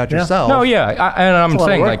literally put it out Yeah. yourself. no, yeah, and I'm It's a lot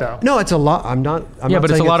of saying work, like, though. No, it's a lot. I'm not but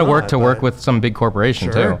it's a saying lot of work not, to work but- with some big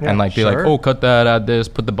corporation Sure. too, Yeah. and like be Sure. like, oh, cut that, add this,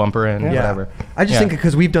 put the bumper in, Yeah. whatever. I just Yeah. think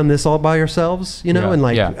because we've done this all by ourselves, you know, Yeah. and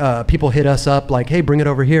like Yeah. people hit us up like, hey, bring it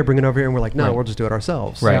over here, and we're like, no, Right. we'll just do it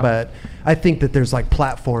ourselves. Right. But I think that there's like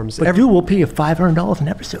platforms. But dude, we'll pay you $500 an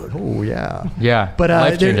episode. Oh yeah. Yeah, But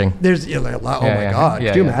life changing. there's oh my Yeah. god, Yeah,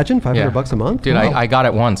 could you yeah. imagine $500 Yeah. a month? Dude, Wow. I got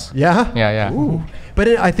it once. Yeah. Yeah. Ooh. But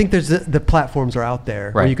I think there's the platforms are out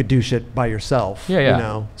there where Right. you could do shit by yourself. Yeah, yeah. You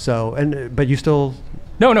know. So but you still.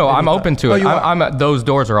 No, I'm Anytime. open to Oh, it. you are? I'm those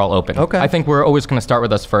doors are all open. Okay. I think we're always going to start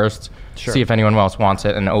with us first, Sure. see if anyone else wants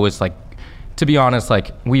it, and always like, to be honest,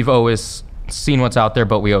 like we've always seen what's out there,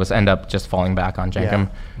 but we always end up just falling back on Jenkum,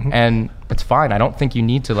 and it's fine. I don't think you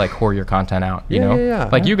need to like whore your content out. You Yeah, know, yeah.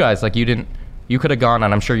 like you guys, like you could have gone,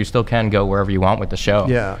 and I'm sure you still can go wherever you want with the show.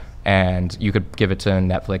 Yeah. And you could give it to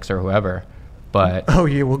Netflix or whoever. But Oh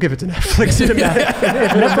yeah, we'll give it to Netflix in a minute.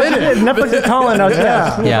 Netflix is calling us.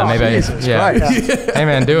 Yeah. yeah, maybe. Jesus Yeah. Christ. Hey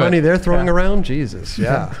man, do Money it. they're throwing around, Jesus.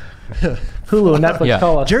 Yeah. Hulu and Netflix Yeah.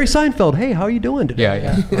 call us. Jerry Seinfeld, hey, how are you doing today?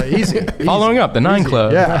 Yeah. Easy. Following up the 9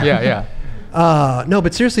 Club. Yeah. Yeah. No,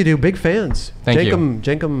 but seriously, dude, big fans. Thank you.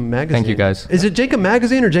 Jenkum Magazine. Thank you, guys. Is it Jenkum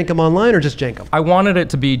Magazine or Jenkum Online or just Jenkum? I wanted it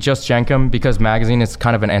to be just Jenkum because magazine is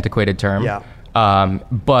kind of an antiquated term. Yeah.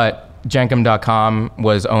 But Jenkum.com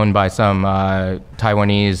was owned by some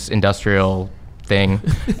Taiwanese industrial thing.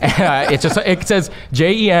 It says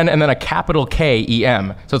JEN and then a capital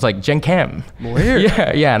KEM. So it's like Jenkem. Weird.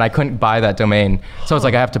 Yeah, and I couldn't buy that domain. So it's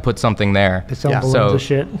like I have to put something there. They sell Yeah. balloons So- of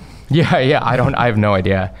shit. Yeah, I have no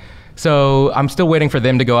idea. So I'm still waiting for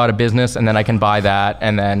them to go out of business and then I can buy that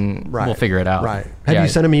and then we'll figure it out. Right. Have Yeah. you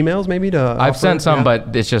sent them emails maybe to I've offer? sent some, Yeah.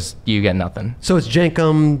 but it's just you get nothing. So it's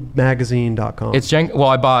jenkummagazine.com. It's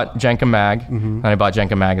I bought Jenkum Mag, and I bought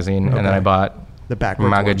Jenkum Magazine, and then I bought the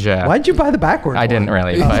backwards one. Magaja. Why'd you buy the backwards I one? didn't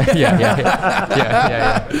really, but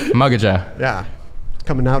yeah. Magaja. Yeah. It's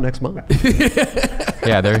coming out next month.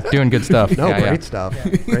 Yeah, they're doing good stuff. No, Yeah, great stuff.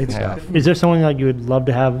 Great stuff. Is there someone like you would love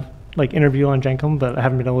to have like interview on Jenkum, but I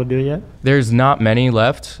haven't been able to do it yet? There's not many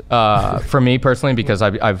left for me personally because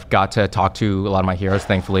I've got to talk to a lot of my heroes.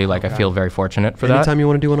 Thankfully, like I feel very fortunate for Anytime you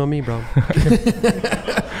want to do one on me, bro.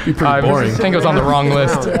 Be pretty boring. I think it was on the wrong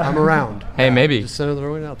list. I'm around. Hey, maybe. Just send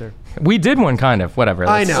it out there. We did one kind of, whatever.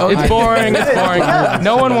 I know. It's boring. It's boring.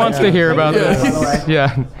 No one wants to hear about this.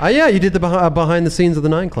 Yeah. Yeah, you did the behind the scenes of the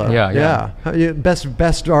 9 Club. Yeah.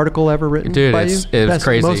 Best article ever written Dude, by it's you? Best,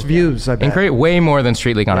 crazy. Most views, I bet. And great, way more than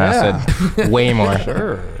Street League on Acid. Way more.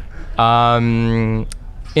 Sure.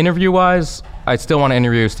 Interview-wise, I still want to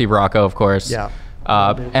interview Steve Rocco, of course. Yeah.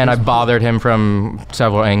 And I bothered him from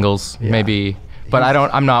several angles, maybe. But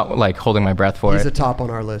I'm not like holding my breath for He's it. the top on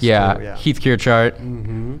our list. Yeah. Too, yeah. Heath Kierchart.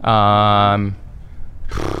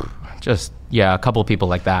 Just a couple of people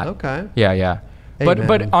like that. Okay. Yeah. Hey, but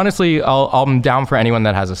man. honestly, I'm down for anyone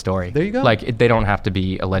that has a story. There you go. Like they don't have to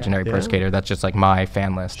be a legendary pro Yeah. skater. That's just like my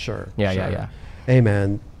fan list. Sure. Yeah. Hey,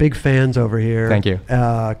 man. Big fans over here. Thank you.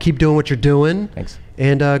 Keep doing what you're doing. Thanks.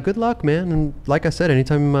 And good luck, man. And like I said,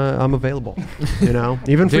 anytime I'm available,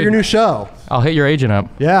 even for Dude. your new show. I'll hit your agent up.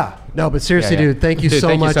 Yeah. No, but seriously, Yeah. dude, thank you Dude, so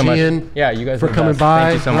thank you much, so much. Ian. Yeah, you guys for are the coming best. by.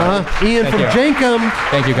 Thank you so much. Ian Thank from you. Jenkum.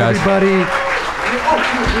 Thank you, guys. Everybody.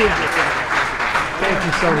 Thank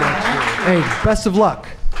you so much. Hey, best of luck.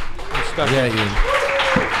 Yeah,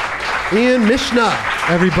 Ian Mishna,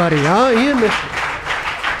 everybody, Ian Mishna.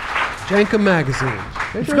 Jenkum Magazine.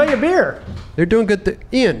 You forgot your beer. They're doing good.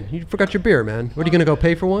 Ian, you forgot your beer, man. What are you gonna go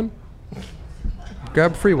pay for one?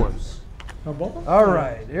 Grab a free one. All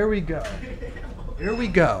right, here we go.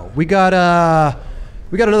 We got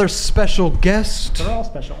another special guest. They're all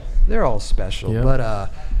special. They're all special, Yeah. but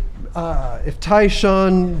if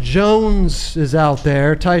Tyshawn Jones is out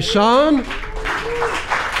there, Tyshawn.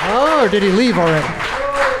 Oh, or did he leave already?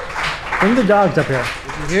 Bring the dogs up here.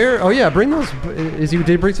 Here? Oh yeah, bring those. Did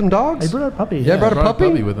he bring some dogs? They brought a puppy. Yeah, brought a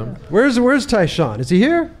puppy with him. Where's Tyshawn? Is he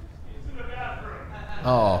here?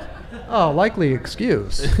 Oh, Likely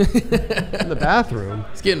excuse. In the bathroom.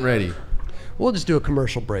 he's getting ready. We'll just do a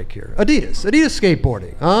commercial break here. Adidas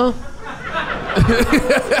skateboarding, huh?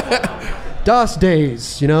 DOS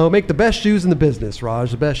days, make the best shoes in the business,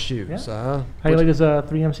 Raj, the best shoes. How do you like his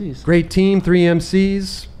 3MCs? Great team,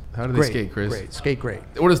 3MCs. How do they skate, Chris? Great, skate great.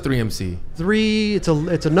 What is 3MC? 3, it's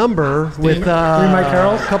a number with Mike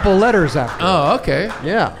Carrolls? a couple letters after. Oh, okay.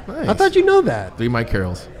 Yeah. Nice. I thought you know that. 3 Mike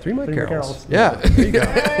Carrolls. 3 Mike Mike Carrolls. Carrolls. Yeah, there you go.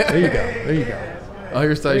 There you go. Oh,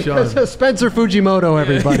 here's Tyshawn. Spencer Fujimoto,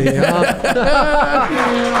 everybody. Huh?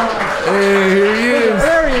 Hey, here he is.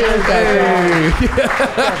 There he is.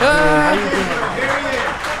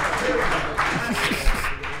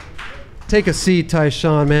 Take a seat,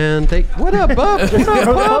 Tyshawn, man. What up, bub? What up,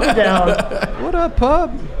 Puppy down. What up,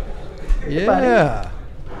 pup? Yeah.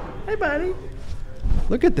 Hey, buddy.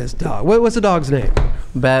 Look at this dog. What's the dog's name?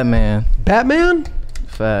 Batman. Batman?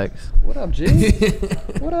 Facts. What up, G?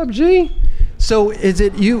 What up, G? So is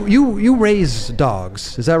it you raise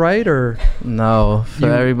dogs? Is that right, or? No, for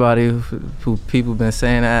everybody who people been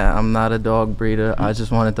saying that, I'm not a dog breeder. I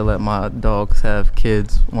just wanted to let my dogs have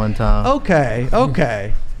kids one time.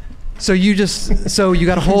 Okay. So you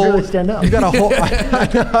got a whole. Really stand up. You got a whole.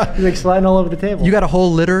 He's like sliding all over the table. You got a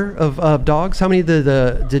whole litter of dogs. How many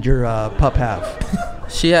did your pup have?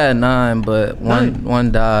 She had 9, but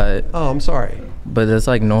one died. Oh, I'm sorry. But it's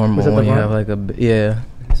like normal Was it when the you barn? have like a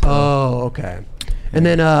So Oh, okay. And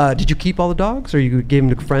then did you keep all the dogs, or you gave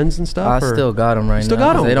them to friends and stuff? I or? still got them right Still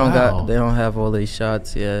now. got 'em? They don't Wow. they don't have all these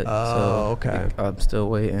shots yet. Oh, so okay. I'm still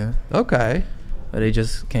waiting. Okay. They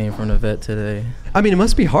just came from the vet today. I mean, it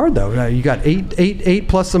must be hard though. You got eight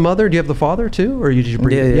plus the mother. Do you have the father too, or you just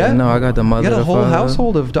bring? Yeah. No, I got the mother. You got a the whole father.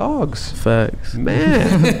 household of dogs. Facts.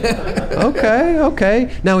 Man.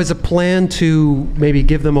 Okay. Now, is a plan to maybe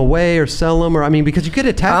give them away or sell them, or I mean, because you get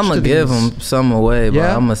attached. I'm to gonna these. give them some away, but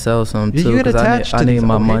I'm gonna sell some too. You get attached. I need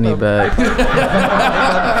my money back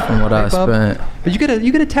from what I spent. But you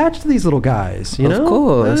get attached to these little guys, you know. Of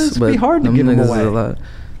course, It's be hard to give them away. A lot.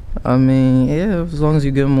 I mean, yeah, as long as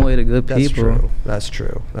you give them away to good people. That's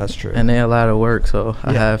true. And they're a lot of work, so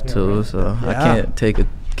I have to. So I can't take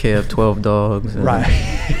care of 12 dogs and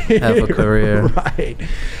have a career. Right.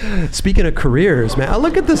 Speaking of careers, man,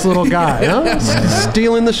 look at this little guy, huh?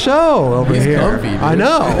 Stealing the show over here. Comfy, dude. I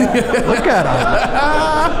know. Look at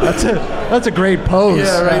him. That's a great pose.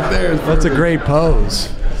 Yeah, right there. That's a great pose.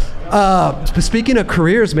 Speaking of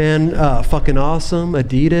careers, man, fucking awesome.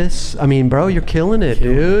 Adidas. I mean, bro, you're killing it,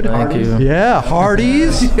 dude. Thank you. Yeah,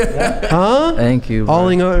 Hardee's. Huh? Thank you. Bro.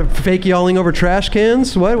 Fakey alling over trash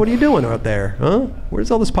cans. What are you doing out there? Huh? Where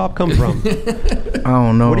does all this pop come from? I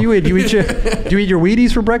don't know. What do you eat? Do you eat your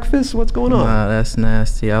Wheaties for breakfast? What's going on? Nah, that's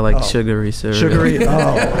nasty. I like sugary cereal. Sugary?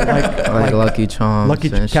 I like Lucky Charms. Lucky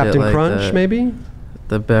and Captain shit like Crunch, that. maybe?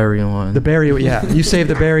 The berry one. The berry, yeah. You save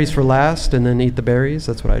the berries for last and then eat the berries?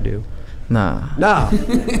 That's what I do. Nah.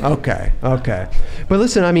 Okay. But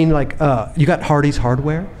listen, I mean, like, you got Hardee's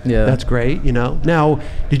Hardware. Yeah. That's great, you know. Now,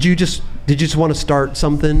 did you just want to start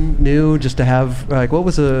something new just to have, like, what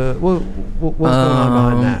was going on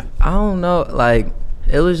behind that? I don't know. Like,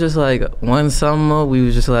 it was just like one summer we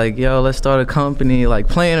was just like, yo, let's start a company, like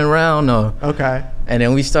playing around though. Okay. And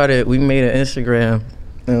then we made an Instagram.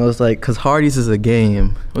 And it was like, because Hardee's is a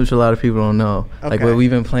game, which a lot of people don't know. Okay. Like, what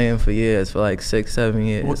we've been playing for years, for like 6-7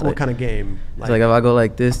 years. What kind of game? It's like if I go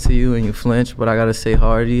like this to you and you flinch, but I got to say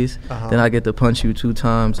Hardee's, then I get to punch you 2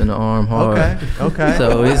 times in the arm hard. Okay.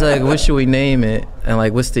 So he's like, what should we name it? And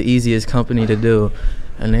like, what's the easiest company to do?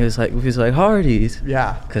 And he was like Hardee's.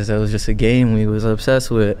 Yeah. Because that was just a game we was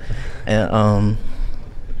obsessed with. And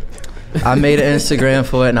I made an Instagram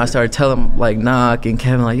for it, and I started telling like Knock and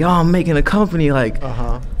Kevin like, yo, I'm making a company, like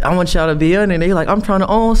I want y'all to be in it. And they like, I'm trying to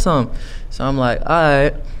own some. So I'm like,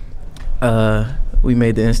 all right. We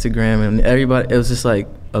made the Instagram, and everybody, it was just like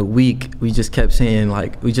a week. We just kept saying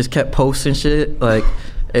like, we just kept posting shit. Like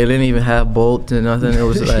it didn't even have Bolt and nothing. It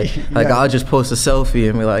was like I'll just post a selfie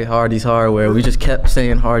and be like Hardee's Hardware. We just kept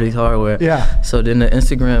saying Hardee's Hardware. Yeah. So then the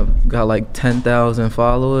Instagram got like 10,000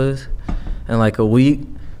 followers in like a week.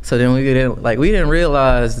 So then we didn't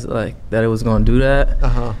realize like that it was gonna do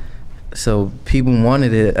that. So people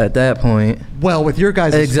wanted it at that point. Well, with your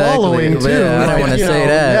guys' following too. Yeah, I don't want to say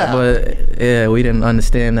that, but yeah, we didn't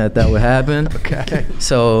understand that would happen. Okay.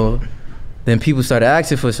 So then people started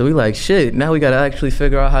asking for it. So we like, shit, now we gotta actually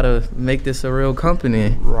figure out how to make this a real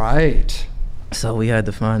company. Right. So we had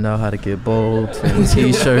to find out how to get bolts and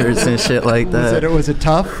T-shirts and shit like that. Was it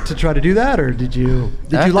tough to try to do that, or did you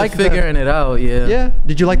like figuring it out? Yeah. Yeah.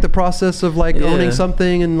 Did you like the process of like owning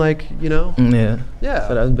something and like, you know? Yeah. Yeah.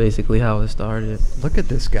 So that's basically how it started. Look at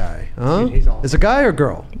this guy, huh? Dude, he's awesome. Is it a guy or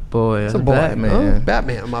girl? Boy, It's a boy. Batman. Oh,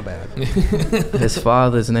 Batman. My bad. His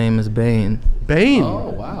father's name is Bane. Bane.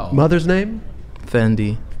 Oh, wow. Mother's name?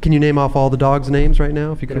 Fendi. Can you name off all the dogs' names right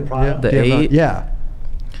now, if you could? Yeah. The Do you have 8? Yeah.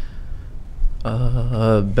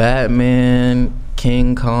 Batman,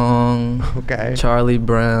 King Kong, Okay. Charlie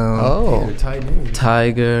Brown, Oh. Tight names.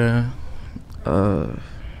 Tiger,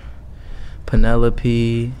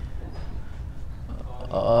 Penelope,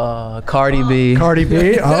 Cardi B, Cardi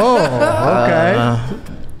B. Oh. Okay.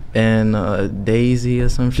 and Daisy or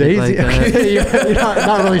some shit Daisy. like that. Okay. You're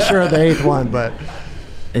not really sure of the 8th one, but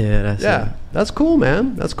Yeah, that's it. That's cool,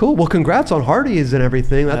 man. That's cool. Well, congrats on Hardee's and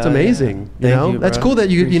everything. That's amazing. Yeah. You Thank know, you, that's bro. cool that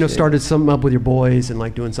you Appreciate started something up with your boys and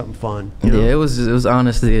like doing something fun. You know? Yeah, it was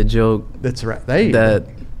honestly a joke. That's right. Hey, That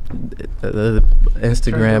the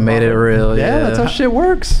Instagram made it real. yeah, that's how shit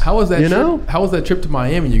works. How was that You trip? know? How was that trip to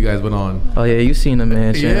Miami you guys went on? Oh yeah, you seen the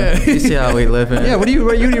mansion. Yeah. You see how we living. Yeah, what are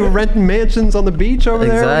you renting mansions on the beach over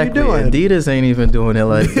there? Exactly. What are you doing? Adidas ain't even doing it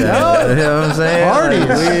like that. You know what I'm saying?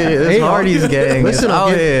 Hardee's. It's Hey, Hardee's gang. Listen, It's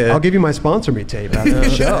out here. I'll give you my sponsor me tape after the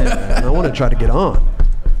show. Man. I want to try to get on.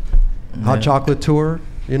 Hot chocolate tour,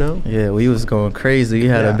 you know? Yeah, we was going crazy. We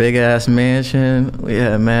had Yeah. a big ass mansion. We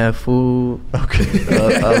had mad food. Okay.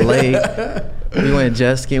 A lake. We went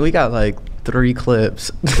jet skiing. We got like 3 clips.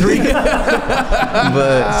 But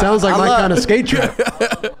Sounds like my kind of skate trip.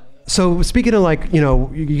 So speaking of like, you know,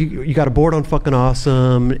 you got a board on Fucking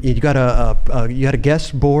Awesome. You got a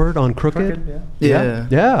guest board on Crooked. yeah.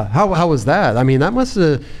 Yeah. How was that? I mean, that must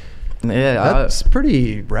have. Yeah, That's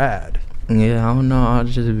pretty rad. I don't know.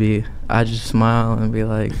 I just smile and be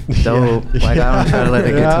like, dope. Like I don't try to let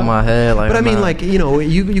it get to my head. Like, but I mean, like, you know,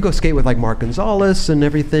 you go skate with like Mark Gonzalez and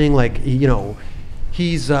everything. Like, you know,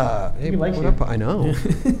 he's hey, what up? I know.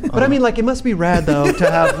 But I mean, like, it must be rad though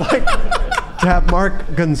to have like to have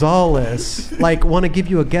Mark Gonzalez like want to give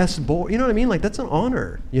you a guest board. You know what I mean? Like, that's an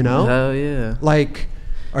honor. You know? Hell yeah. Like,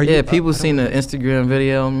 people seen the Instagram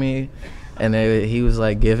video of me, and he was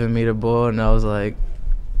like giving me the board, and I was like.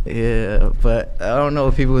 Yeah, but I don't know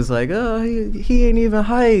if people was like, oh, he ain't even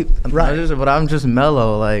hype. Right. But I'm just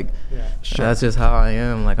mellow. Like, that's just how I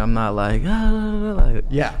am. Like, I'm not like, like,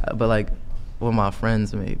 yeah. But like, with my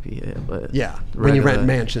friends maybe, yeah. But yeah, when you rent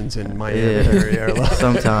mansions in Miami area.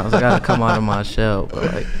 Sometimes I gotta come out of my shell.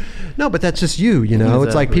 But like, no, but that's just you know. Exactly.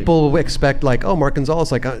 It's like people expect like, oh, Mark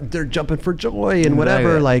Gonzalez, like they're jumping for joy and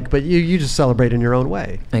whatever. Like, but you just celebrate in your own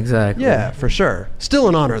way. Exactly. Yeah, for sure. Still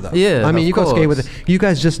an honor though. Yeah, I mean, you go skate with it. You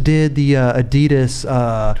guys just did the Adidas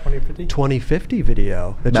 2050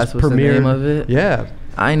 video. That's what's the name of it. Yeah.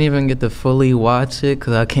 I didn't even get to fully watch it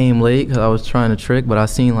because I came late because I was trying to trick, but I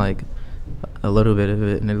seen like a little bit of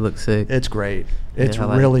it and it looked sick. It's great. It's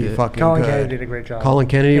really fucking Colin good. Kennedy did a great job. Colin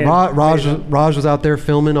Kennedy. Raj was out there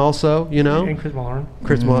filming also, you know? And Chris Mulhern.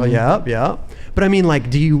 Chris Mulhern, yeah. But I mean, like,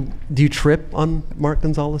 do you trip on Mark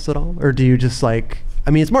Gonzalez at all? Or do you just like,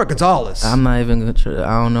 I mean, it's Mark Gonzalez. I'm not even going to,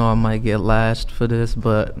 I don't know, I might get lashed for this,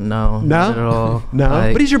 but no. Not at all. No?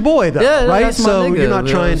 Like, but he's your boy though, yeah, right? That's my so nigga, you're not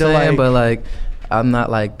trying to like. But like, I'm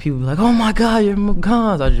not like, people be like, oh my God, you're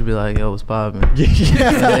Cons. I just be like, yo, what's poppin'?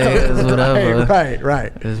 Yeah. Whatever.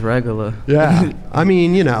 Right. It's regular. Yeah. I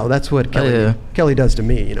mean, you know, that's what Kelly does to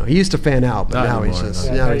me. You know, he used to fan out, but now he's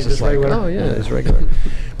just like, oh yeah, it's regular.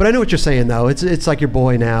 But I know what you're saying though. It's like your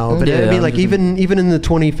boy now. But I mean, like even in the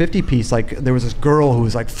 2050 piece, like there was this girl who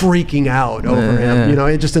was like freaking out over him. You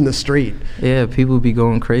know, just in the street. Yeah, people be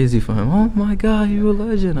going crazy for him. Oh my God, you're a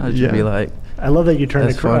legend. I just be like. I love that you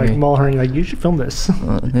turned to like Mulhern, like, you should film this.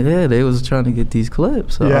 Yeah, they was trying to get these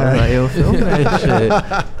clips. So I was like, yo, film that shit.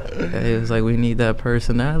 It was like, we need that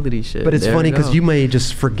personality shit. But it's funny because you may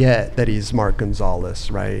just forget that he's Mark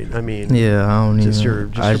Gonzalez, right? I mean, yeah, I don't just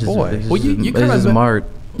even. Your boy. Well, you kind of Mark.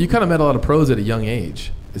 You kind of met a lot of pros at a young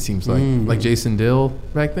age. It seems like Jason Dill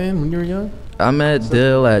back then when you were young. I met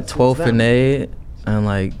Dill at 12th and 8 in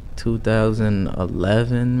like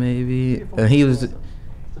 2011 maybe, and he was.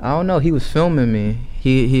 I don't know. He was filming me.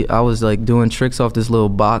 I was like doing tricks off this little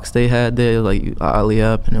box they had there, like ollie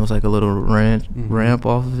up, and it was like a little ramp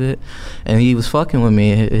off of it. And he was fucking with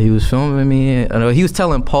me. He was filming me. He was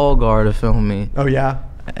telling Paul Gar to film me. Oh yeah.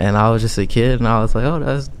 And I was just a kid, and I was like, oh,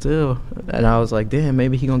 that's Dill. And I was like, damn,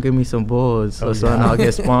 maybe he gonna give me some boards or something. I'll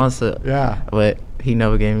get sponsored. Yeah. But he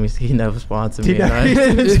never sponsored me. He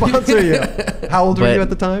didn't sponsor you. How old were you at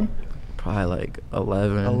the time? Probably like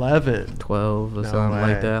 11, 12 or something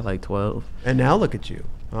like that, like 12. And now look at you.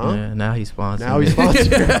 Huh? Yeah, now he's sponsored.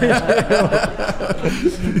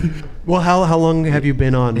 Well, how long have you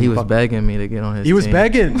been on? He was begging me to get on his team. He was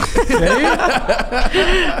begging.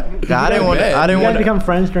 I didn't want to become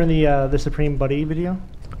friends during the Supreme Buddy video?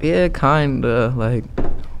 Yeah, kinda. Like,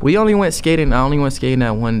 we only went skating. I only went skating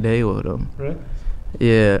that one day with him. Right?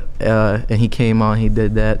 Yeah, and he came on, he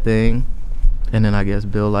did that thing. And then I guess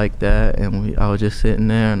Bill liked that, and I was just sitting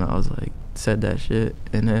there, and I was like, said that shit,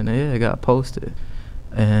 and then it got posted,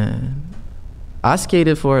 and I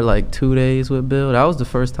skated for like 2 days with Bill. That was the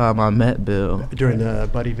first time I met Bill. During the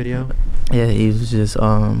Buddy video? Yeah, he was just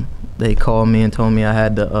they called me and told me I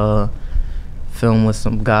had to film with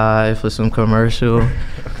some guy for some commercial,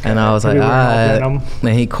 and I was like, alright.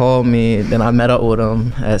 Then he called me, then I met up with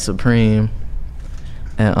him at Supreme,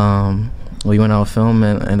 and we went out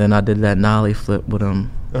filming, and then I did that nollie flip with him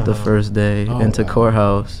the first day into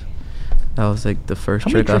Courthouse. That was like the first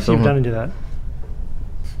trick I filmed. How many tricks have you done into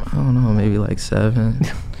that? I don't know, maybe like 7.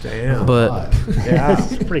 Damn. But yeah,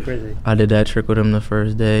 it's pretty crazy. I did that trick with him the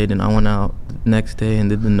first day. Then I went out next day and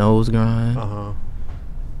did the nose grind.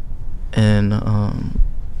 And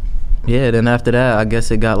yeah, then after that, I guess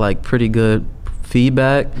it got like pretty good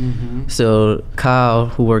feedback. So Kyle,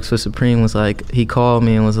 who works for Supreme, was like, he called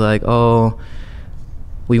me and was like, oh,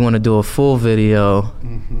 we want to do a full video,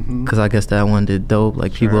 because I guess that one did dope,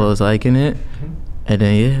 like people was liking it. And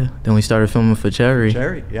then then we started filming for Cherry,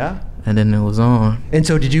 and then it was on. And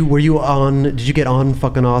so did you get on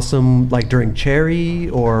Fucking Awesome like during Cherry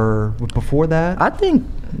or before that? I think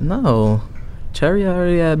no, Cherry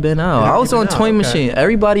already had been out. I was on Toy Machine.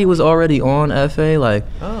 Everybody was already on FA. Like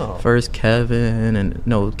first Kevin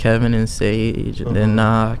and Sage, and then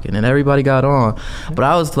Knock, and then everybody got on. But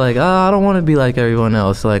I was like, I don't want to be like everyone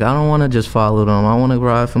else. Like I don't want to just follow them. I want to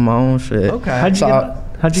ride for my own shit. Okay. How'd you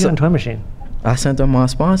get on Toy Machine? I sent him my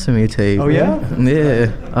sponsor me tape. Oh, yeah?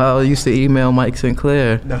 Yeah. I used to email Mike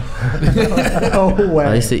Sinclair. No. No way.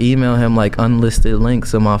 I used to email him like unlisted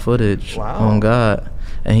links of my footage. Wow. On God.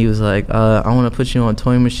 And he was like, I want to put you on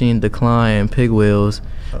Toy Machine, Decline, and Pig Wheels.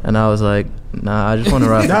 And I was like, nah, I just want to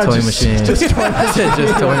ride for Toy Machine. Just Toy I said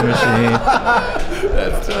just Toy Machine.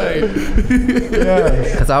 That's tight. Yeah.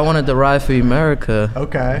 Because I wanted to ride for America.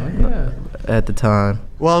 Okay. Yeah. At the time.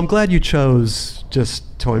 Well, I'm glad you chose just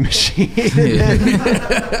Toy Machine.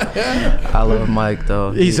 I love Mike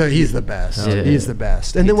though. He's the best. Yeah. He's the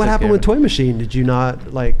best. And then what took happened care with of Toy Machine? Did you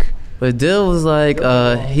not like? But Dill was like,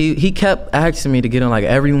 he kept asking me to get on. Like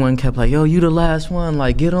everyone kept like, yo, you the last one.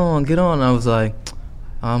 Like get on. And I was like,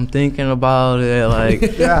 I'm thinking about it. Like,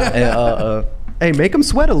 yeah. Hey, make him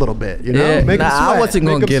sweat a little bit, you know? Yeah, make him sweat. I wasn't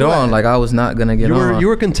gonna get on. Like I was not gonna get on. You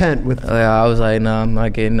were content with. I was like, no, I'm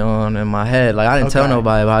not getting on in my head. Like I didn't tell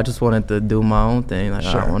nobody, but I just wanted to do my own thing. Like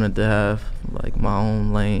I wanted to have like my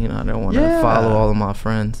own lane. I didn't want to follow all of my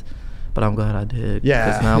friends. But I'm glad I did. Yeah.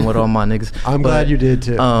 Because now I'm with all my niggas. I'm glad you did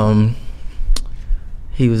too.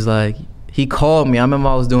 He was like, he called me. I remember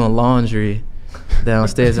I was doing laundry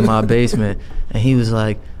downstairs in my basement, and he was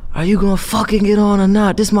like, are you gonna fucking get on or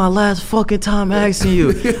not? This is my last fucking time asking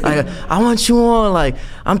you. Like, I want you on. Like,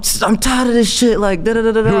 I'm tired of this shit. Like, da da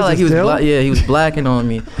da da da. Like, he was he was blacking on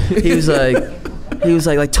me. He was like,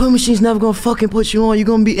 Toy Machine's never gonna fucking put you on. You're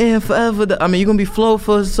gonna be in forever. You're gonna be flow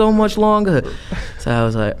for so much longer. So I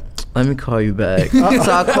was like, let me call you back. So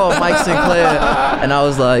I called Mike Sinclair, and I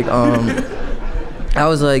was like,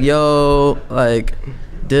 yo, like,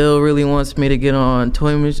 Dill really wants me to get on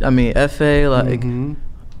Toy Machine. FA, like.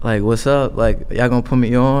 Like, what's up? Like, y'all gonna put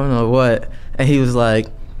me on or what? And he was like,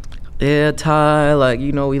 yeah, Ty, like,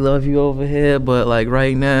 you know, we love you over here, but like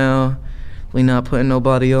right now, we not putting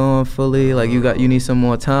nobody on fully. Like, you need some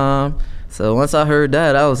more time. So once I heard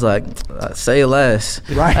that, I was like, say less.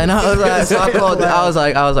 Right. And I was like, so I called. I was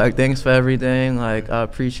like, thanks for everything. Like, I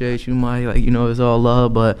appreciate you, Mike. Like, you know, it's all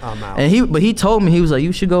love. But I'm out. and he told me, he was like,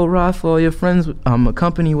 you should go ride for all your friends. A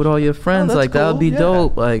company with all your friends. Like cool. that would be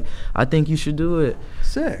dope. Like, I think you should do it.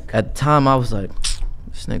 Sick. At the time, I was like,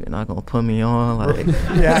 this nigga not gonna put me on. Like,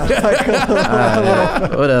 yeah.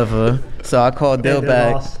 Whatever. So I called Dill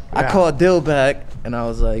back. I called Dill back, and I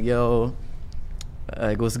was like, yo,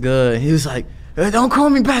 like, what's good? He was like, hey, don't call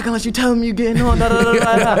me back unless you tell me you getting on. Like,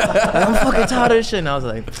 I'm fucking tired of this shit. And I was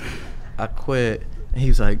like, I quit. And he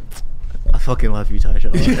was like, I fucking love you, Tasha.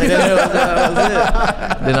 And then that was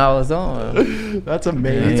it. Then I was on. That's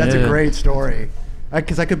amazing. That's a great story.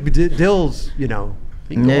 Because I could Dill's, you know,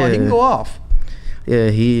 he can go off. Yeah,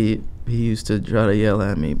 he used to try to yell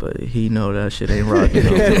at me, but he know that shit ain't rocking.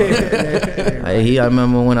 I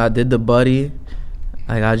remember when I did the Buddy,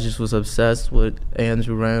 like I just was obsessed with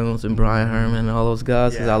Andrew Reynolds and Brian Herman and all those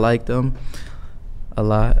guys because I liked them a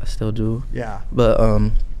lot. I still do. Yeah. But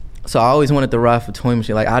so I always wanted to ride for Toy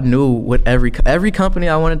Machine. Like I knew what every company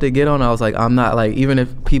I wanted to get on, I was like, I'm not, like, even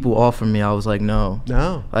if people offered me, I was like, no.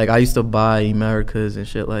 Like I used to buy Americas and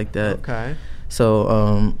shit like that. Okay.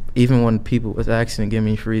 So even when people was asking to give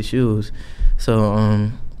me free shoes, so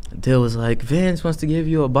Dill was like, Vince wants to give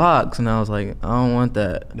you a box, and I was like, I don't want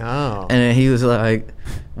that. No. And then he was like,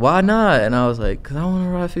 why not? And I was like, cause I want to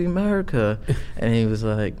ride for America. And he was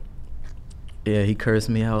like, yeah, he cursed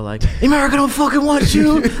me out like, America don't fucking want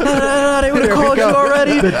you. They would have called you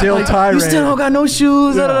already. The Dill tirade. You still don't got no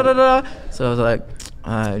shoes. So I was like,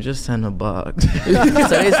 all right, just send a box. So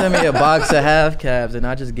they sent me a box of half cabs, and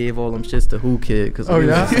I just gave all them shits to Who Kid because we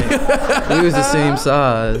was the same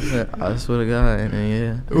size. I swear to God, and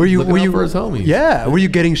then, Were you for his homies? Yeah. Were you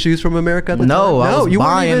getting shoes from America at the time? I was you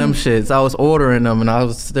buying them shits. I was ordering them, and I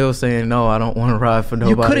was still saying no. I don't want to ride for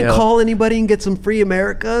nobody. You couldn't else. call anybody and get some free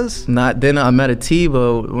Americas? Not then. I met a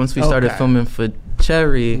Tebow once we started filming for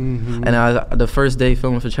Cherry, and the first day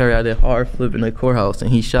filming for Cherry, I did hard flip in the courthouse, and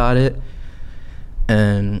he shot it.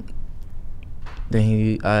 And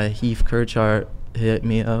then Heath Kirchart hit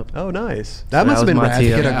me up. Oh, nice. That must have been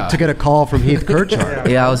rad to get a call from Heath Kirchart.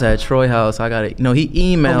 Yeah, I was at Troy House. I got it. No, he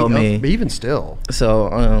emailed me. Even still. So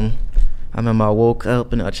I remember I woke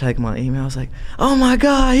up and I checked my email. I was like, oh my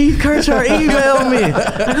God, Heath Kirchart emailed me.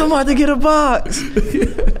 Like, I'm about to get a box.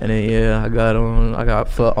 And then I got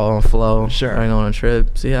on Flow. Sure. Right on a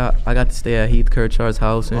trip. So I got to stay at Heath Kirchart's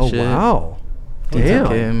house and shit. Oh wow. He took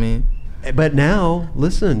care of me. But now,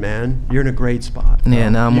 listen, man, you're in a great spot. Yeah,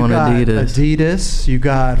 now I'm on Adidas. Adidas, you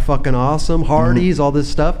got fucking awesome, Hardee's, all this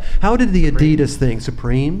stuff. How did the Adidas thing,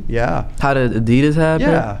 Supreme? Yeah. How did Adidas happen?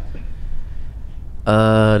 Yeah.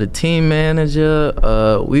 The team manager,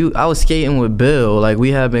 I was skating with Bill. Like,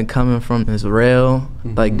 we had been coming from this rail,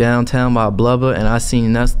 like downtown by Blubber, and I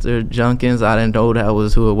seen Nestor Junkins. I didn't know that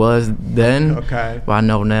was who it was then. Okay. But I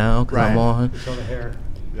know now because I'm on. Saw the hair.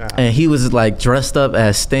 Yeah. And he was like dressed up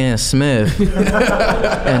as Stan Smith.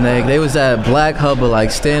 And they was at Black Hubba, like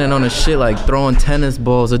standing on the shit, like throwing tennis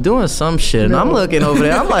balls or doing some shit. And I'm looking over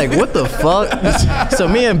there, I'm like, what the fuck? So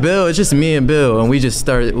me and Bill, it's just me and Bill, and we just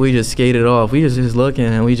skated off. We just looking,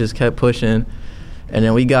 and we just kept pushing. And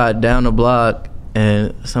then we got down the block,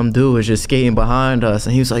 and some dude was just skating behind us,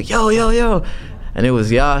 and he was like, yo, yo, yo. And it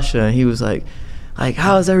was Yasha, and he was like,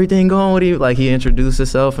 how's everything going with you? Like, he introduced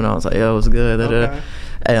himself, and I was like, yo, it was good. Okay.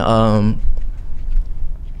 And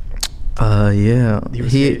yeah,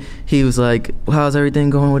 he was like, how's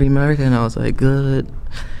everything going with America? And I was like, good.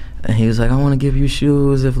 And he was like, I want to give you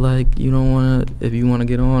shoes if like you want to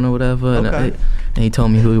get on or whatever. Okay. And he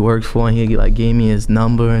told me who he works for, and he like gave me his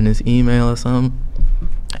number and his email or something.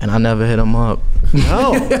 And I never hit him up.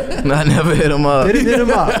 No. I never hit him up. Didn't hit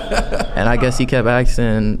him up. And I guess he kept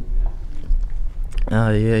asking.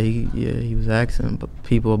 He was asking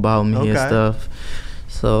people about me and stuff.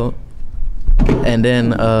 So, and then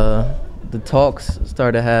the talks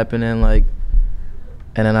started happening, like,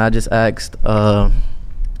 and then I just asked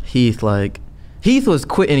Heath, like, Heath was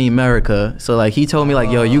quitting America, so like he told me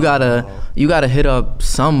like, yo, you gotta hit up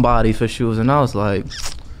somebody for shoes, and I was like,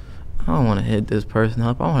 I don't want to hit this person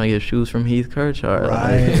up. I want to get shoes from Heath Kirchard.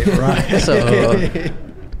 Right. So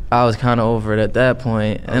I was kind of over it at that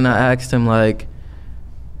point, and I asked him like,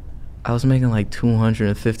 I was making like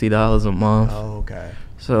 $250 a month. Oh, okay.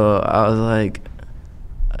 So I was like,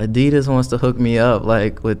 Adidas wants to hook me up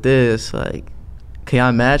like with this, like, can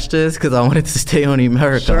I match this? Because I wanted to stay on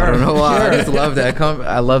America. Sure. I don't know why. I just love that company.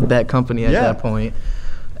 I loved that company at that point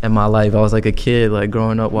in my life. I was like a kid, like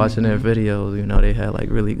growing up watching their videos. You know, they had like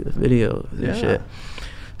really good videos and shit.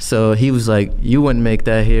 So he was like, you wouldn't make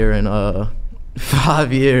that here in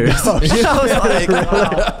 5 years. Oh, I was like,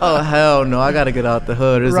 oh hell no, I gotta get out the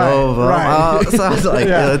hood. It's over. Right. So I was like,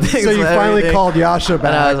 so you finally called Yasha back.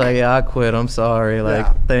 And I was like, yeah, I quit. I'm sorry.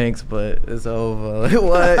 Like, thanks, but it's over. Like,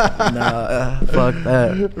 what? Nah, fuck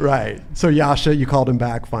that. Right. So Yasha, you called him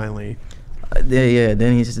back finally. Yeah.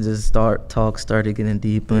 Then he just started getting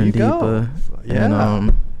deeper and deeper. Yeah.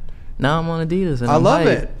 And now I'm on Adidas. And I love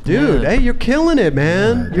it, dude. Hey, you're killing it,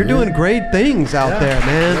 man. You're doing great things out there,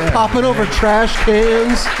 man. Popping over trash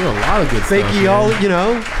cans. Doing a lot of good stuff. Fakey,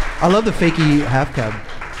 I love the fakey half cab.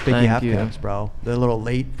 Fakey half cabs, bro. They're a little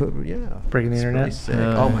late, but breaking the internet. Sick.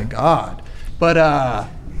 Oh my god. But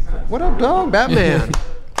what up, dog? Batman.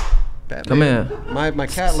 Come here. My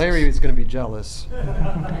cat Larry is gonna be jealous.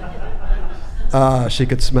 She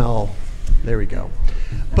could smell. There we go.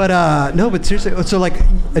 But no, but seriously, so like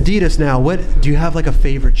Adidas now, what do you have like a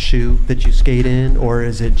favorite shoe that you skate in, or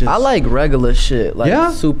is it just? I like regular shit, like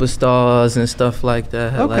Superstars and stuff like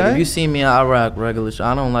that. Okay. Like if you see me, I rock regular shit.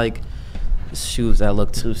 I don't like shoes that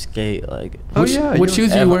look too skate. Like what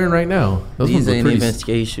shoes are you wearing right now? These ain't even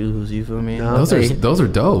skate shoes. You feel me? No, those are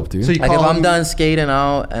dope, dude. So like if I'm done skating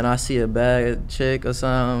out and I see a bad chick or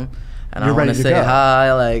something, and I want to say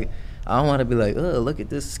hi, like. I don't want to be like, oh, look at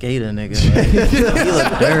this skater nigga. Like, he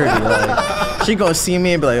look dirty. Like, she gonna see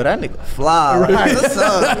me and be like, oh, that nigga fly. Like, what's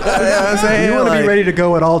up? You know what I'm saying? You want to be ready to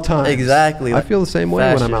go at all times. Exactly. I feel the same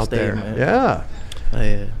way when I'm out there. Man. Yeah. Oh,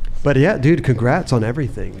 yeah. But yeah, dude, congrats on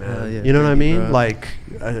everything, man. Yeah, you know what I mean? Bro. Like,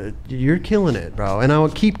 you're killing it, bro. And I will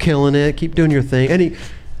keep killing it. Keep doing your thing.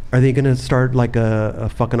 Are they gonna start like a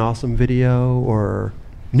fucking awesome video or?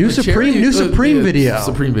 New Supreme video. Supreme video,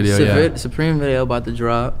 Supreme video about to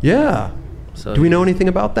drop. Yeah. So do we know anything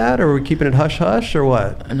about that, or are we keeping it hush hush, or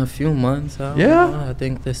what? In a few months. I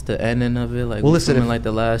think that's the ending of it. Like, in like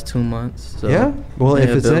the last 2 months. So yeah. Well, if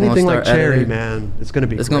it's anything like Cherry, man, it's gonna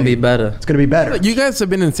be. It's gonna be better. It's gonna be better. You guys have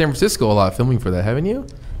been in San Francisco a lot filming for that, haven't you?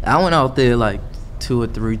 I went out there like 2 or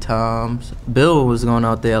 3 times. Bill was going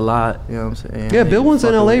out there a lot, you know what I'm saying? Yeah, Bill was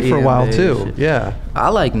in LA for a while too. Yeah. I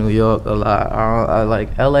like New York a lot. I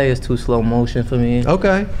like LA is too slow motion for me.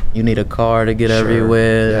 Okay. You need a car to get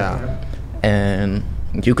everywhere. Yeah. And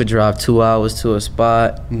you could drive 2 hours to a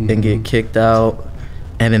spot and get kicked out,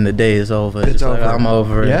 and then the day is over. It's over. Like, I'm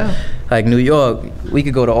over it. Yeah. Like New York, we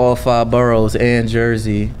could go to all 5 boroughs and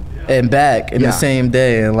Jersey and back in the same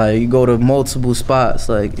day, and like you go to multiple spots,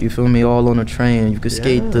 like you feel me, all on a train. You could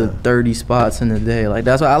skate to 30 spots in a day. Like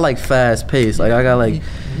that's why I like fast pace. Like I got like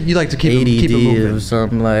you like to keep it moving or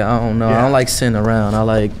something. Like I don't know. I don't like sitting around. I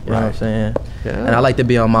like you know what I'm saying. Yeah. And I like to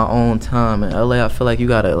be on my own time. In LA, I feel like you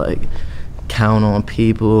gotta like count on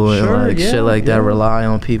people and like shit like that, rely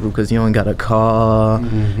on people because you don't got a car,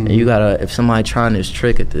 and you gotta, if somebody trying this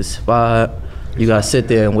trick at this spot, you gotta sit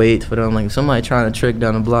there and wait for them. Like if somebody trying to trick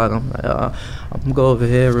down the block, I'm like, I'm gonna go over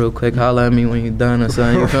here real quick, holler at me when you're done or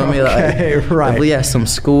something. You feel me? Like if we at some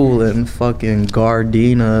school in fucking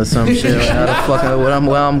Gardena or some shit, like, how the fuck where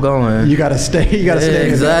I'm going? You gotta stay. You gotta stay.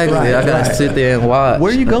 Exactly. I gotta sit there and watch.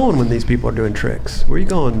 Where are you going when these people are doing tricks? Where are you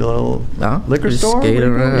going? Little liquor store? Skate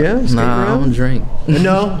around. Yeah, skate around. I don't drink.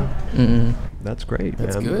 No. That's great.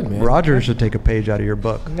 That's good, man. Roger should take a page out of your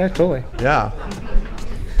book. Yeah, totally. Yeah.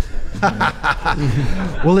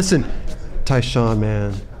 Well, listen, Tyshawn,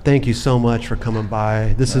 man, thank you so much for coming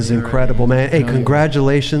by. This is incredible, man. Hey,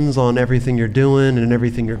 congratulations on everything you're doing and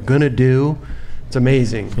everything you're gonna do. It's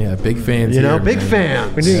amazing. Yeah, big fans. You know, here, big man.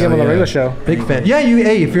 fans. We need to get him on the radio show. Big fan. Yeah,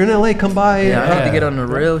 hey, if you're in LA, come by. Yeah, I need to get on the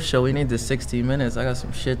real show. We need the 60 minutes. I got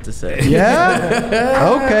some shit to say.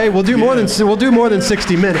 Yeah. Okay, we'll do more than 60 minutes. Them shits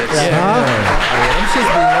be long.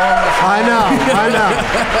 I know. Like,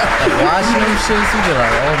 watching them shits, you be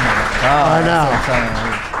like, oh my god. I know.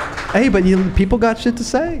 Hey, but people got shit to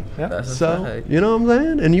say. Yeah. So you know what I'm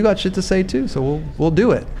saying, and you got shit to say too. So we'll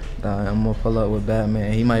do it. I'm gonna pull up with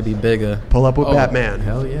Batman. He might be bigger. Pull up with Batman.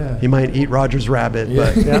 Hell yeah. He might eat Roger's rabbit,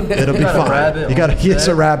 but it'll be fine. It's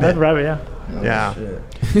a rabbit. That's a rabbit, yeah. Yeah.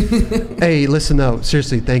 Hey, listen though,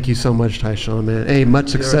 seriously, thank you so much, Tyshawn, man. Hey, much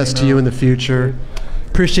success to you in the future.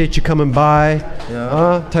 Appreciate you coming by.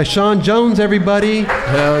 Yeah. Tyshawn Jones, everybody.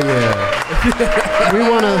 Hell yeah.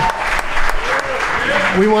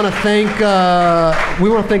 We want to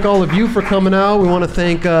thank all of you for coming out. We want to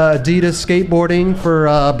thank Adidas Skateboarding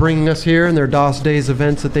for bringing us here and their DOS Days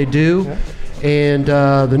events that they do, and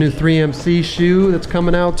the new 3MC shoe that's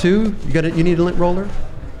coming out too. You need a lint roller?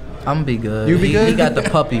 I'm gonna be good. You be good? He got the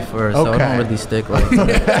puppy first, so I don't really stick like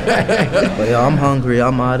that. But yeah, I'm hungry.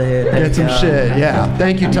 I'm out of here. Get some shit. Yeah.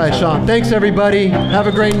 Thank you, Tyshawn. Thanks everybody. Have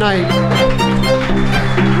a great night.